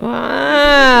see.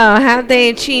 Wow, how'd they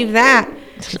achieve that?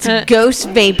 It's ghost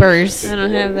vapors. I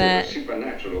don't have that.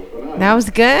 Supernatural for now. That was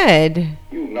good.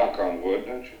 You knock on wood,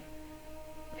 don't you?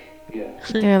 Yeah.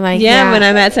 They're like, Yeah, when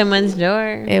I'm at someone's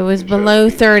door. It was below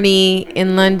 30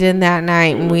 in London that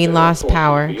night and we lost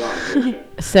power.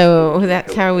 So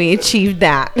that's how we achieved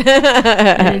that. I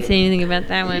didn't say anything about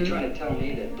that Are you one. trying to tell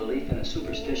me that belief in a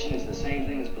superstition is the same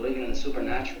thing as believing in the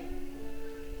supernatural?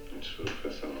 It's food for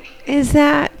thought. Is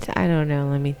that? I don't know.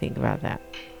 Let me think about that.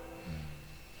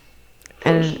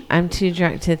 And I'm too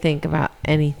drunk to think about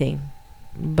anything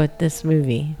but this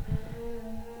movie.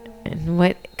 And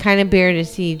what kind of beer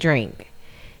does he drink?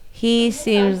 He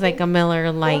seems like a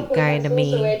Miller Lite guy to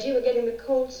me. You were getting the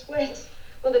cold sweats.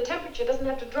 Well, the temperature doesn't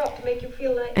have to drop to make you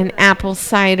feel like An apple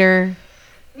cider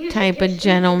type of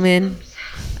gentleman.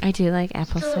 I do like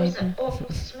apple cider. Awful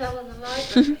smell in the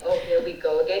library. Oh, here we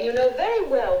go again. You know very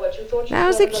well what you thought you That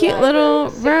was saw a in the cute library. little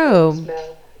Sick robe.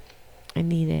 smell. I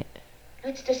need it.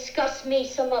 Let's discuss me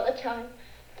some other time.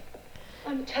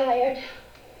 I'm tired.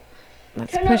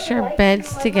 Let's Turn push off the our lights beds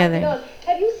and I'll together. wipe it on.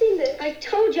 Have you seen this? I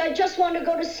told you I just want to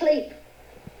go to sleep.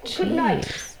 Good night.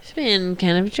 Jeez. She's being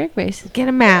kind of a jerk face. Get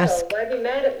a mask. Oh, why be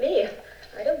mad at me?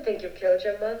 I don't think you killed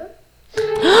your mother.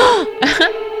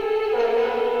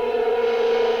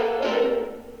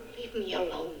 Leave me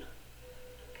alone.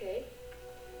 Okay?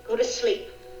 Go to sleep.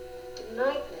 Good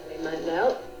night, Mary, my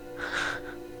love.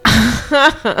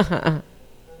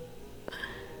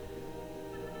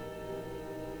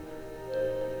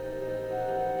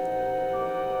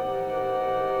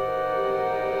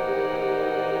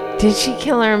 Did she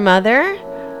kill her mother?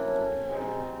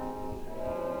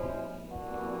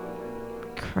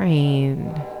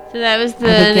 Crane. So that was the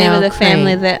Abigail name of the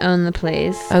family Crane. that owned the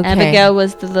place. Okay. Abigail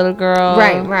was the little girl.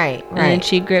 Right. And then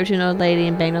she grew up to an old lady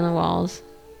and banged on the walls.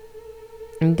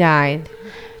 And died.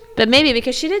 But maybe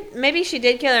she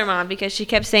did kill her mom because she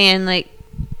kept saying like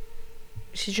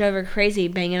she drove her crazy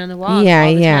banging on the walls Yeah,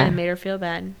 all the yeah. time and made her feel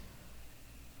bad.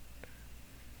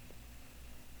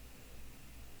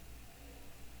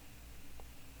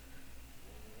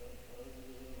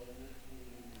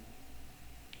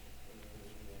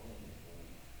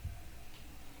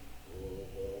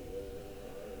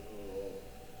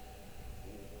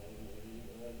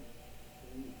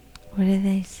 What are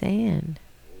they saying?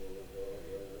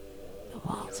 The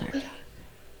walls are dark.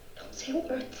 Don't say a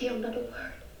word, Theo, not a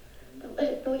word. Don't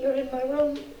let it know you're in my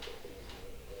room.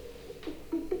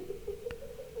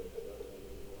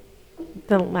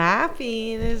 The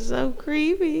laughing is so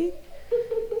creepy.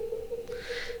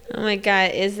 Oh my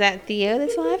god, is that Theo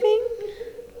that's laughing?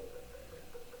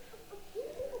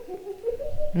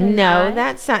 No, hi?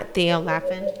 that's not Theo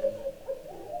laughing.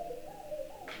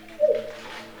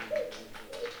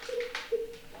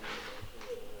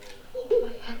 Hold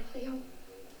my hand, Theo.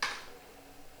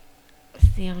 Is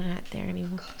Theo not there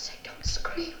anymore? God's sake, don't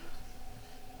scream.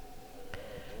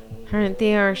 Her and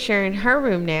Theo are sharing her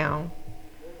room now.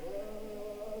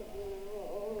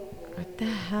 What the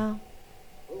hell?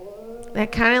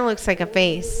 That kind of looks like a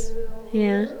face.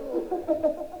 Yeah.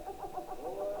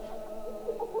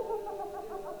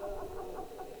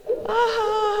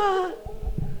 Ah!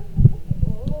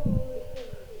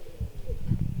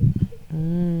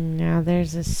 Now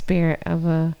there's a spirit of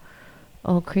a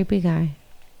old creepy guy.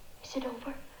 Is it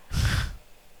over?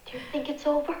 Do you think it's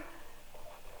over?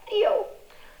 Theo,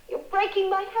 you're breaking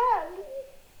my hand.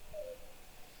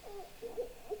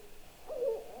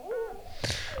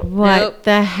 What Nope.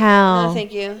 the hell? No,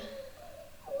 thank you.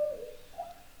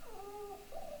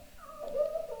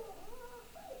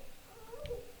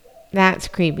 That's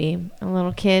creepy. A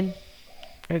little kid.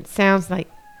 Or it sounds like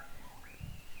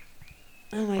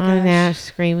Oh my oh, gosh. now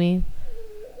screaming.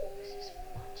 This is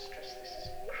monstrous. This is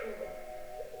cruel.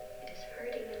 It is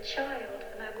hurting a child,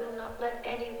 and I will not let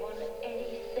anyone,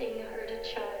 anything hurt a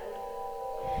child.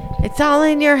 It's all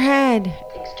in your head.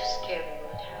 Things just scare me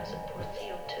when it has, and poor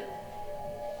Theo too.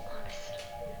 Honest.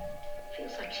 It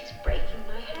feels like she's breaking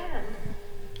my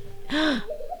hand.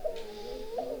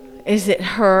 Is it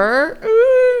her?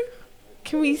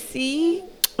 Can we see?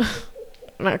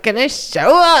 Not gonna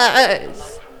show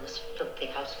us. From this filthy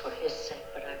house for his sake,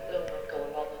 but I will not go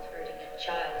along with hurting a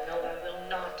child. No, I will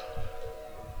not.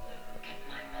 I will get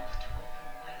my mouth to open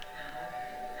right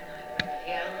now,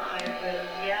 and I will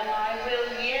yell, I will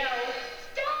yell.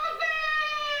 Stop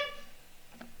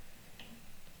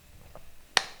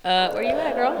it! Where you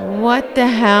at, girl? What the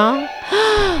hell?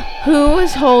 Who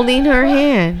was holding her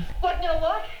hand? What, no,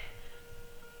 what?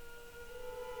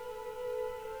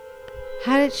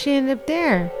 How did she end up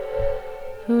there?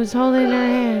 Who was holding her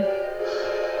hand?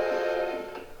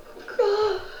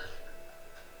 God.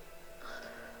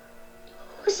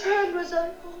 Whose hand was I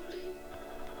holding?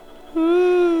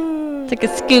 It's like a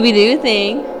Scooby-Doo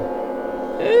thing.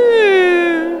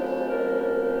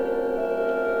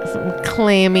 Some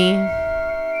clammy.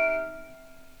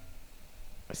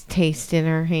 Was taste in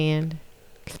her hand.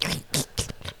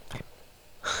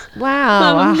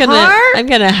 Wow, I'm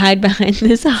gonna hide behind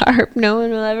this harp. No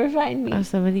one will ever find me. Oh,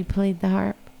 somebody played the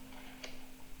harp.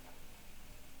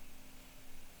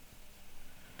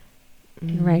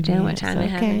 Write down what time it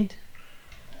happened.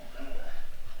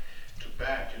 Too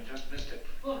bad, you just missed it.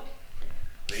 What?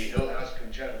 The Hill House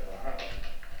concerto for harp.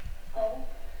 Oh.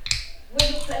 Were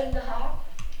you playing the harp?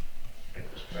 It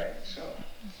was playing so.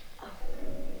 Oh,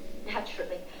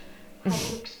 naturally. How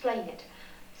do you explain it?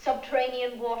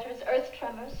 Subterranean waters, earth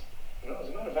tremors? No, as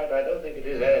a matter of fact, I don't think it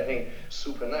is anything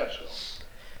supernatural.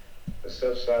 The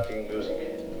self-starting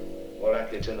music. More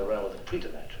likely it's in the realm of the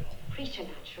preternatural.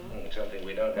 Preternatural? Something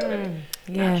we don't have any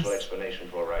natural explanation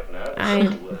for right now.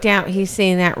 I doubt he's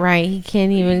saying that right. He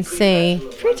can't even say.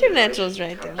 Preternatural's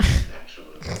right there.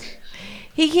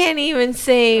 He can't even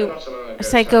say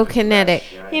psychokinetic.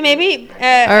 Yeah, maybe.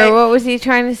 Or what was he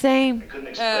trying to say?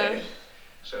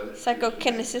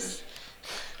 Psychokinesis.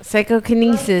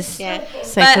 Psychokinesis. Yeah.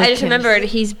 But I just remembered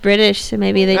he's British, so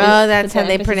maybe they just that's how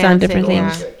they pronounce different it.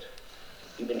 things.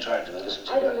 You've been trying to listen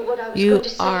to I don't know what I was You going to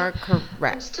say. are I'm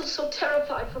correct. still so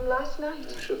terrified from last night.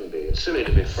 It shouldn't be. It's silly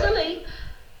to be frightened. Silly.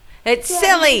 It's Yeah,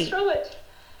 silly. Through it.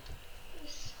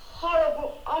 This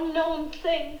horrible, unknown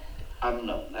thing.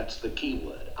 Unknown. That's the key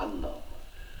word. Unknown.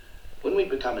 When we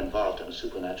become involved in a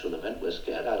supernatural event, we're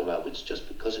scared out of our wits just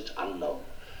because it's unknown.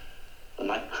 The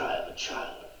night cry of a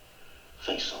child.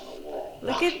 Face on the wall.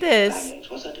 Look at this. Bangings.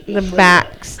 What's that to be The afraid of?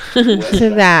 backs to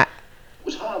that. It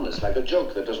was harmless, like a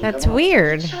joke that doesn't That's come out.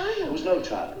 weird. There was no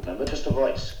child, remember? Just a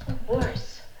voice.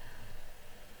 Worse.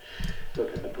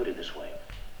 Look, let me put it this way.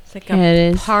 It's like Yeah, it a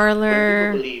is. When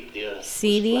parlor people believed the earth was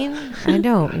seating. flat, I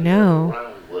don't know.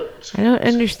 round worlds, I don't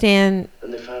understand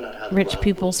then they found out how the rich round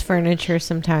people's world furniture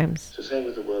sometimes. It's the same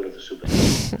with the world of the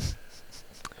supernatural.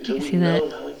 Until we see that. know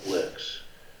how it works,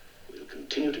 we'll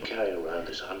continue to carry around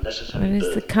this unnecessary What is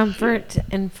burden the of comfort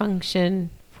and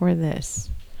function for this?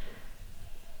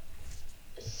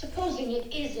 Supposing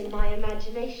it is in my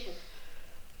imagination.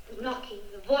 The knocking,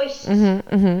 the voices,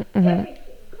 everything.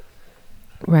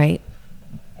 Right.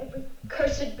 Every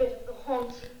cursed bit of the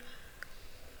haunting.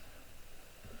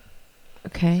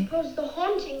 Okay. Suppose the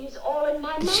haunting is all in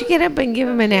my Did mind. she get up and give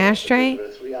him an ashtray? There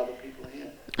are 3 other people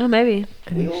here. Oh, maybe.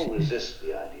 We all resist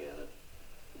the idea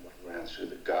that what ran through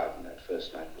the garden that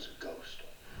first night was a ghost.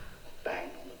 What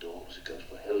banged on the door was a ghost.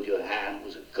 What held your hand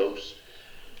was a ghost.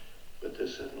 But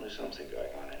there's certainly something going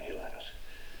on in Hill House.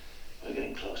 We're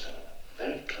getting closer,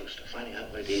 very close to finding out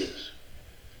what it is.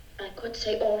 I could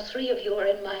say all 3 of you are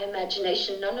in my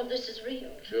imagination. None of this is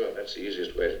real. Sure, that's the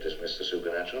easiest way to dismiss the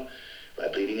supernatural, by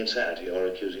pleading insanity or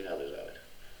accusing others of it.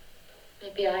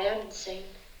 Maybe I am insane.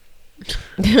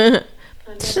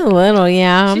 Just a little,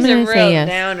 yeah. I'm She's a gonna real say yes.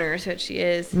 downer, is what she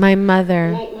is. My The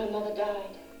mother. night my mother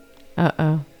died,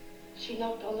 Uh-oh. she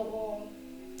knocked on the wall.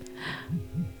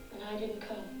 And I didn't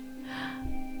come.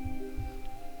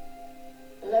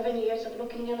 11 years of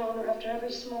looking in on her after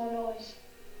every small noise.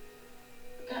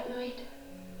 But that night,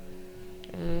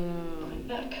 my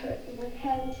back hurt and my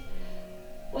hands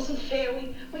wasn't fair.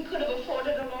 We could have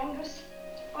afforded a laundress.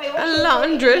 A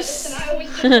laundress? And I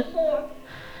always did before.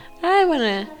 I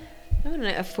wanna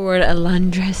afford a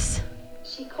laundress.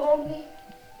 She called me.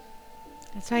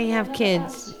 That's how you have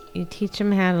kids. You teach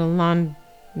them how to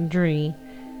laundry.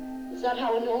 Is that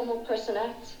how a normal person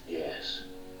acts? Yes.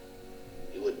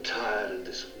 You were tired and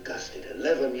disgusted.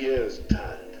 11 years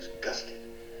tired and disgusted.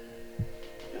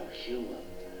 You're human.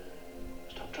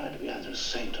 Stop trying to be either a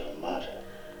saint or a martyr.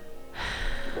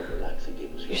 What would like to think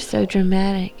it was your You're so fault.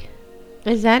 dramatic.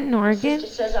 Is that an organ? Sister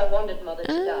says I wanted mother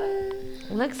to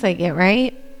die. Looks like it,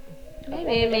 right?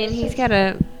 Maybe. I mean, he's got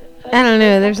a. I don't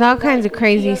know. There's all kinds of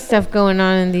crazy stuff going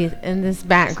on in this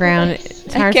background.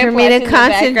 It's hard for me to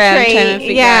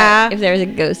concentrate. Yeah. If there was a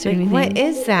ghost or Like, anything. what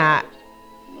is that?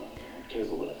 No, I'm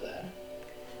capable of that.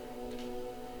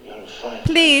 You're a fine,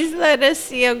 Please let us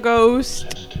see a ghost.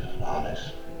 sensitive,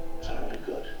 honest, thoroughly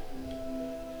good.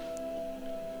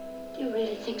 You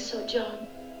really think so, John?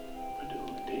 I do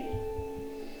indeed.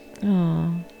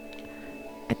 Oh,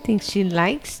 I think she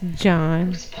likes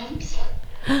John. Goosebumps?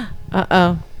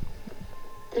 Uh-oh.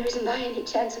 There isn't by any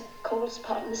chance a cold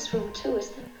spot in this room, too, is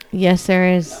there? Yes,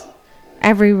 there is.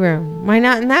 Every room. Why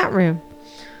not in that room?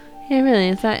 Yeah, really.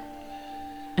 Is that?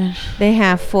 They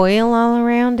have foil all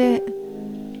around it.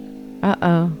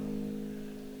 Uh-oh.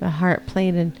 The heart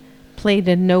played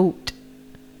a note.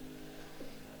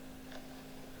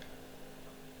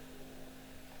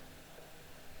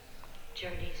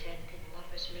 Journeys end in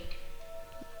lovers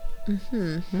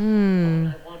meeting. Hmm.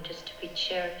 All I want is to be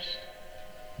cherished.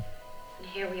 And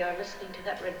here we are listening to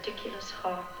that ridiculous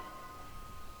harp.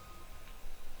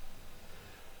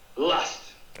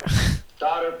 Lust.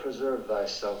 Daughter, preserve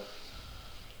thyself.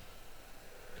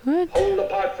 What? Hold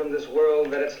apart from this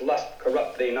world that its lust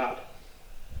corrupt thee not.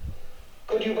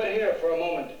 Could you but hear for a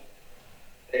moment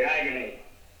The agony.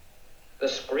 The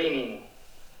screaming.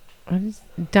 What is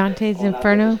Dante's All out of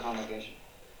Inferno? this congregation.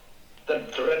 The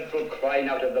dreadful crying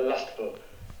out of the lustful,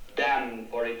 damned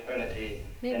for eternity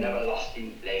in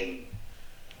everlasting flame.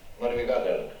 What have you got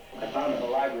there? I found it in the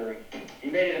library. He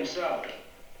made it himself.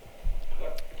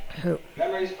 Look. Who?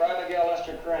 Memories for Abigail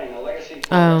Lester Crane, a legacy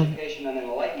for Oh. education and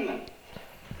enlightenment.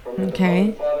 From your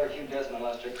Okay. beloved father, Hugh Desmond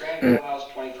Lester Crane, Hill House,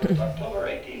 21st October,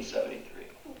 1873.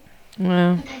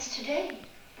 Well, But that's today.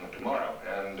 Tomorrow,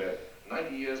 and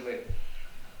 90 years later.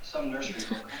 Some nursery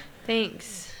book.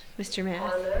 Thanks, Mr. Math.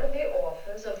 Honor the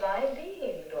authors of thy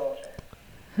being, daughter.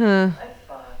 huh. Thy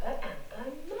father and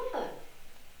thy mother.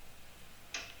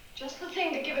 Just the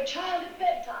thing to give a child at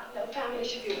bedtime. No family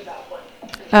should be without one.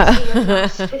 Uh,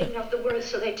 Spitting up the words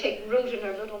so they take root in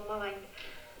her little mind.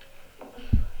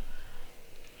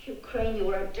 Hugh Crane, you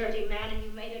were a dirty man and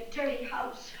you made a dirty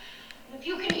house. And if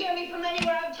you can hear me from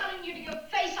anywhere, I'm telling you to your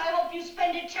face, I hope you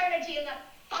spend eternity in that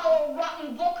foul,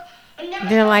 rotten book. And never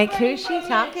They're stop like, burning who's for she a minute."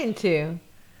 talking to?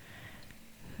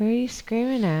 Who are you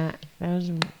screaming at? That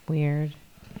was weird.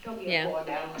 Don't be Yeah. a boy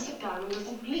now. Sit down and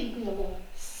listen, bleed in the wall.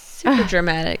 Super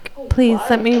dramatic. Please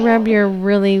let me rub your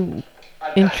really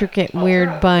intricate,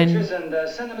 weird bun. Pictures and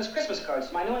send them as Christmas cards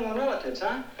to my New England relatives,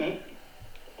 huh?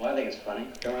 Well, I think it's funny.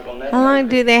 How long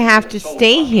do they have to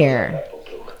stay here?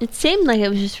 It seemed like it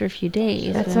was just for a few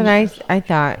days. That's what I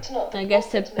thought. I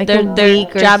guess Like their a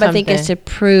week or job, I think, is to something.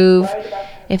 prove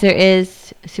if there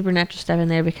is supernatural stuff in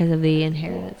there because of the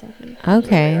inheritance. I think.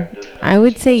 Okay. I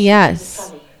would say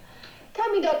yes. Tell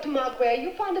me, Dr. Markway, are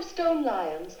you fond of stone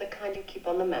lions, the kind you keep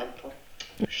on the mantel?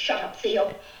 Shut up,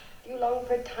 Theo. You long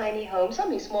for a tiny home,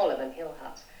 something smaller than Hill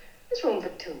House. There's room for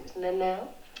two, isn't there now?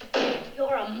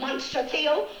 You're a monster,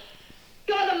 Theo.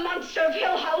 You're the monster of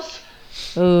Hill House.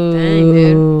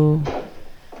 Ooh.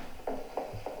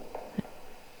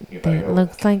 It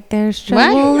looks like there's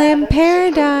trouble in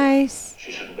paradise.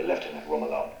 She shouldn't be left in that room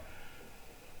alone.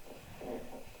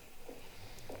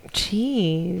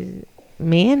 Jeez.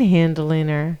 Manhandling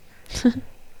her.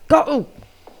 Go!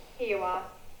 Here you are.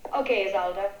 Okay,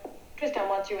 Isolde. Tristan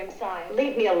wants you inside.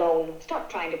 Leave me alone. Stop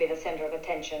trying to be the center of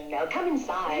attention, Nell. Come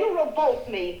inside. You revolt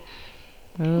me.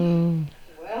 Oh.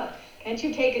 Well, can't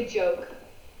you take a joke?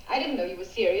 I didn't know you were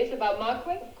serious about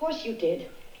Markway. Of course you did.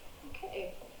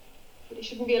 Okay. But he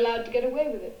shouldn't be allowed to get away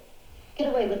with it. Get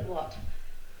away with what?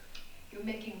 You're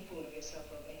making a fool of yourself,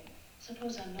 Romaine.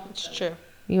 Suppose I'm not. It's though. true.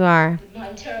 You are. You'd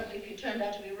mind terribly if you turned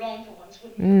out to be wrong for once,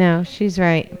 wouldn't you? No, she's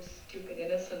right. You're stupid,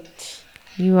 innocent.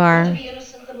 You Rather are. be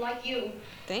innocent than like you.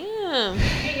 Damn.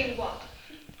 Meaning what?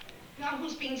 Now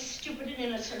who's being stupid and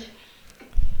innocent?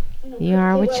 You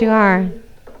are what you are.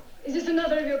 Is this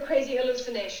another of your crazy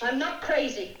hallucinations? I'm not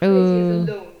crazy. Crazy as a Ooh.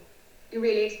 loon. You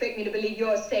really expect me to believe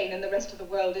you're sane and the rest of the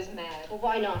world is mad? Well,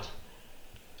 why not?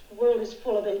 The world is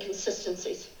full of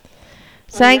inconsistencies.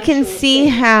 So I can see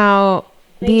how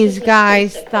these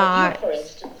guys thought, For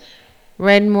instance.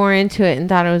 read more into it and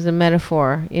thought it was a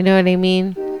metaphor. You know what I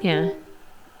mean? Yeah.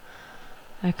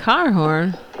 A car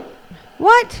horn.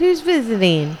 What? Who's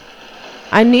visiting?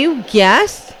 A new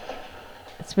guest?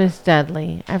 It's Miss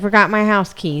Dudley. I forgot my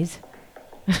house keys.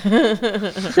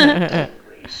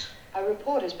 A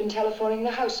reporter's been telephoning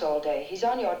the house all day. He's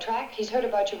on your track. He's heard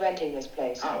about you renting this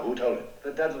place. Ah, who told him?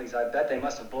 The Dudleys, I bet they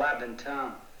must have blabbed in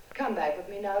town. Come back with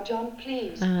me now, John,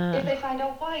 please. Uh. If they find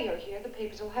out why you're here, the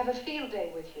papers will have a field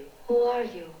day with you. Who are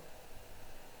you?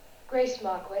 Grace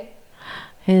Markway.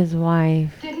 His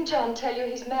wife. Didn't John tell you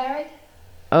he's married?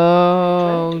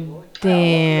 Oh,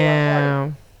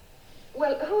 damn.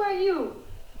 Well, who are you?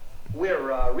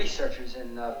 We're researchers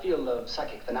in the field of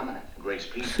psychic phenomena. Grace,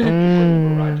 please don't. You couldn't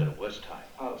have arrived at a worse time.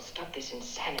 Oh, stop this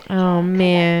insanity. Oh,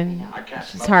 man. I can't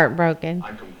She's smother. heartbroken.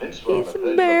 I'm convinced we're on He's the verge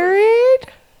of a- married?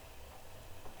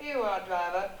 Here you are,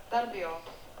 driver. That'll be all.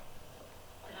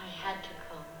 But I had to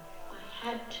come. I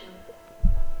had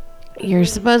to. You're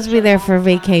supposed to be there for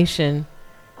vacation.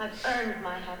 I've earned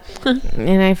my happiness.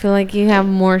 And I feel like you have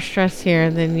more stress here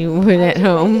than you would at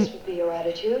home. This would be your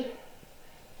attitude.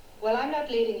 Well, I'm not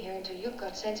leaving here until you've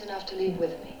got sense enough to leave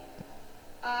with me.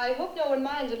 I hope no one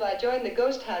minds if I join the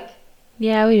ghost hunt.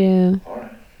 Yeah, we do. All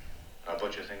right. I'll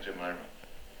put your things in my room.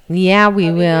 Yeah, we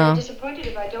I'll be very will. disappointed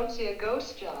if I don't see a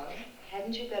ghost, John.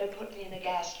 Hadn't you better put me in the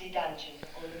ghastly dungeon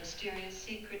or the mysterious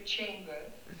secret chamber?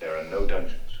 There are no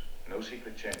dungeons, no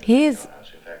secret chambers. He in is your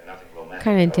house. In fact, nothing romantic.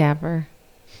 kind of at all. dapper.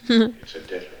 It's a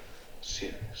deadly,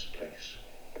 serious place.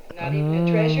 Not even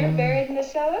a treasure buried in the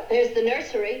cellar? There's the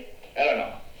nursery.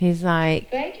 Eleanor. He's like,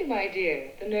 Thank you, my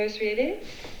dear. The nursery it is.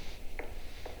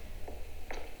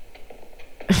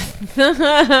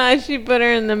 she put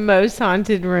her in the most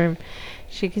haunted room.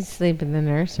 She could sleep in the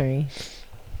nursery.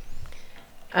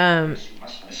 You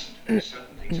must listen. There's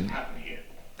certain things that happen here.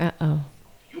 Uh-oh.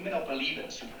 You may not believe in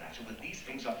the supernatural, but these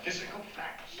things are physical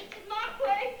facts. Mrs.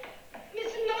 Markway!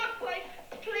 Mrs. Markway!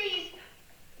 Please!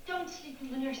 Don't sleep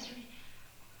in the nursery.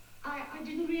 I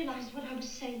didn't realize what I was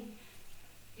saying.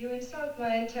 You insult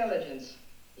my intelligence.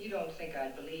 You don't think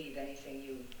I'd believe anything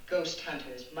you ghost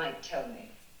hunters might tell me.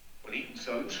 Well, even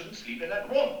so, you shouldn't sleep in that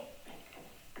room.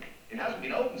 It hasn't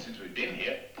been open since we've been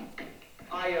here.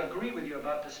 I agree with you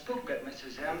about the spook bit,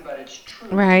 Mrs. M, but it's true.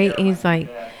 Right? He's like,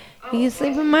 you can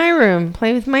sleep in my room,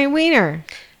 play with my wiener.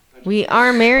 We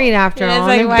are married after all.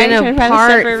 Like, We've been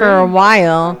apart for a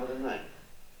while.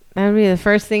 That would be the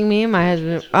first thing me and my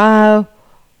husband. I'm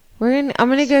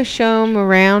gonna go show him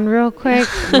around real quick.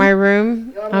 My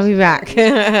room. I'll be back.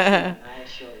 I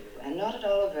assure you, and not at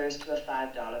all averse to a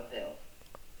 $5 bill.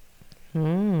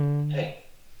 Hey,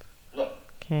 look.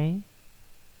 Okay.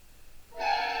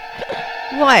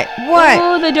 What? What?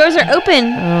 Oh, the doors are open.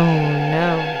 Oh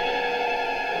no.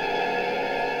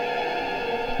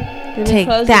 They've been Take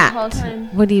closed this that. whole time.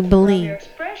 What do you From believe? your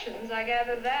expressions, I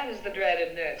gather that is the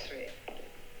dreaded nursery.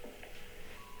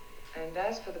 And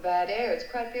as for the bad air, it's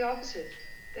quite the opposite.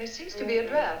 There seems to be a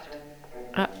draft.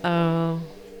 Uh-oh.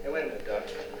 Hey, wait a minute, Doc.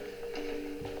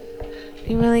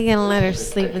 You really gonna let her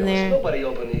sleep in there? Nobody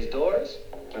opened these doors.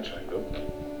 That's right, Luke.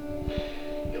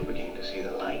 You're beginning to see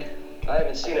the light. I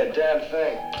haven't seen a damn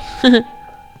thing.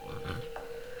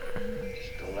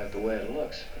 Just don't like the way it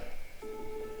looks.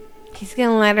 He's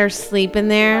gonna let her sleep in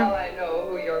there? Now I know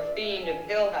who your fiend of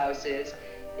Hill House is.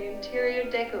 The interior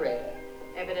decorator.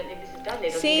 Evidently, Mrs. Dudley doesn't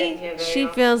get See? in here very She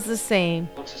often. feels the same.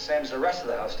 Looks the same as the rest of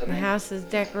the house to The me. house is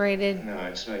decorated. No,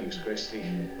 it's no use, Christy.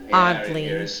 Oddly.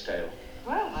 Here is stale.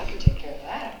 Well, I can take care of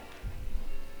that.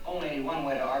 Only one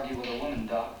way to argue with a woman,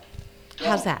 Doc.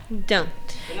 How's that? Don't.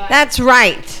 That's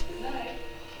right.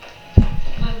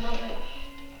 My mother.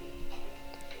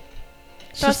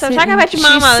 Stop talking about your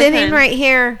mom She's all the sitting time. right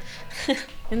here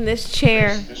in this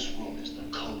chair. This room is the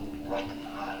cold, rotten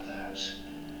heart of the house.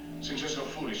 Since you're so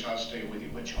foolish, I'll stay with you,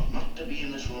 but you're not to be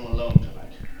in this room alone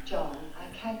tonight. John, I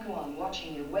can't go on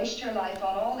watching you waste your life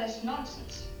on all this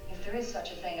nonsense. If there is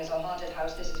such a thing as a haunted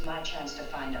house, this is my chance to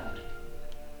find out.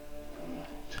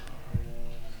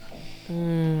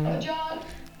 Oh, John,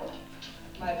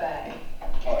 my bag.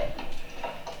 All right.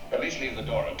 At least leave the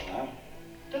door open, huh?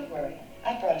 Don't worry,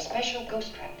 I brought a special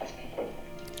ghost trap with me.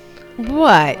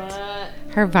 What?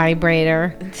 Her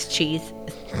vibrator. It's cheese.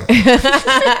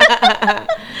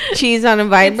 Cheese on a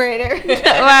vibrator.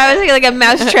 Well, I was thinking like a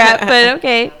mouse trap, but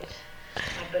okay.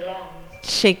 I belong.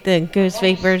 Shake the ghost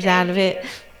vapors out of it.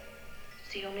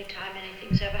 It's the only time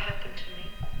anything's ever happened to me.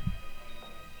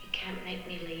 He can't make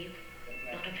me leave.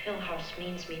 Not if Hill House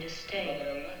means me to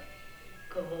stay.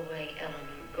 Go away,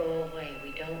 Eleanor. Go away.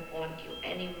 We don't want you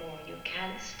anymore. You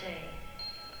can't stay.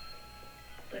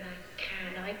 But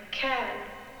I can.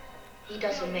 He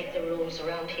doesn't make the rules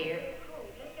around here.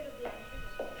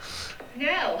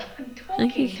 Nell, I'm I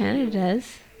think he talking. kind of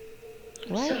does.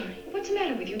 Sorry. What's the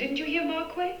matter with you? Didn't you hear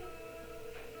Markway?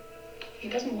 He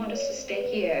doesn't want us to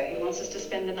stay here. He wants us to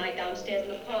spend the night downstairs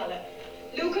in the parlor.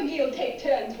 Luke and he'll take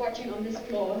turns watching on this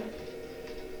floor.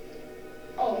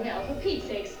 Oh, now, for Pete's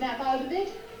sake, snap out of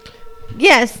it.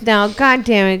 Yes, now, God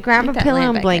damn it. Grab Get a that pillow lamp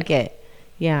and back blanket.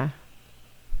 Yeah.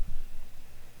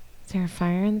 Is there a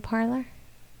fire in the parlor?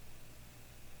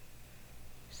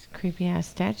 There's creepy ass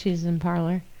statues in the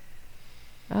parlor.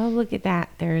 Oh, look at that.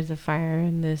 There is a fire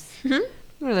in this.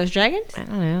 What are those dragons? I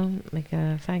don't know. Like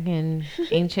a fucking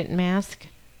ancient mask.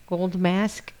 Gold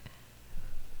mask.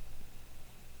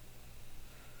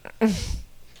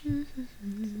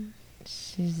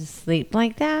 She's asleep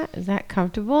like that? Is that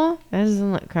comfortable? That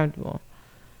doesn't look comfortable.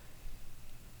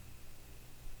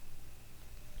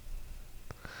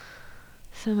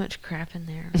 So much crap in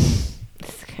there.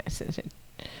 This guy's in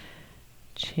a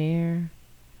chair.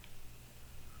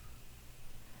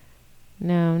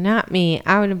 No, not me.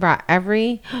 I would have brought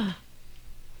every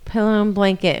pillow and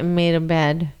blanket and made a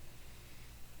bed.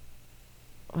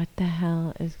 What the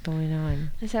hell is going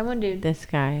on? Is that one dude? This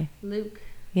guy. Luke.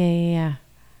 Yeah.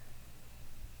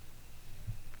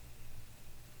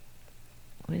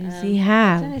 What does he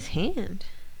have? What's in his hand?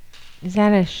 Is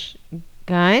that a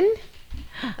gun?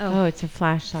 Oh. Oh, it's a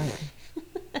flashlight.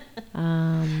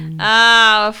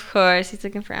 Oh, of course. He's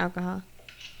looking for alcohol.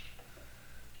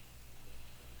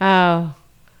 Oh.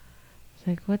 It's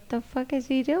like, what the fuck is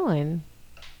he doing?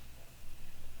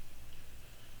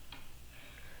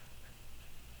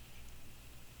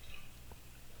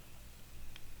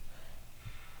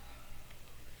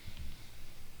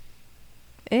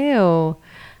 Ew.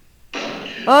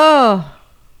 Oh.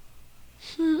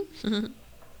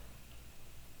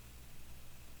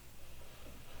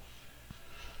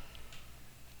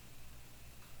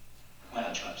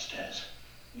 lunch upstairs.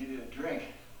 Give you a drink.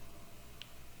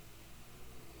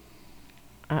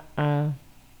 Uh-oh.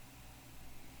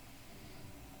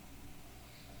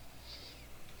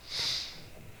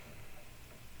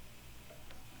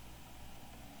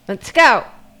 Let's go.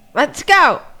 Let's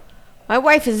go. My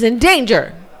wife is in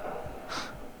danger.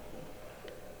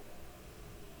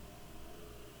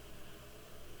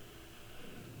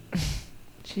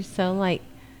 She's so like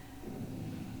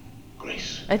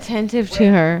Grace. attentive to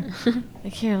her.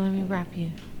 Like, here, let me wrap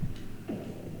you.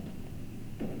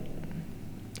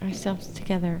 Ourselves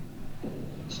together.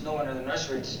 It's no under the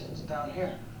nursery. It's down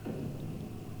here.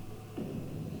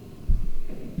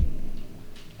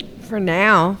 For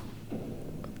now.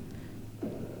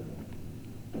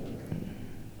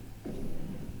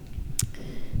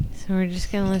 So we're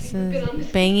just gonna listen to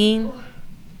this banging.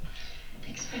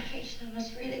 Next vacation, I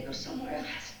must really go somewhere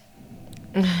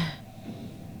else.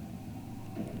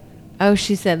 Oh,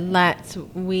 she said, let's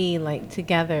we like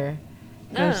together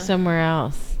go somewhere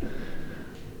else.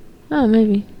 Oh,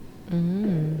 maybe.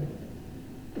 Mm.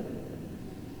 It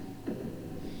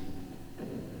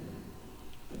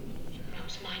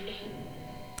knows my name.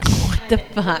 What the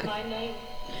fuck? My name.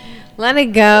 Let it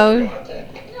go.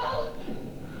 No!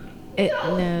 It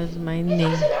knows my name.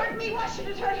 Doesn't hurt me. Why should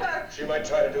it hurt her? She might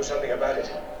try to do something about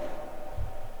it.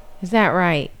 Is that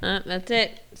right? That's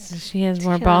it. So she has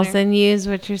more killing balls her. than you is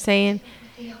what you're saying?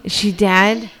 Is she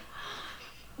dead?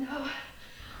 No.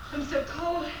 I'm so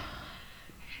cold.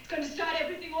 It's going to start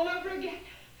everything all over again.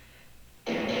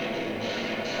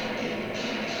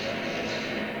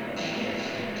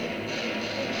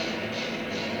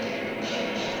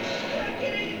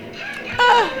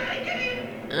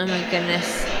 Oh my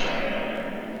goodness.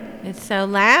 It's so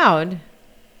loud.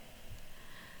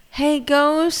 Hey,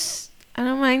 ghost. I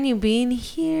don't mind you being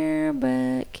here,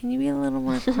 but can you be a little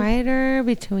more quieter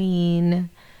between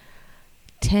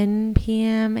 10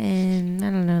 p.m. and, I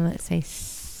don't know, let's say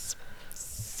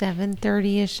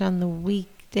 7:30-ish on the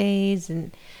weekdays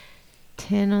and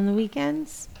 10 on the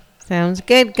weekends? Sounds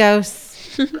good,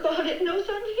 ghost. God, it knows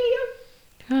I'm here.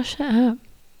 Oh, shut up.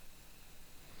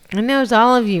 It knows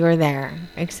all of you are there,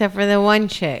 except for the one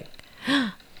chick.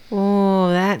 Oh,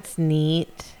 that's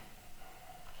neat.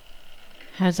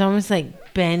 How it's almost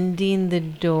like bending the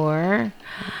door.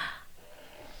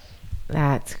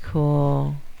 That's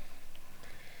cool.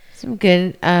 Some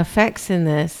good effects in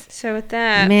this. So with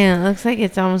that, Man, it looks like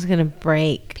it's almost going to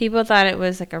break. people thought it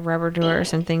was like a rubber door or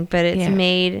something, but it's Yeah.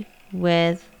 made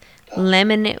with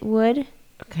laminate wood,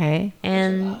 Okay.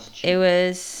 and it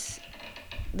was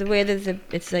the way that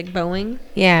it's like bowing.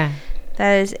 Yeah.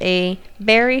 That is a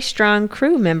very strong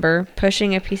crew member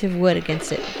pushing a piece of wood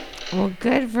against it. Well,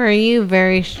 good for you,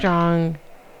 very strong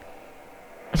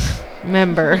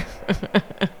member.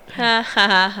 Ha ha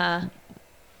ha ha.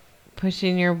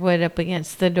 Pushing your wood up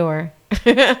against the door.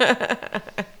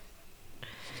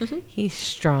 He's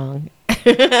strong.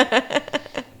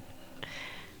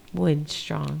 Wood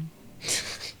strong.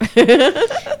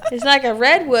 It's like a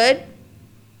redwood.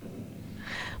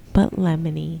 But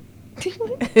lemony.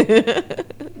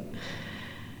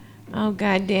 Oh,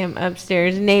 goddamn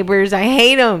upstairs neighbors. I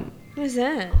hate them. What's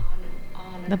that?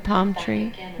 The palm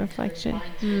tree reflection.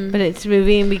 But it's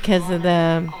moving because of the...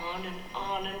 On and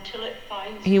on until it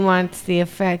finds He wants the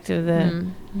effect of the...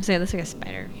 So it looks like a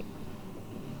spider.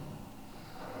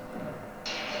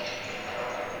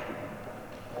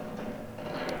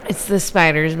 It's the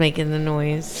spiders making the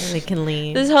noise so they can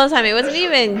leave. This whole time it wasn't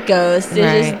even ghosts. It was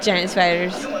Right. just giant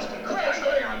spiders.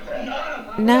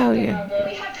 No, yeah.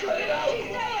 We have to get out.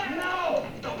 She's there. No!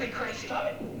 Don't be crazy. Stop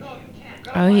it. No, you can't.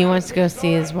 Oh, he wants to go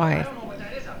see his I wife. don't know what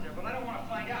that is out there, but I don't want to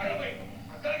find out. Hey, wait.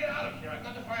 I've got to get out of here. I've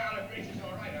got to find out if Grace is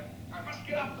all right. I must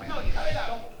get up. No, you got it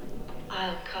out.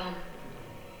 I'll come.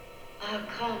 I'll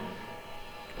come.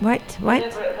 What?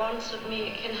 Whatever it wants of me,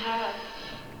 it can have.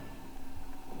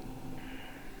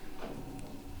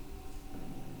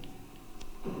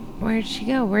 Where'd she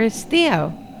go? Where's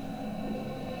Theo?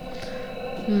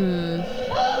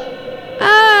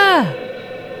 Ah!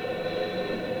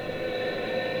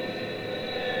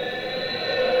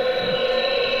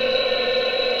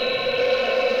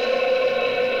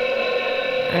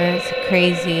 That's a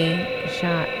crazy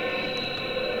shot.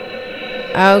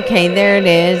 Okay, there it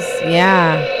is.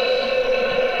 Yeah.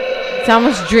 It's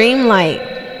almost dreamlike.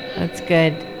 That's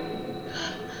good.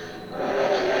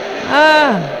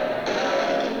 Ah!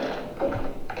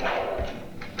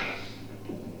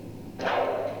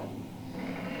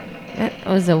 That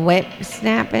was a whip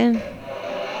snapping.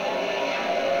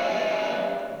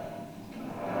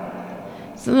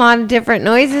 There's a lot of different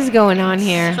noises going on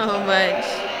here. So much.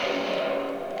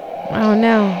 Oh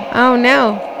no. Oh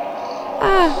no.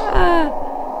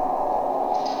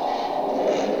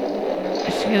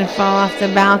 Is she gonna fall off the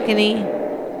balcony?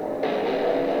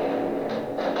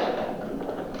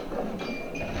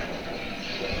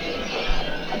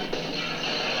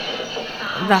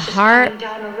 The heart.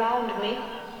 Down around me.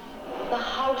 The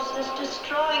house is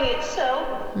destroying itself.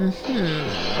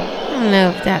 I don't know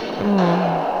if that.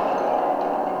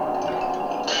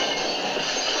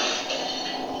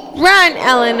 Run,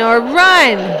 Eleanor,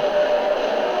 run!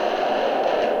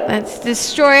 Let's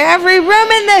destroy every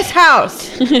room in this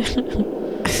house. You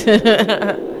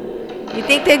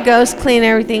think the ghosts clean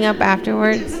everything up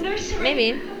afterwards?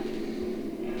 Maybe.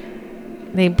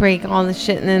 They break all the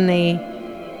shit and then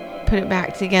they put it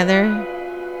back together.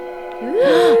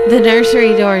 The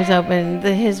nursery door is open.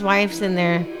 His wife's in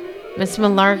there. Miss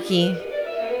Malarkey.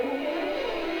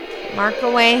 Mark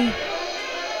away.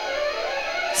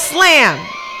 Slam.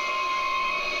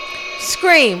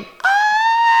 Scream.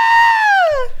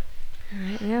 Ah!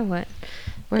 Alright, now what?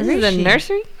 Where Is is the she?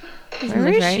 nursery? Where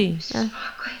is right? she? Oh.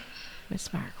 Miss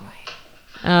Markway.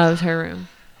 Oh, it was her room.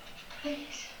 Please.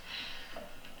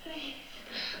 Please.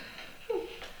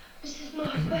 Mrs.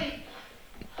 Markway.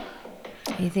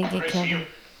 You think it killed him?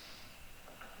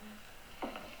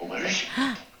 Where is she?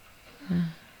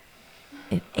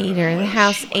 It ate her. The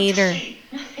house ate her.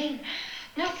 Nothing.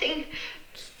 Nothing.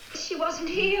 She wasn't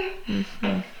here.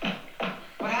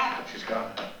 What happened? She's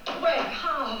gone. Wait,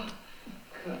 how?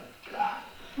 Good God.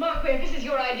 Markway, this is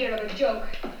your idea of a joke.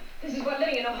 This is what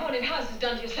living in a haunted house has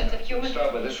done to your sense of humor.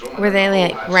 Start with this room. Were they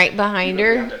like right behind We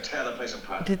her? have to tear the place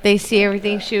apart. Did they see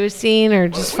everything she was seeing or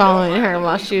just following her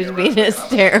while she was being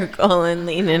hysterical and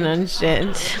leaning on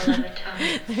shit?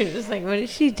 They're just like, what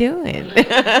is she doing?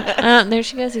 There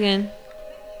she goes again.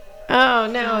 Oh,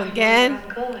 no, again?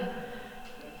 I'm going.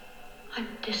 I'm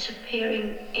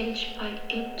disappearing inch by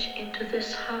inch into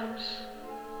this house.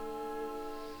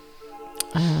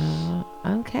 Oh,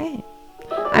 okay.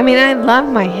 I mean, I love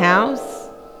my house.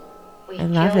 We I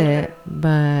love killed it, her.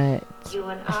 but You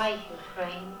and I,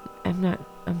 Ukraine.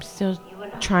 I'm still You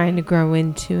and I. trying to grow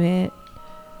into it.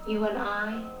 You and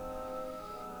I.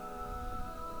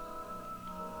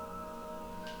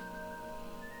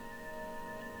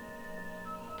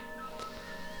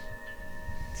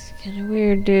 It's kind of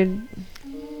weird, dude.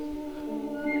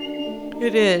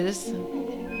 It is.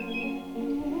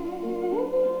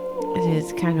 It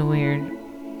is kind of weird.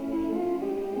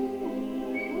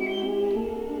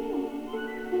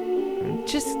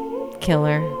 Just kill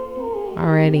her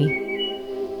already.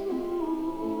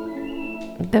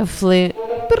 The flute.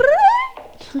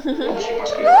 She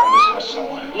must be around this house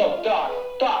somewhere. Look,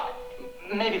 Doc,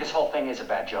 maybe this whole thing is a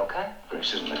bad joke, huh?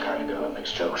 Grace isn't the kind of girl that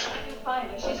makes jokes.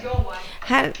 Finally, she's your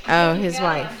wife. Oh, his I'm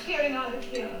wife. hearing out of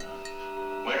here.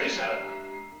 Where is Eleanor?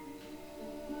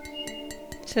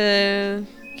 So,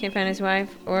 can't find his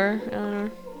wife or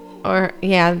Eleanor. Or,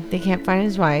 yeah, they can't find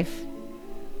his wife.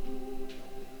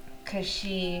 Because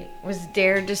she was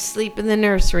dared to sleep in the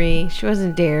nursery. She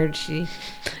wasn't dared. She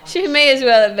may as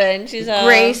well have been. She's all...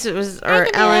 Grace was, or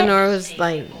Eleanor was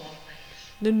like,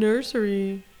 the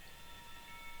nursery.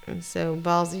 And so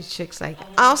ballsy chick's like,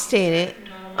 I'll stay in it.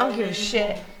 I don't give a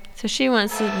shit. So she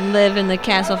wants to live in the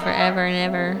castle forever and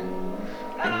ever.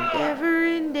 Endeavor,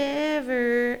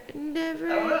 endeavor, endeavor,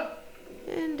 Eleanor?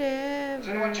 Has endeavor.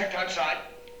 anyone checked outside?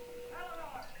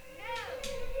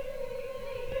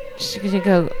 She's gonna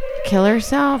go kill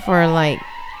herself or like,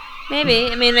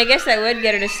 Maybe. I mean, I guess that would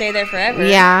get her to stay there forever.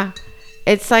 yeah.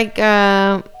 It's like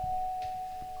the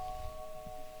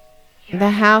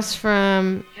house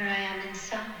from, Here I am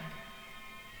inside.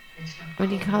 It's not what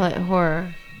do you call it,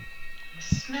 horror. The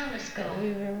smell is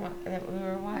gone. That we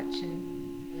were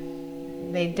watching.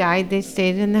 They died, they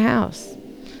stayed in the house.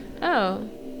 Oh.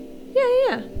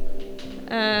 Yeah.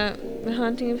 The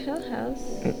Haunting of Hill House.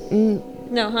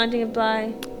 No, Haunting of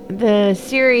Bly. The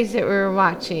series that we were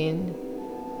watching,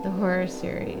 the horror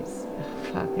series. Oh,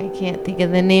 fuck, I can't think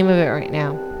of the name of it right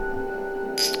now.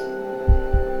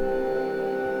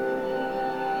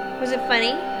 Was it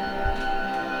funny?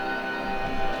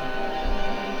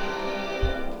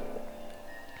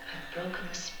 I've broken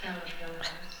the spell of Hill House.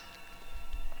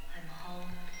 I'm home.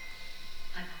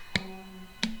 I'm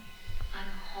home. I'm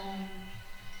home.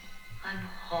 I'm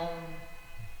home.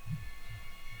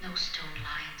 No stone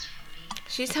lions for me.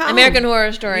 She's home. American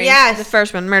Horror Story. Yes. The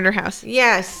first one, Murder House.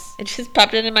 Yes. It just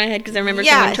popped into my head because I remember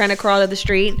someone Yes. trying to crawl to the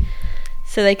street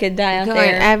so they could die out Going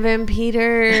there. Evan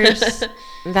Peters.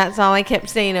 That's all I kept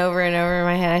saying over and over in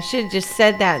my head. I should have just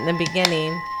said that in the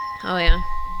beginning. Oh, yeah.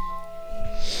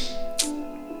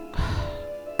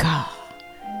 God.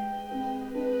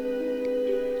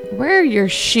 Where are your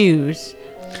shoes?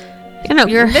 You know,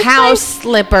 your this house place,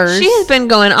 slippers. She has been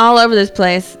going all over this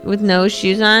place with no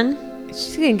shoes on.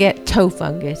 She's gonna get toe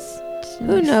fungus.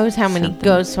 Who knows how many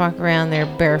ghosts walk around there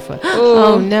barefoot? Ooh.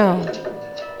 Oh no!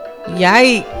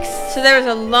 Yikes! So there was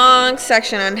a long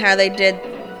section on how they did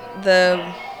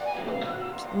the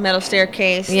metal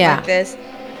staircase like this,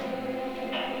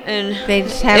 and they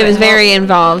just have it was very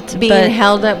involved. Being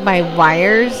held up by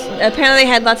wires. Apparently, they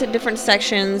had lots of different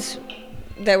sections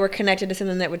that were connected to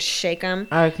something that would shake them.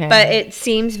 Okay. But it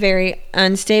seems very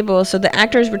unstable, so the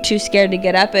actors were too scared to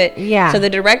get up it. Yeah. So the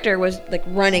director was like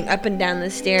running up and down the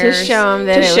stairs To show them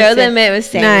that it was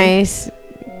safe. Nice.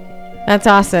 That's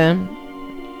awesome.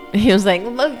 He was like,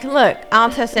 look,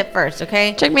 I'll test it first,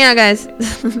 okay? Check me out, guys.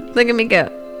 Look at me go.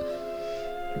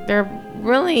 They're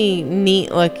really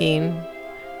neat looking.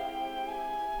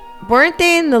 Weren't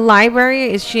they in the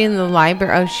library? Is she in the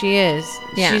library? Oh, she is.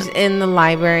 Yeah. She's in the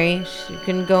library. She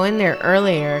couldn't go in there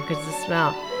earlier because of the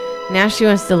smell. Now she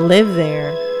wants to live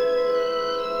there.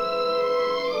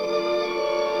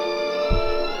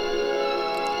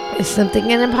 Is something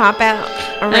gonna pop out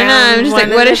around? I know. I'm just like,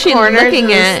 what is she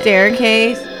looking at?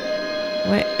 Staircase.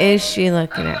 What is she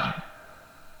looking at?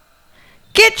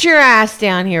 Get your ass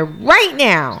down here right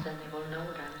now. Then they will know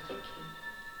what I'm thinking.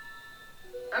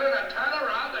 Eleanor, turn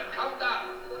around and come down.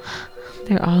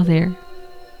 They're all there.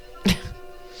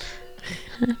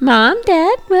 Mom,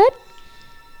 Dad, what?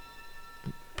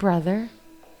 Brother.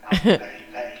 Very,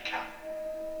 very come.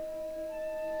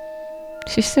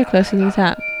 She's so close to the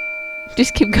top.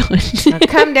 Just keep going. Now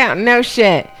come down. No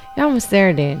shit. You're almost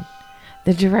there, dude.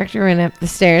 The director went up the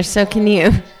stairs, so can you.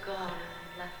 Gone and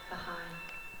left behind.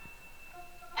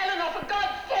 Eleanor, for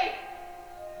God's sake!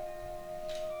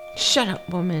 Shut up,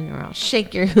 woman, or I'll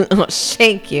shake your. I'll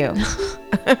shake you.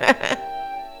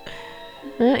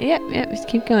 Yep, just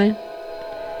keep going.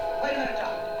 Wait a minute,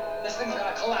 John. This thing's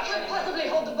gonna collapse. Can't possibly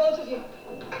hold the both of you.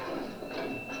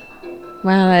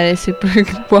 Wow, that is super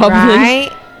wobbly. Right?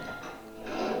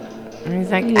 And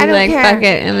he's like, He's I don't like, care. fuck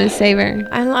it, I'm gonna save her.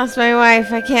 I lost my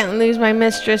wife. I can't lose my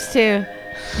mistress too.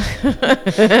 Just turn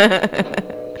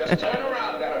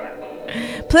around,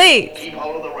 Eleanor. Please. Keep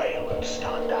hold of the rail and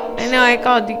stand down. I know I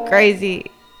called you crazy.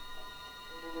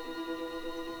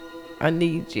 I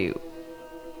need you.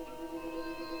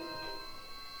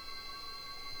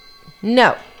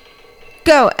 No.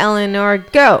 Go, Eleanor,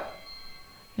 go.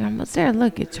 You're almost there.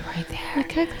 Look, it's right there.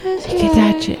 Look how close You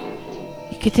can touch it.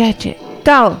 You can touch it.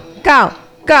 Go, go,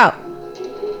 go.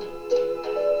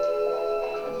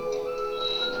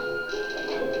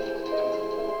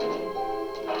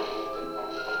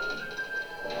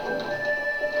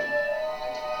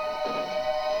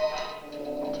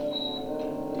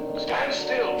 Stand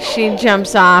still. She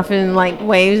jumps off and like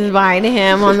waves bye to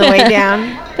him on the way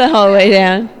down. The whole way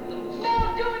down.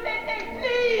 No, do anything,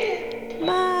 please!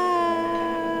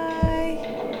 Bye.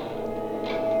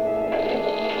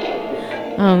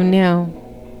 Oh no.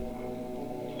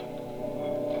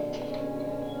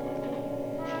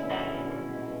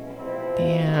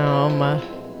 Damn.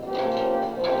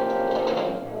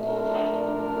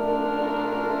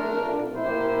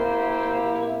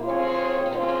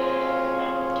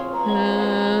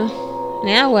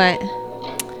 Now what?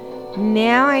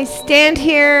 Now I stand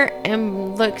here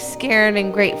and look scared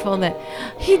and grateful that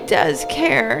he does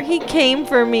care. He came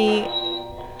for me.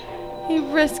 He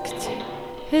risked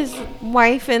his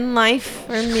wife and life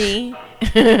for me.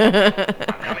 Coming on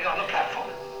the platform.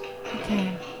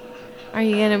 Okay. Are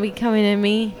you going to be coming to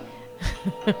me?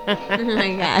 Oh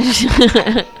my gosh.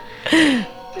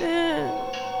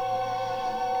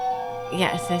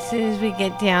 Yes, as soon as we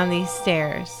get down these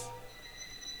stairs.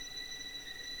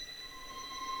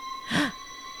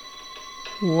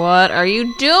 What are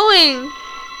you doing?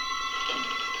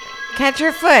 Catch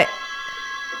your foot.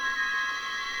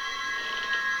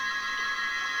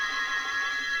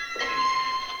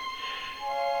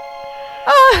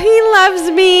 Oh, he loves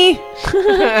me.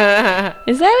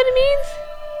 Is that what it means?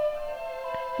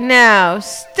 No,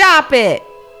 stop it.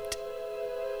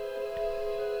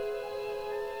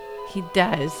 He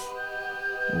does.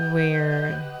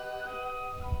 Weird.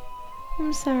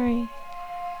 I'm sorry.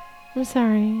 I'm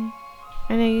sorry.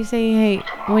 I know you say you hate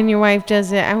when your wife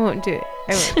does it. I won't do it.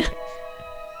 I won't do it.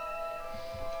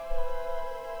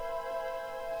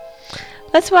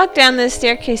 Let's walk down this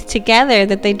staircase together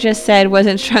that they just said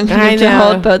wasn't strong I enough to know.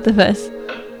 hold both of us.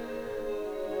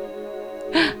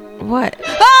 What?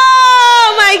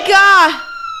 Oh my god!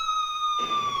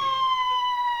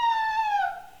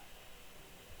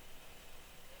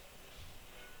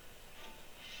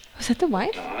 Was that the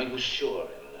wife? I was sure,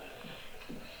 Eleanor.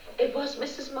 It was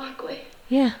Mrs. Markway.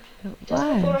 Yeah. Just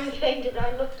before I fainted,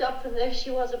 I looked up and there she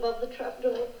was above the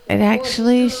trapdoor. It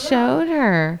actually showed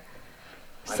her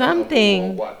something. I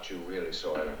don't know what you really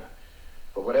saw, Eleanor.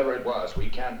 But whatever it was, we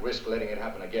can't risk letting it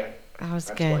happen again. That was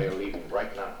That's good. why you're leaving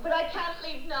right now. But I can't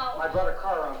leave now. I brought a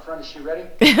car around front. Is she ready?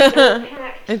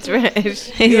 It's right.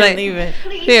 He's like, leave it.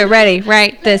 we're ready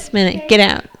right this minute. Get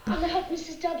out. I'm the help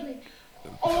Mrs. Dudley.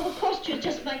 All the cost you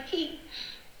just my key.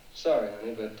 Sorry,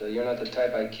 honey, but you're not the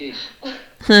type I keep.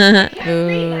 Can't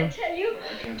leave, I tell you.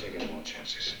 I can't take any more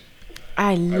chances.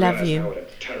 I I love realize now you. what a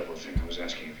terrible thing I was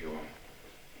asking of you all.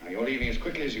 Now you're leaving as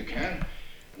quickly as you can. and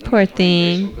then Poor you'll find Grace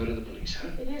thing. will go to the police, huh?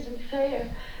 It isn't fair.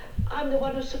 I'm the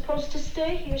one who's supposed to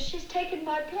stay here. She's taken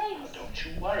my place. Don't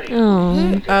you worry.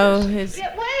 Oh. Oh, his.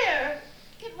 Get where?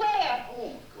 Get where? Oh,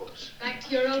 of course. Back to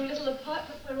your own little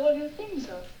apartment where all your things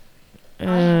are.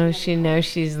 Oh, she knows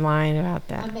she's lying about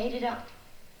I that. made it up.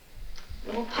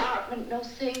 No apartment, no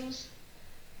things.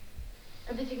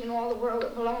 Everything in all the world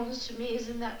that belongs to me is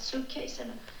in that suitcase and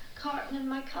a carton in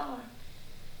my car.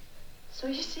 So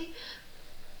you see,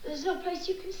 there's no place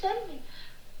you can send me.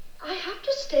 I have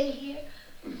to stay here.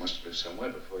 You must have lived somewhere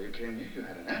before you came here. You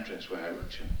had an address where I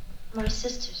wrote you. My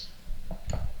sister's.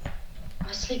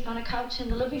 I sleep on a couch in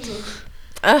the living room.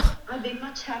 Oh, I'd be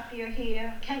much happier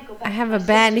here. I can't go back I to have my a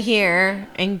bed sister's. here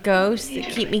and ghosts that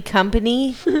keep me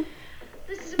company.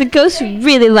 This is a The ghosts mistake.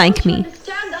 really like Don't you me.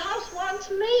 understand? The house wants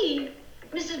me.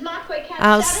 Mrs. Markway can't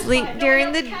I'll satisfy sleep it. No during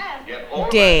one the else can. Get all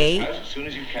day right, as soon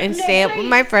as you can. and stay up with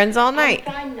my friends all night.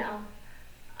 I'm fine now.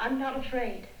 I'm not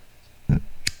afraid.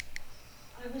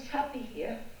 I was happy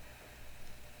here.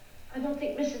 I don't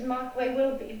think Mrs. Markway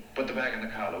will be. Put the bag in the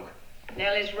car, Luke.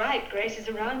 Nellie's right. Grace is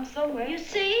around somewhere. You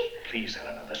see? Please,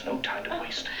 Eleanor, there's no time to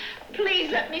waste.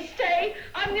 Please let me stay.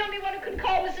 I'm the only one who can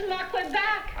call Mrs. Markway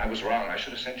back. I was wrong. I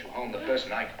should have sent you home the first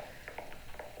night.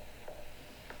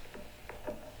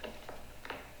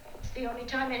 It's the only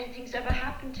time anything's ever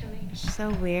happened to me. She's so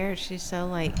weird. She's so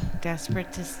like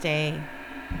desperate to stay.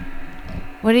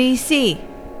 What do you see?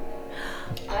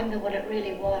 I'm the one it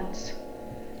really wants.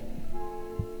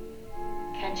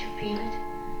 Can't you feel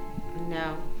it?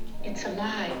 No. It's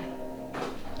alive.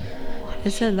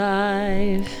 It's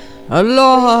alive.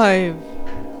 Alive.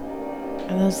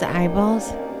 Are those the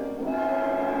eyeballs?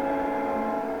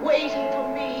 Waiting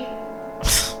for me.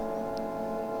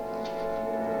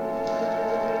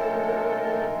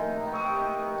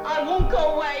 I won't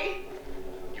go away.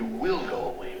 You will go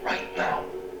away right now.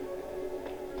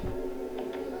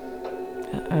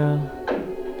 Uh-oh.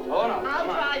 Oh, no. I'll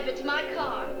drive. It's my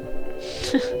car.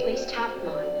 At least half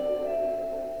mine.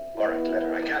 All right, let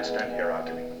her. I can't stand here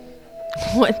arguing.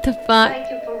 What the fuck?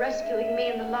 Thank you for rescuing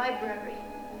me in the library.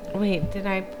 Wait, did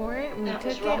I pour it? We That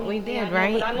was took wrong it? We of me, I did, know,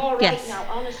 right? But I'm all right Yes. now,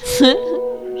 honestly.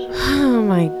 Oh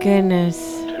my goodness.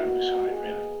 Terribly sorry,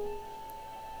 really.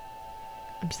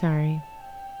 I'm sorry.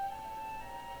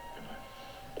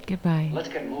 Goodbye. Let's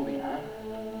get moving, huh?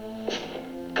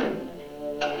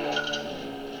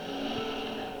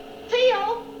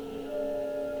 Theo!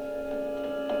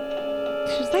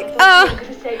 She's like, I'm oh,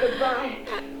 going to say goodbye.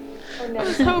 Oh, I no,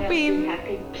 was Be hoping.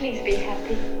 happy. Please be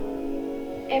happy.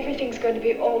 Everything's going to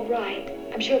be all right.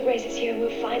 I'm sure Grace is here and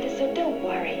will find us, so don't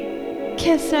worry.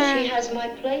 Kiss She her. has my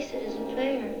place. It isn't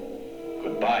fair.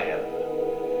 Goodbye, Eleanor.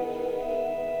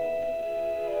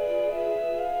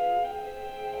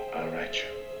 I'll write you.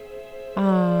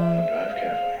 Aw, Drive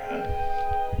carefully, huh?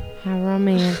 how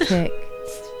romantic.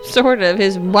 Sort of.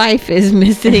 His wife is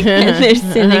missing and they're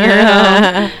sending her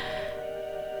home.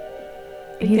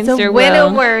 He's Against a her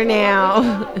will. widower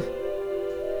now.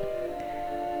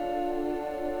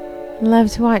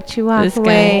 Love to watch you walk This guy.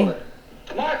 away.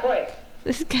 Markway!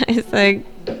 This guy's like,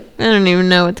 I don't even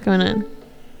know what's going on.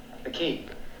 The key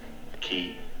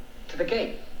Key. to the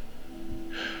gate.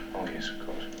 Oh, yes, of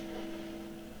course.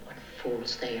 What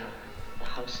fools they are. The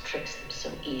house tricks them so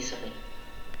easily.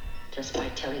 Just by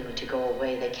telling me to go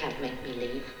away, they can't make me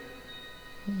leave.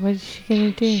 What is she gonna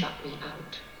do? Shut me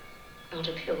out. Not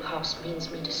if Hill House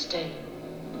means me to stay.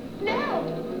 No!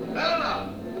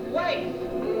 Eleanor! Wait!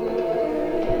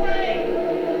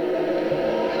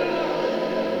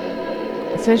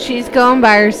 So she's going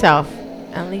by herself.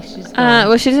 At least she's going.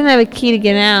 Well, she doesn't have a key to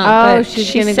get out. Oh, but she's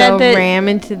she gonna said go that, ram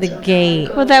into the gate.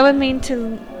 Well, that would mean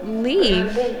to I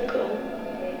leave. won't go.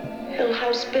 Hill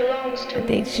House belongs to I me.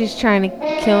 think she's trying to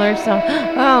kill herself.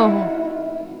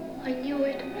 Oh, I knew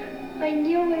it. I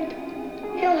knew it.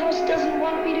 Hill House doesn't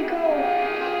want me to go.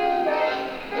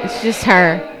 it's just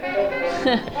her. She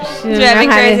doesn't Driving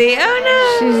know how to- crazy. Oh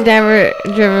no. She's never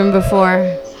driven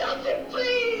before. Stop it,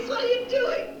 please. What are you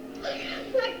doing?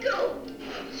 Let go.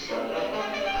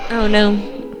 Oh no.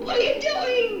 What are you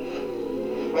doing?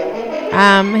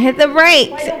 Hit the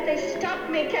brakes. Why don't they stop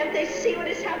me? Can't they see what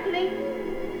is happening?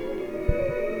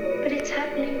 But it's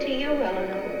happening to you,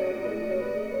 Eleanor.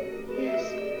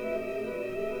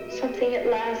 Yes. Something at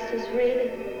last is really.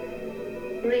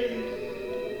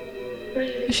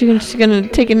 Is she gonna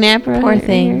take a nap right Poor here?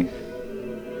 thing.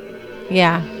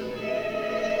 Yeah.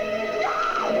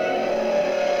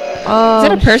 Oh, Is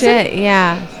that a person? shit,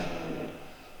 yeah.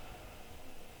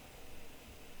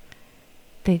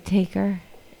 They take her.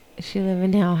 Does she live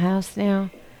in our house now?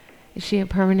 Is she a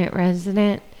permanent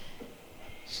resident?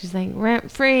 She's like,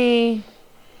 rent free.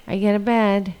 I get a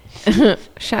bed.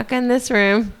 Shotgun this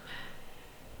room.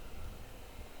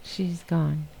 She's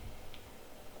gone.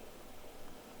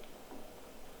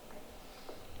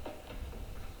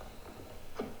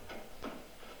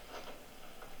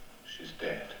 She's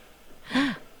dead.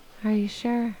 Are you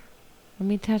sure? Let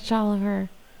me touch all of her.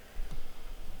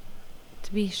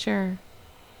 To be sure.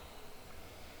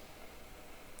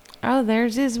 Oh,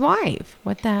 there's his wife.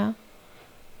 What the hell?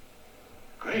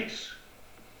 Grace.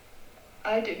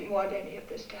 I didn't want any of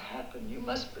this to happen. You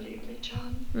must believe me,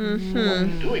 John. What are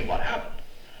you doing? What happened?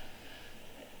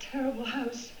 Terrible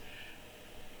house.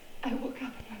 I woke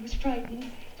up and I was frightened.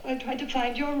 So I tried to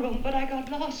find your room, but I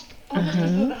got lost. Almost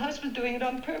as though the house was doing it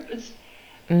on purpose.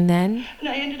 And then? And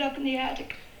I ended up in the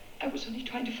attic. I was only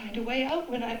trying to find a way out.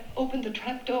 When I opened the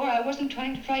trap door, I wasn't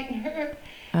trying to frighten her.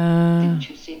 Didn't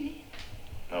you see me?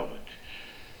 No,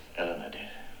 but Eleanor did.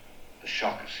 The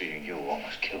shock of seeing you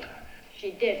almost killed her.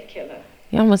 She did kill her.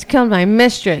 You almost killed my Seeing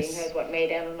mistress. her's what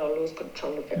made Eleanor lose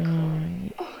control of her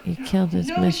car. You killed his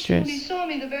No, mistress. she only saw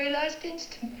me the very last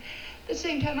instant. The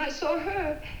same time I saw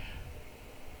her.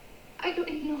 I don't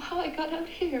even know how I got out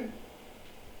here.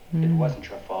 It wasn't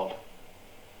your fault.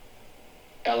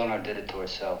 Eleanor did it to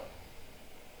herself.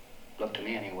 Looked to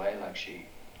me anyway like she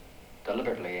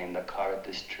deliberately aimed the car at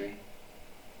this tree.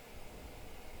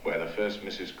 Where the first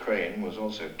Mrs. Crane was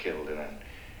also killed in an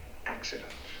accident.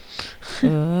 You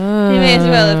may as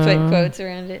well have put quotes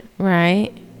around it.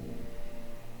 Right.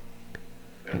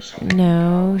 There was something.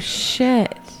 No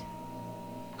shit.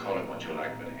 Call it what you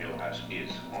like, but Hill House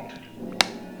is haunted.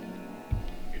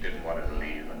 You didn't want her to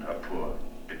leave, and her poor,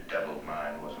 bedeviled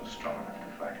mind wasn't strong enough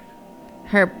to fight it.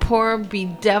 Her poor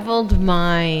bedeviled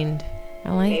mind.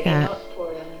 I like Maybe that. not poor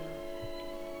Eleanor.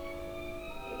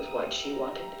 It was what she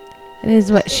wanted. It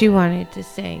is what she wanted to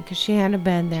say, because she had a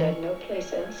bed She there. had no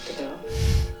place else to go.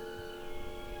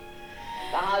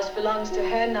 The house belongs to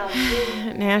her now,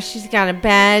 too. Now she's got a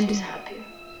bed, She's happier.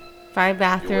 5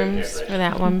 bathrooms for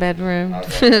that 1 bedroom.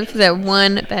 For that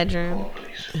 1 bedroom.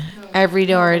 Police. Every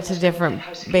door it's a different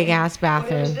big ass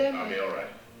bathroom. I'll be all right.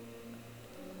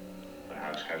 The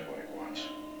house has what it wants.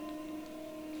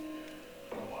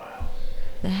 For a while.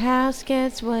 The house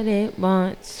gets what it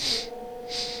wants.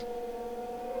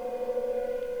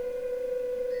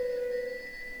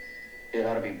 It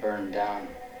ought to be burned down.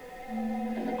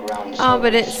 And the ground Oh,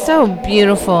 but it's so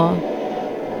beautiful.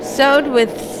 Sewed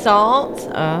with salt.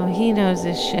 Oh, he knows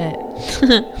his shit.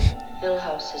 Hill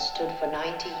House has stood for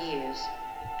 90 years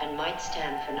and might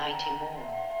stand for 90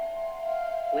 more.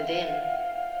 Within,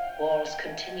 walls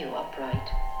continue upright,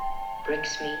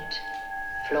 bricks meet,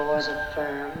 floors are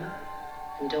firm,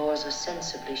 and doors are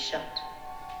sensibly shut.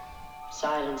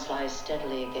 Silence lies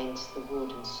steadily against the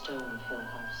wood and stone of Hill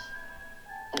House.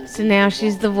 And So now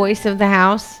she's the voice of the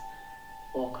house.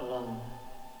 walk alone.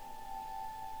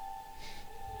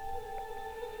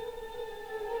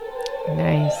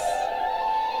 Nice.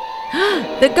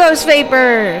 The ghost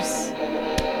vapors.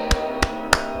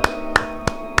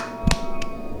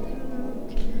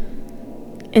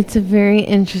 It's a very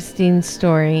interesting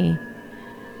story.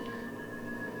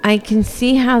 I can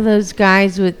see how those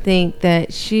guys would think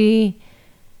that she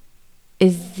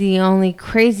is the only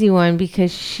crazy one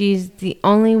because she's the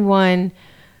only one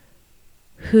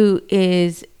who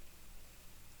is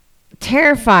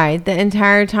terrified the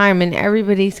entire time and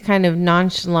everybody's kind of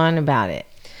nonchalant about it.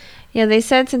 Yeah, they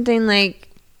said something like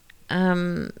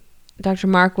Dr.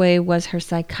 Markway was her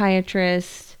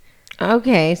psychiatrist.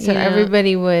 Okay, so Yeah.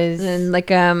 everybody was And like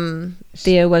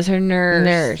Thea was her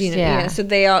nurse. Yeah. So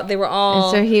they were all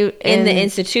And so he- in the and-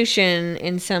 institution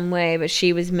in some way, but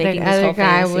she was the making this other whole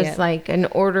guy fantasy was up. like an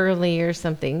orderly or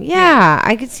something. Yeah,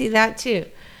 I could see that too.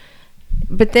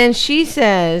 But then she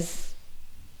says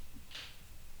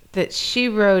that she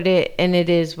wrote it and it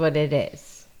is what it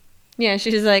is. Yeah,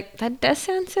 she's like, that does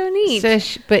sound so neat. So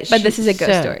but this is a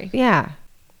ghost story. Yeah.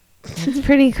 It's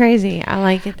pretty crazy. I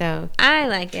like it though. I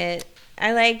like it.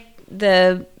 I like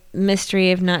the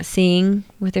mystery of not seeing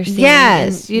what they're seeing.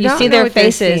 Yes, And you don't see know their what they're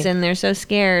faces seeing. and they're so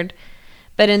scared.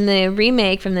 But in the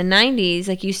remake from the 90s,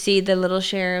 like you see the little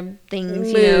cherub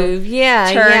things, move, turning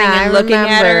and looking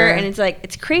at her, and it's like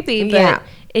it's creepy, but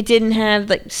it didn't have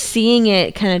like seeing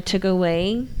it kind of took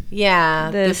away.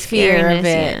 Yeah, the fear of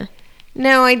it. Yeah.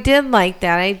 No, I did like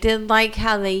that. I did like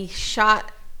how they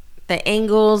shot the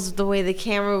angles, the way the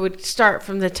camera would start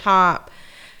from the top,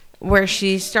 where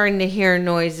she's starting to hear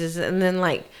noises, and then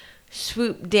like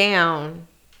swoop down,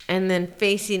 and then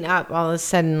facing up all of a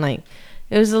sudden, like.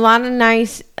 It was a lot of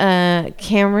nice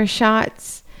camera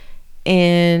shots,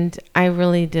 and I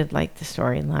really did like the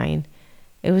storyline.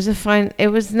 It was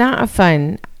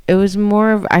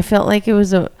more of, I felt like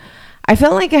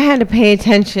I had to pay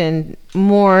attention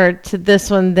more to this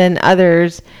one than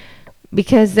others,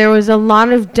 because there was a lot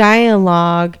of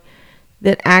dialogue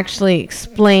that actually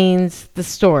explains the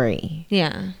story.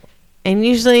 Yeah. And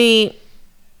usually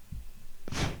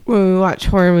when we watch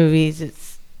horror movies, it's,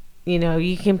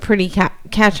 you can pretty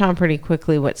catch on pretty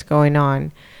quickly what's going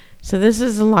on. So this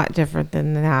is a lot different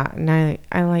than that, and I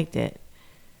liked it.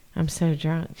 I'm so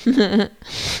drunk. Me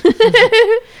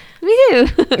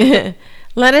too.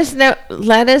 Let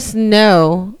us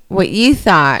know what you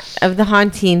thought of The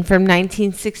Haunting from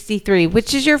 1963.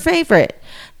 Which is your favorite?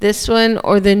 This one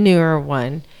or the newer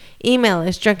one? Email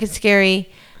us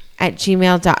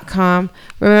drunkandscary@gmail.com.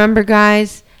 Remember,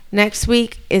 guys, next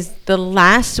week is the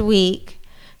last week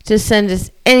to send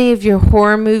us any of your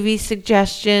horror movie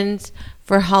suggestions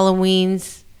for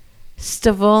Halloween's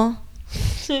festival.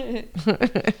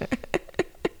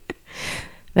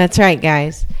 That's right,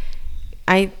 guys.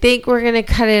 I think we're going to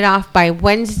cut it off by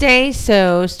Wednesday,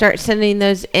 so start sending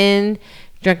those in,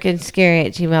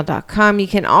 drunkandscary@gmail.com. You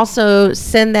can also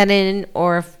send that in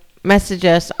or message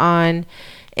us on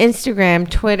Instagram,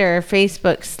 Twitter,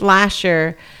 Facebook,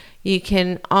 Slasher. You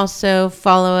can also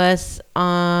follow us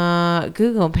on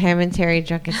Google, Pam and Terry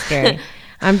Drunk and Scary.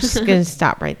 I'm just going to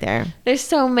stop right there. There's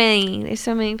so many. There's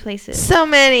so many places. So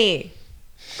many.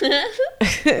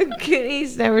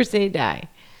 Goonies never say die.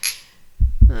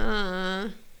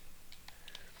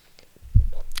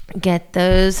 Get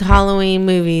those Halloween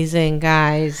movies in,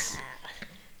 guys.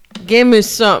 Give me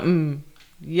something.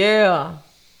 Yeah.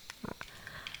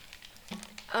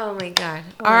 Oh, my God.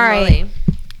 All right.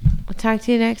 We'll talk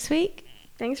to you next week.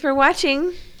 Thanks for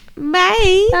watching.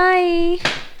 Bye. Bye.